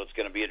row, so it's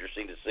going to be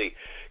interesting to see.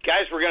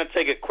 Guys, we're going to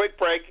take a quick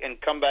break and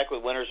come back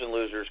with winners and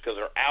losers because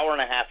our hour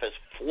and a half has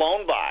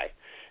flown by,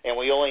 and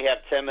we only have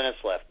 10 minutes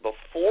left.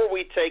 Before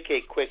we take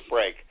a quick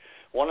break,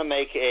 I want to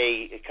make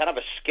a kind of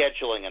a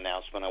scheduling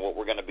announcement on what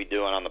we're going to be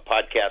doing on the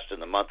podcast in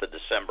the month of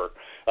December.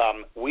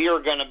 We are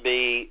going to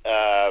be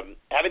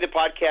having the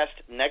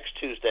podcast next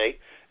Tuesday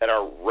at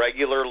our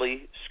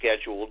regularly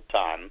scheduled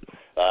time,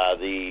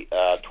 the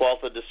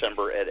 12th of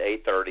December at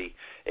 8:30.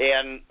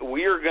 And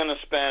we are going to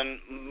spend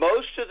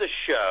most of the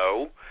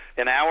show,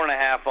 an hour and a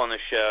half on the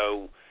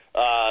show,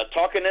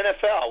 talking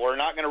NFL. We're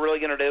not really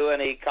going to do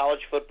any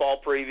college football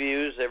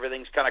previews.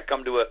 Everything's kind of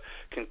come to a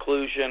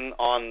conclusion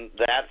on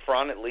that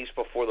front, at least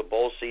before the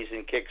bowl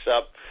season kicks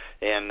up.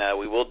 And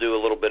we will do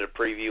a little bit of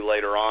preview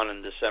later on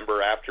in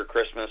December after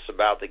Christmas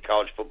about the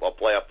college football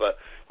playoff. But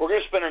we're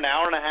going to spend an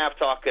hour and a half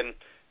talking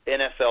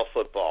NFL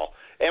football.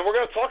 And we're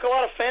going to talk a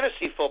lot of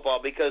fantasy football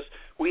because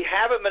we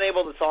haven't been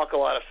able to talk a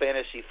lot of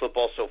fantasy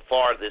football so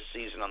far this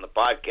season on the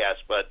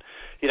podcast. But,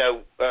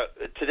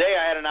 today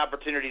I had an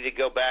opportunity to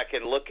go back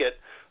and look at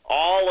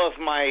all of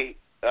my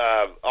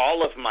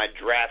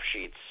draft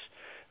sheets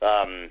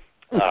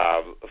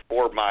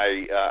for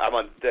my I'm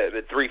on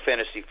the three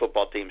fantasy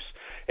football teams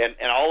and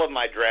all of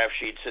my draft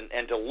sheets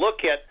and to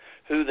look at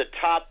who the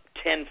top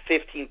 10,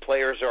 15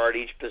 players are at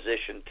each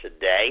position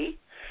today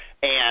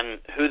and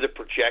who the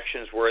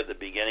projections were at the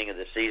beginning of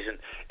the season,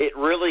 it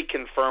really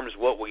confirms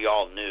what we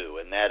all knew,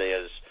 and that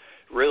is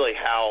really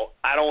how,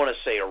 I don't want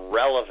to say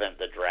irrelevant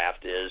the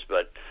draft is,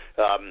 but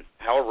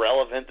how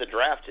irrelevant the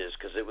draft is,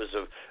 because it was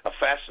a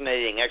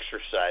fascinating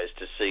exercise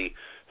to see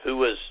who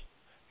was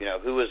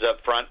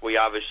up front. We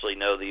obviously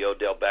know the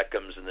Odell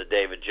Beckhams and the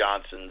David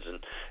Johnsons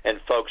and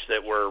folks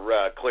that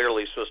were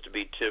clearly supposed to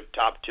be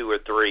top 2 or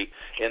 3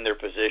 in their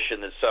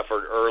position that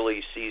suffered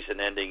early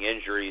season-ending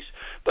injuries.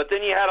 But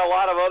then you had a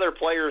lot of other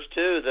players,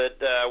 too,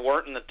 that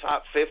weren't in the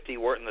top 50,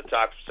 weren't in the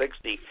top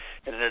 60,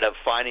 and ended up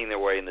finding their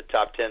way in the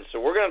top 10.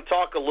 So we're going to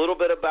talk a little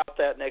bit about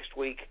that next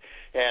week.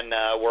 And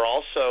we're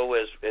also,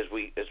 as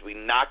we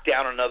knock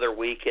down another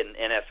week in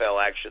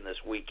NFL action this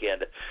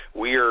weekend,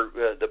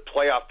 the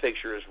playoff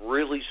picture is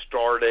really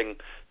starting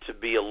to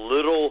be a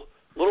little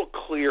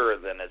clearer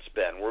than it's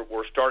been.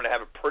 We're starting to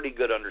have a pretty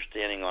good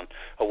understanding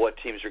of what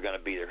teams are going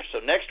to be there. So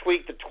next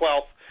week, the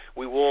 12th,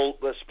 we will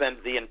spend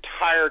the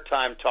entire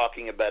time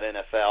talking about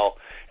NFL,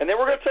 and then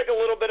we're going to take a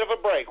little bit of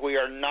a break. We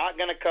are not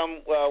going to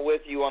come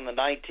with you on the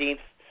 19th,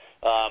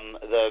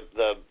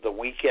 the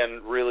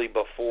weekend really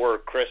before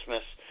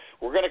Christmas.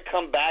 We're going to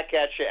come back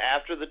at you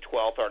after the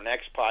 12th. Our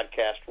next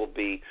podcast will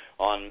be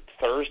on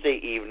Thursday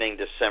evening,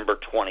 December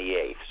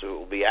 28th. So it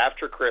will be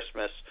after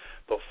Christmas,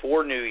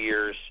 before New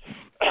Year's,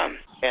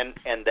 and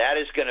that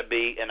is going to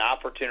be an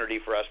opportunity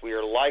for us. We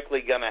are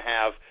likely going to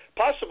have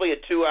possibly a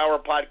 2-hour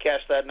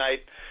podcast that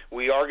night.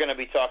 We are going to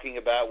be talking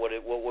about what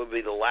will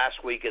be the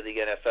last week of the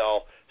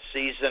NFL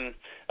season,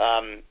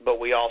 but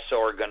we also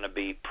are going to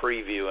be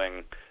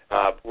previewing.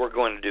 We're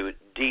going to do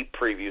deep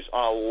previews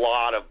on a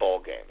lot of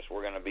bowl games.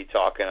 We're going to be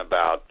talking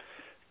about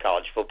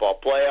college football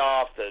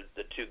playoff,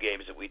 the 2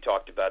 games that we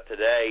talked about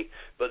today,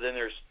 but then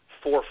there's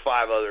 4 or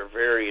 5 other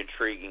very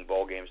intriguing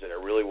bowl games that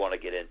I really want to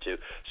get into.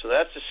 So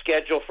that's the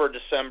schedule for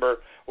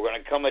December. We're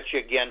going to come at you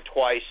again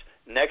twice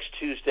next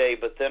Tuesday,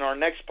 but then our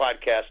next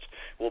podcast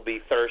will be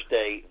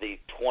Thursday the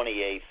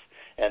 28th,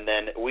 and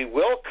then we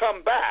will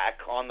come back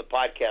on the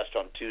podcast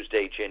on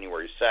Tuesday,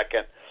 January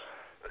 2nd.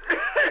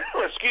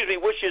 Excuse me,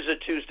 which is a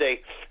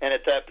Tuesday, and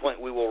at that point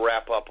we will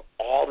wrap up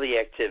all the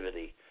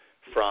activity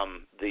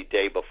from the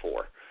day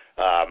before.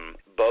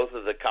 Both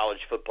of the college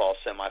football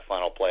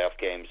semifinal playoff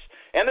games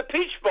and the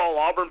Peach Bowl.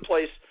 Auburn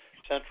plays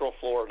Central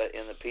Florida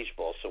in the Peach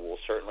Bowl, so we'll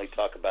certainly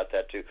talk about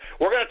that too.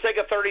 We're going to take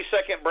a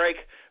 30-second break.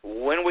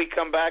 When we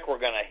come back, we're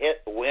going to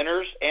hit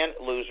winners and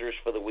losers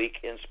for the week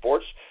in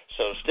sports,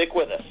 so stick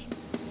with us.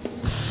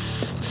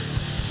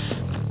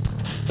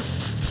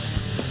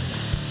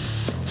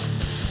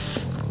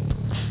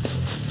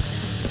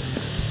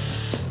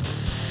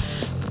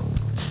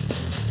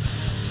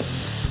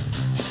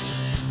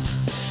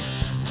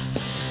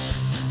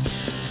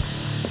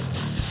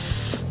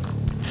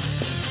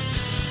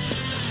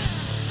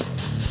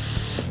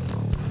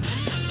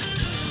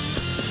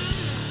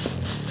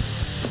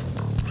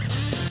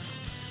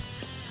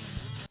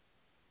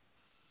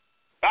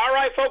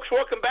 Folks,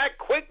 welcome back.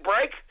 Quick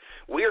break.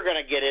 We are going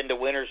to get into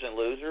winners and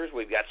losers.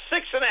 We've got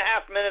 6.5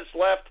 minutes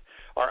left.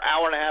 Our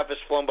hour and a half has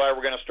flown by.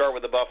 We're going to start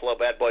with the Buffalo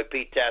bad boy,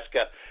 Pete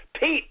Tasca.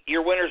 Pete,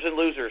 your winners and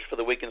losers for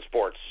the week in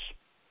sports.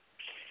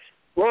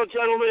 Well,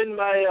 gentlemen,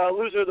 my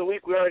loser of the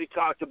week, we already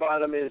talked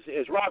about him, is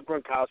Rob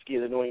Gronkowski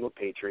of the New England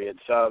Patriots.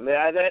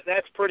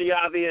 That's pretty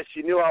obvious.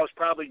 You knew I was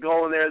probably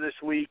going there this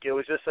week. It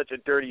was just such a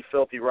dirty,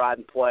 filthy,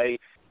 rotten play.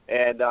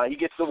 And he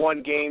gets the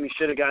one game. He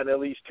should have gotten at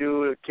least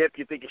 2. Kip,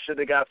 you think he should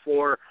have got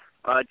 4.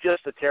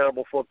 Just a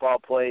terrible football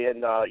play.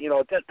 And,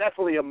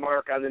 definitely a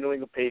mark on the New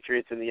England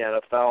Patriots in the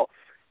NFL.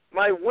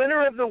 My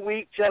winner of the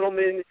week,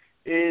 gentlemen,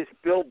 is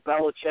Bill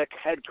Belichick,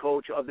 head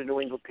coach of the New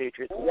England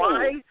Patriots. Ooh.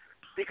 Why?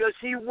 Because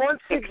he once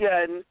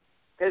again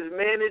has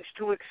managed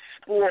to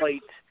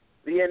exploit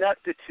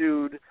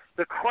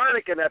the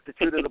chronic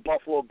ineptitude of the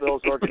Buffalo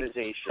Bills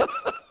organization.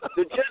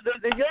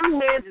 The young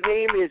man's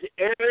name is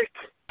Eric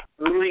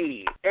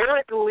Lee.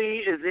 Eric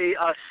Lee is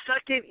a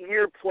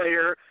second-year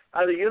player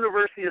out of the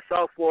University of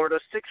South Florida,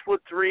 6'3",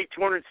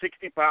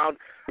 260-pound,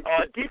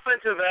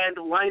 defensive end,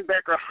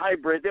 linebacker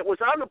hybrid that was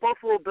on the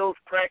Buffalo Bills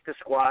practice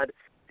squad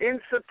in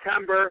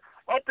September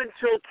up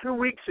until 2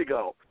 weeks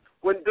ago,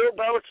 when Bill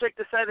Belichick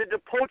decided to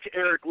poach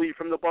Eric Lee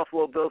from the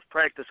Buffalo Bills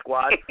practice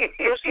squad,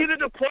 proceeded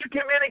to plug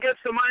him in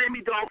against the Miami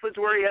Dolphins,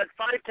 where he had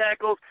 5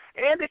 tackles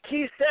and a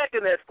key sack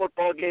in that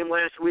football game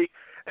last week.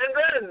 And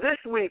then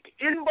this week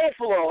in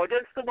Buffalo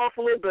against the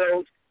Buffalo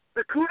Bills,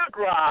 the coup de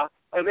grace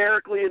of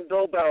Eric Lee and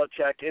Bill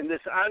Belichick in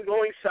this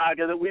ongoing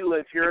saga that we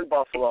live here in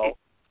Buffalo.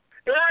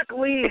 Eric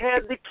Lee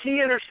had the key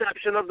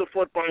interception of the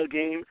football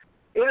game,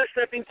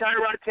 intercepting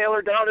Tyrod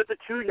Taylor down at the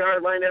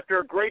 2-yard line after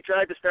a great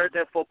drive to start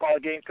that football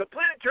game.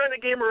 Completely turned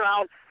the game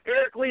around.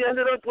 Eric Lee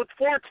ended up with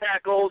 4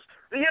 tackles,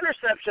 the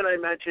interception I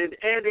mentioned,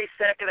 and a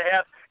sack and a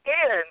half,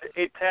 and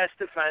a pass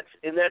defense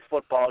in that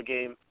football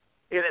game.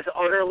 It is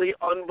utterly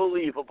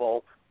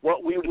unbelievable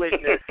what we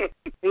witness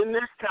in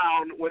this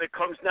town when it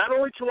comes not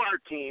only to our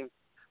team,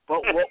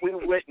 but what we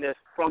witness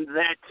from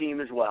that team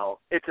as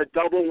well. It's a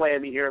double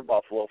whammy here in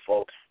Buffalo,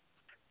 folks.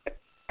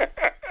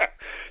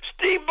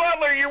 Steve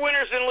Butler, your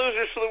winners and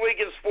losers for the week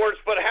in sports,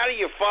 but how do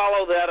you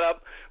follow that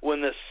up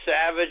when the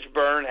Savage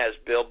Burn has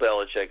Bill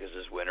Belichick as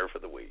his winner for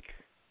the week?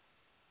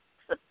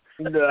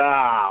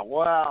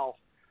 Well,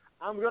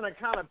 I'm going to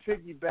kind of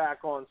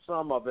piggyback on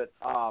some of it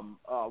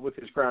with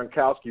his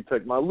Gronkowski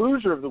pick. My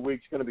loser of the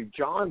week is going to be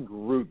John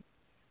Gruden.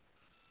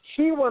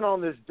 He went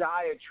on this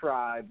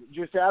diatribe,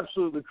 just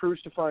absolutely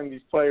crucifying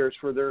these players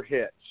for their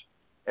hits.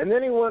 And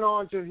then he went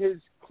on to his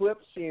clip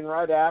scene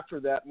right after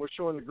that, and we're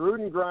showing the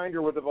Gruden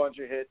grinder with a bunch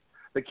of hits,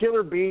 the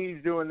Killer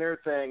Bees doing their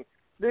thing,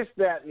 this,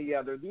 that, and the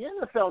other. The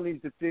NFL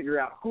needs to figure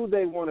out who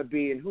they want to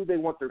be and who they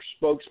want their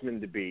spokesman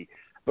to be,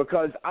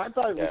 because I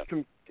thought it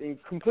was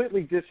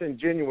completely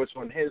disingenuous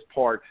on his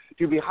part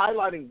to be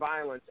highlighting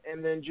violence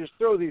and then just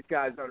throw these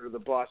guys under the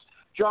bus.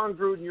 John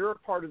Gruden, you're a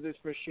part of this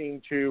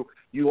machine too.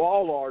 You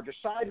all are.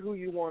 Decide who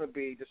you want to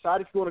be.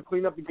 Decide if you want to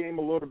clean up the game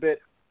a little bit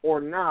or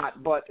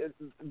not, but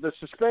the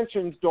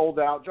suspension's doled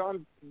out.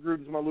 John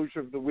Gruden's my loser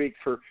of the week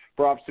for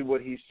obviously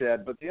what he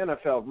said, but the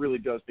NFL really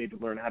does need to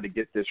learn how to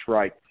get this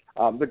right.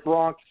 The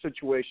Gronk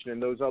situation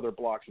and those other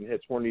blocks and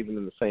hits weren't even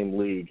in the same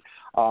league.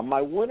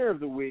 My winner of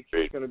the week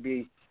is going to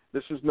be,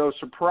 this is no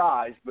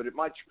surprise, but it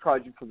might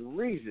surprise you for the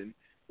reason,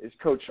 is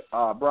Coach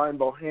Brian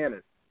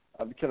Bohannon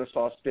of the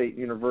Kennesaw State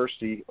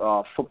University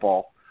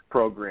football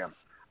program.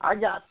 I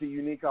got the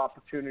unique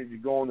opportunity to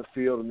go on the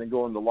field and then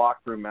go in the locker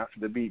room after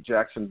they beat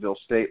Jacksonville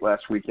State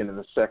last weekend in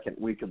the second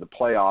week of the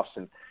playoffs,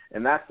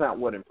 and that's not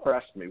what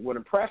impressed me. What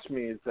impressed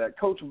me is that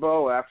Coach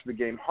Bo, after the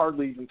game,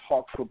 hardly even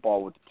talked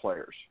football with the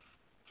players.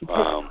 He took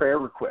a prayer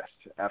request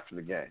after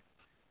the game.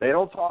 They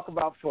don't talk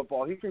about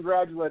football. He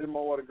congratulated them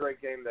on what a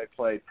great game they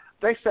played.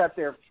 They sat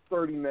there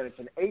for 30 minutes,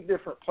 and 8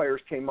 different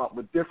players came up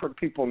with different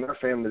people in their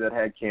family that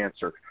had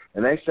cancer,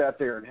 and they sat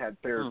there and had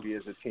therapy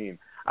as a team.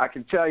 I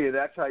can tell you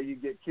that's how you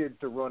get kids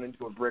to run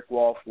into a brick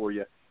wall for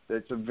you.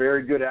 It's a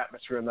very good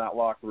atmosphere in that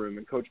locker room,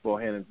 and Coach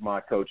Bohannon's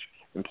my coach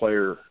and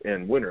player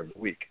and winner of the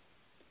week.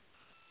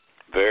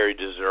 Very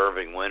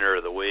deserving winner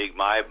of the week.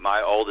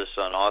 My oldest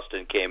son,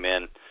 Austin, came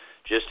in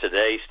just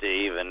today,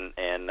 Steve, and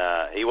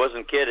he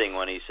wasn't kidding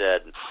when he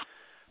said,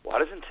 why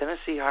doesn't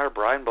Tennessee hire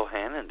Brian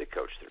Bohannon to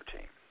coach their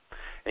team?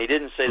 And he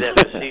didn't say that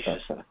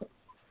facetiously.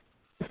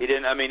 He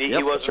didn't. I mean,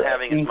 he wasn't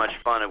having as much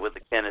fun with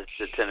the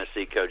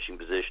Tennessee coaching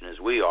position as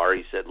we are.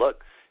 He said,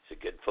 look, he's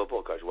a good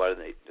football coach. Why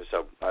didn't they?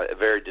 So a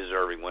very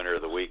deserving winner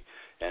of the week,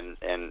 and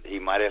he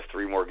might have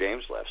 3 more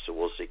games left, so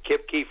we'll see.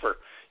 Kip Kiefer,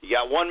 you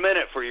got 1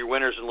 minute for your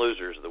winners and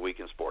losers of the week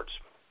in sports.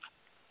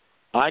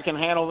 I can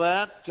handle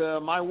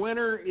that. My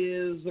winner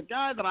is a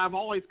guy that I've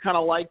always kind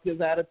of liked his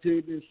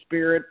attitude, his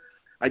spirit.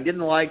 I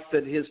didn't like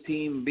that his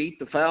team beat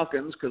the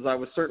Falcons because I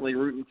was certainly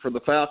rooting for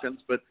the Falcons,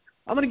 but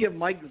I'm going to give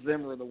Mike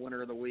Zimmer the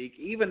winner of the week.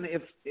 Even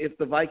if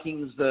the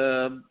Vikings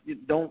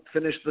don't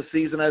finish the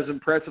season as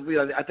impressively,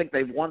 I think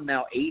they've won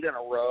now 8 in a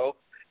row.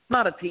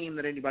 Not a team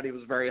that anybody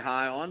was very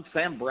high on.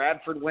 Sam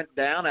Bradford went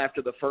down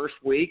after the first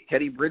week.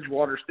 Teddy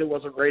Bridgewater still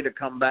wasn't ready to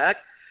come back.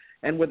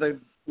 And with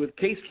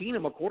Case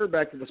Keenum, a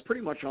quarterback that was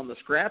pretty much on the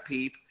scrap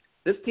heap,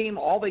 This team,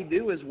 all they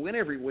do is win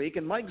every week,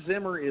 and Mike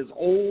Zimmer is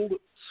old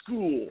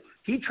school.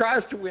 He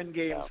tries to win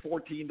games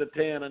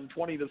 14-10 and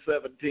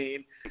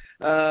 20-17.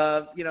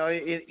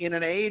 In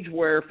an age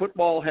where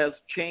football has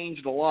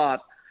changed a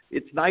lot,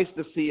 it's nice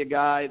to see a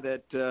guy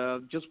that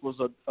just was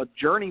a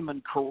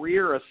journeyman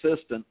career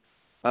assistant.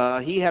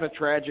 He had a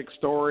tragic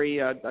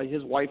story.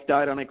 His wife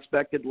died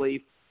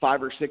unexpectedly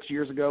 5 or 6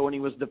 years ago when he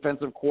was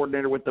defensive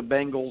coordinator with the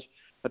Bengals.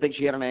 I think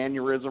she had an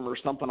aneurysm or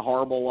something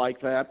horrible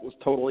like that. It was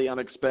totally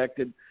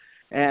unexpected.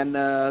 And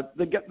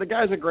the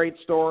guy's a great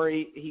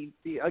story.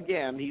 He's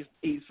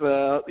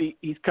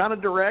kind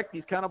of direct.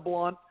 He's kind of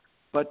blunt.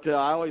 But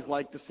I always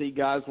like to see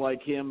guys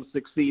like him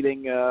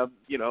succeeding,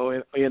 in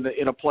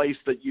a place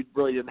that you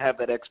really didn't have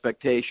that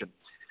expectation.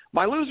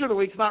 My loser of the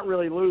week's not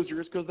really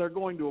losers because they're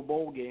going to a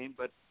bowl game.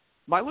 But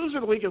my loser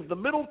of the week is the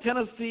Middle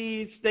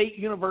Tennessee State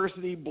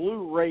University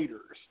Blue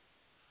Raiders.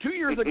 2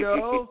 years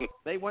ago,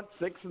 they went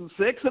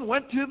 6-6 and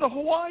went to the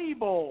Hawaii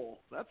Bowl.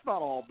 That's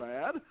not all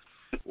bad.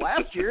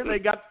 Last year, they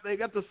got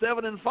to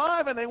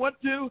 7-5 and they went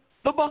to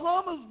the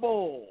Bahamas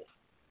Bowl.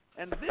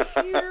 And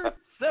this year,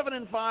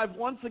 7-5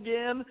 once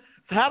again.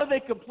 How do they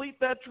complete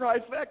that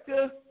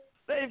trifecta?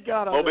 They've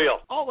got an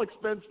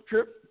all-expense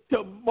trip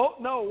to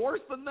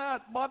worse than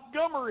that,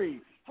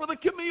 Montgomery for the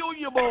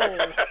Camellia Bowl.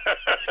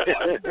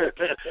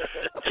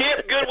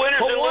 Kip, good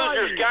winners and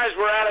losers. Guys,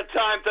 we're out of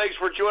time. Thanks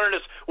for joining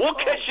us. We'll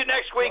catch you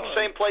next week,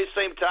 same place,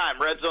 same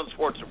time. Red Zone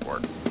Sports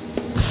Report.